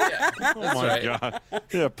 Oh my right. god.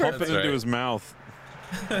 Yeah, pump it That's into right. his mouth.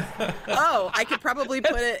 Oh, I could probably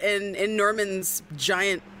put it in Norman's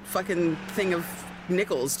giant fucking thing of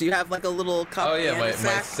nickels. Do you have like a little cup Oh yeah, and my a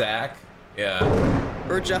sack? sack. Yeah.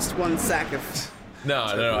 Or just one sack of...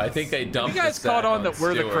 No. I think they dumped. You guys the sack caught on that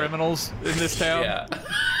we're the Stuart. criminals in this town? Yeah.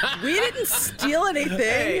 We didn't steal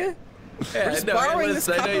anything. Yeah, just no, borrowing this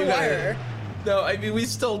listen, I know copper you gotta- wire. No, I mean we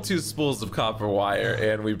stole 2 spools of copper wire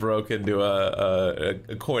and we broke into a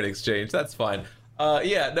coin exchange. That's fine.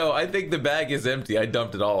 Yeah, no, I think the bag is empty. I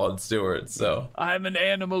dumped it all on Stuart. So I'm an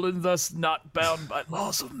animal and thus not bound by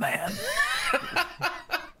laws of man.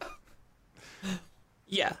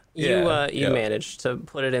 Yeah, Yeah, you yeah. managed to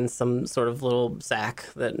put it in some sort of little sack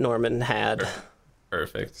that Norman had.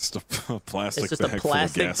 perfect. Just a plastic It's just bag a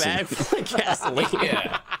plastic full of bag full of gasoline.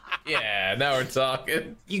 Yeah. Now we're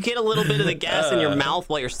talking. You get a little bit of the gas in your mouth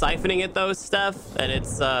while you're siphoning it, though, Steph, and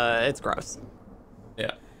it's gross.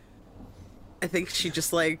 Yeah. I think she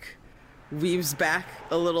just like weaves back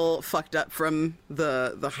a little fucked up from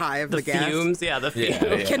the high of the gas. Fumes, yeah, the fumes.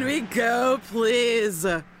 Yeah. Can we go, please?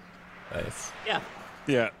 Nice. Yeah.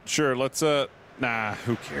 Yeah, sure. Let's. Nah,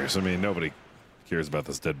 who cares? I mean, nobody cares about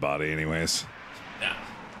this dead body, anyways.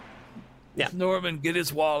 Yeah. Norman, get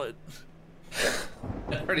his wallet.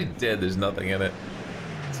 I already did. There's nothing in it.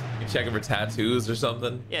 You checking for tattoos or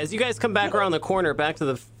something? Yeah, as you guys come back around the corner, back to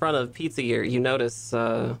the front of Pizza Yurt, you notice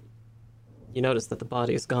that the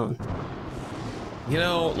body is gone. You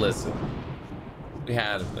know, listen. We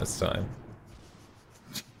had him this time.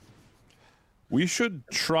 We should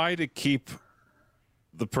try to keep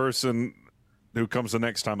the person who comes the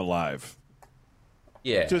next time alive.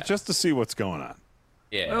 Yeah. Just to see what's going on.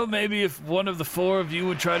 Yeah. Well, maybe if one of the four of you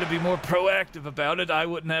would try to be more proactive about it, I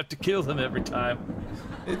wouldn't have to kill him every time.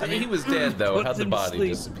 I mean, he was dead, though. Put How'd the him to body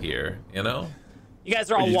sleep. disappear, you know? You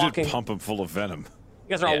guys are all You walking. did pump him full of venom. You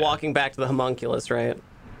guys are all Yeah. walking back to the homunculus, right?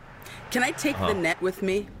 Can I take the net with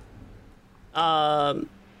me? Yeah,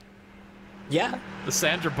 The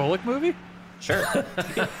Sandra Bullock movie? sure.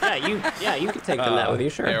 You can take the net with you,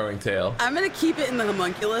 sure. Harrowing tale. I'm gonna keep it in the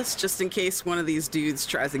homunculus just in case one of these dudes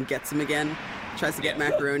tries and gets him again. Tries to get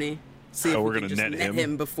macaroni. See if Oh, we we're can gonna just net net him?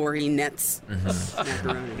 him before he nets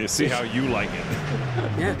macaroni. You see how you like it.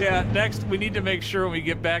 Yeah. Yeah, next we need to make sure when we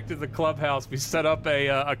get back to the clubhouse, we set up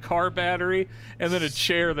a car battery and then a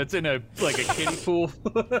chair that's in a kiddie pool.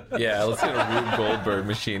 Yeah, let's get a Rube Goldberg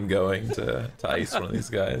machine going to ice one of these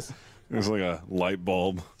guys. There's like a light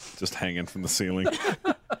bulb just hanging from the ceiling.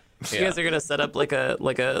 You guys are gonna set up like an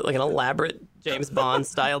elaborate James Bond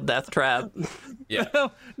style death trap. Yeah.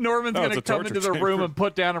 Norman's Oh, it's gonna a come torture into the room chamber. and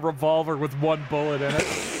put down a revolver with one bullet in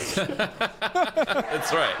it.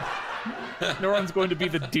 That's right. Norman's going to be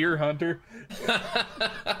the deer hunter.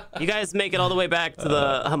 You guys make it all the way back to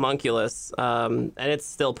the homunculus, and it's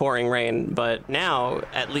still pouring rain. But now,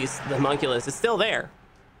 at least the homunculus is still there.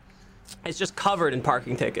 It's just covered in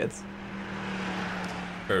parking tickets.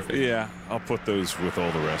 Perfect. Yeah, I'll put those with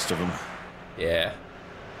all the rest of them. Yeah.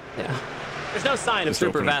 Yeah. There's no sign of Just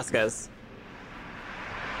Trooper open it. Vasquez.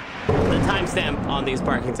 The timestamp on these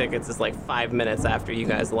parking tickets is like 5 minutes after you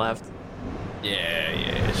guys left.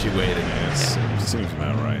 Yeah. She waited. Yes, seems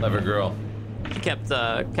about right. Clever girl. She kept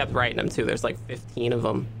writing them too. There's like 15 of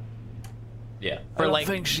them Yeah. I don't like-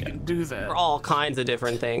 think she can do that. for all kinds of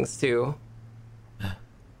different things too.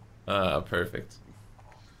 Perfect.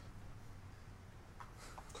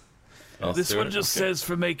 This one just says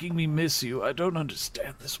for making me miss you. I don't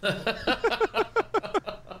understand this one.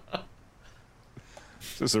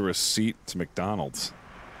 This is a receipt to McDonald's.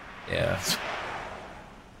 Yeah.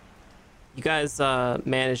 You guys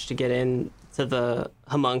managed to get into the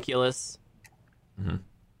homunculus. Mm-hmm.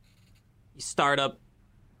 You start up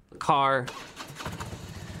the car.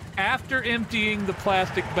 After emptying the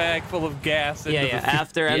plastic bag full of gas into the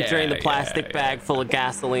After entering the Yeah, plastic yeah, bag full of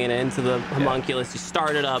gasoline into the homunculus, you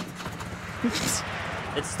start it up.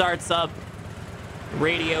 It starts up.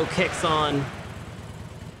 Radio kicks on.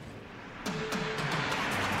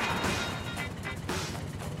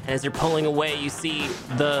 As you're pulling away, you see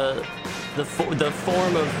the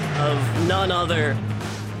form of none other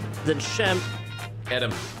than Shemp Get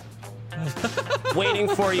him. waiting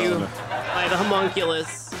for you by the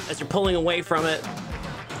homunculus as you're pulling away from it.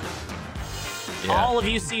 Yeah. All of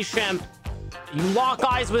you see Shemp. You lock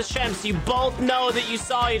eyes with Shemp, so you both know that you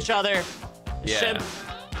saw each other. Yeah.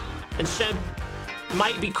 Shemp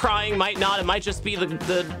might be crying, might not. It might just be the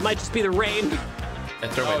rain. I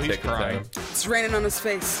throw my he's tickets at crying. him. It's raining on his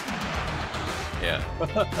face. Yeah.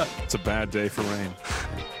 It's a bad day for rain.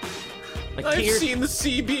 Like I've tears, seen the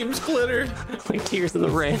sea beams glitter. like tears in the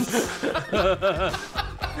rain.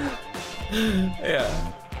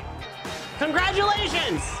 Yeah.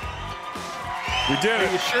 Congratulations! We did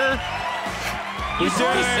it. Sure. You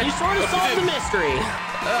sort of solved the mystery.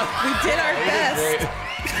 We did our best.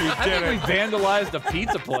 I think we vandalized a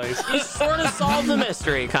pizza place. You sort of solved the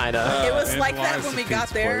mystery, kind of. It was like that Vandalized when the we got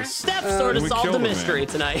pizza there. place. Steph sort of we solved the killed him, mystery man.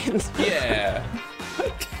 tonight. Yeah.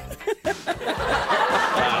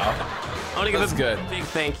 I want to give That's a good. big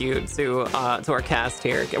thank you to our cast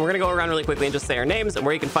here. And we're going to go around really quickly and just say our names and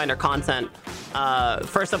where you can find our content.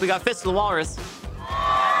 First up, we got Fist of the Walrus.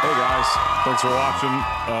 Hey guys, thanks for watching.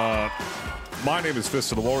 My name is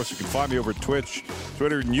Fist of the Walrus. You can find me over at Twitch,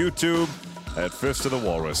 Twitter, and YouTube at Fist of the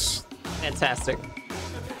Walrus. Fantastic.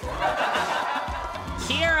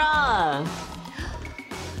 Kira!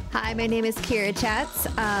 Hi, my name is Kira Chats.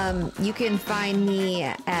 You can find me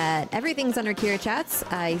at everything's under Kira Chats.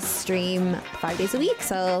 I stream 5 days a week,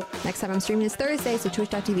 so next time I'm streaming is Thursday, so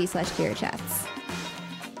twitch.tv/Kira Chats.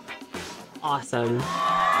 Awesome.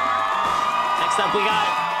 Next up, we got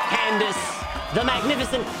Candace, the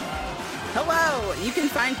Magnificent. Hello, you can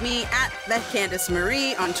find me at the Candace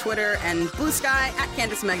Marie on Twitter and Blue Sky, at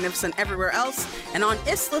Candace Magnificent everywhere else, and on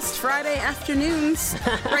Istlist Friday afternoons,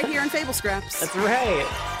 right here in Fable Scraps. That's right.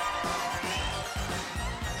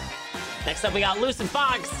 Next up, we got Lucid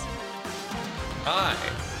Fox. Hi,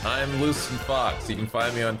 I'm Lucid Fox. You can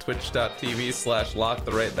find me on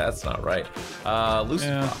twitch.tv/locktheraven. That's not right.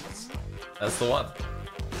 Lucid Fox. That's the one.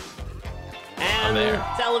 And there.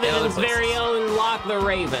 television's And other very places. own Lock the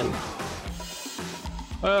Raven.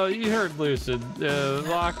 Well, you heard Lucid.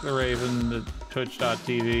 Lock the Raven,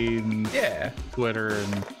 twitch.tv, and Yeah. Twitter,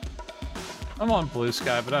 and I'm on Blue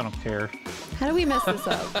Sky, but I don't care. How do we mess this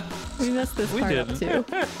up? We messed this part up didn't.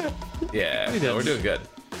 too. Yeah, didn't. we're doing good.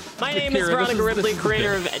 My name is Kira, Veronica this is Ripley, the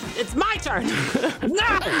creator bit. of... It's my turn!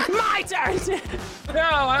 No! My turn! No,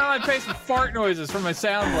 I don't want to play some fart noises from my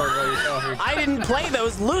soundboard while you're talking. I didn't play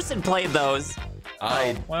those. Lucid played those.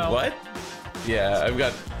 well. What? Yeah, I've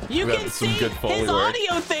got, You I've got can some see good Foley his work.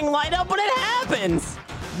 audio thing light up when it happens.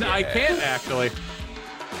 No, I can't actually.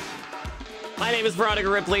 My name is Veronica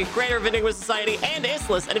Ripley, creator of Enigma Society and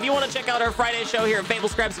Istless. And if you want to check out our Friday show here at Fable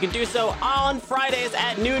Scraps, you can do so on Fridays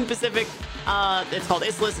at noon Pacific. It's called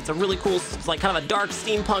Istless. It's a really cool, it's like kind of a dark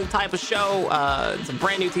steampunk type of show. It's a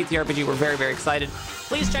brand new TTRPG. We're very, very excited.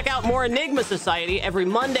 Please check out more Enigma Society every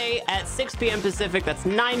Monday at 6 p.m. Pacific. That's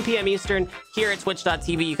 9 p.m. Eastern here at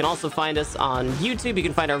twitch.tv. You can also find us on YouTube. You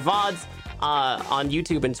can find our VODs on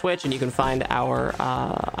YouTube and Twitch, and you can find our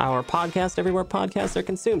podcast everywhere podcasts are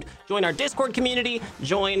consumed. Join our Discord community,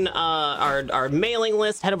 join our mailing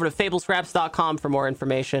list, head over to fablescraps.com for more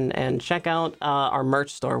information, and check out our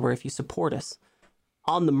merch store, where if you support us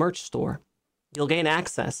on the merch store, you'll gain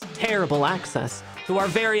access, terrible access, to our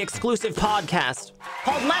very exclusive podcast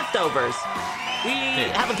called Leftovers. We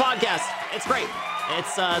have a podcast. It's great.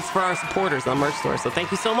 It's for our supporters on the merch store. So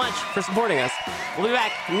thank you so much for supporting us. We'll be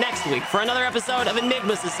back next week for another episode of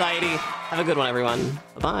Enigma Society. Have a good one, everyone.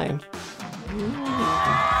 Bye-bye.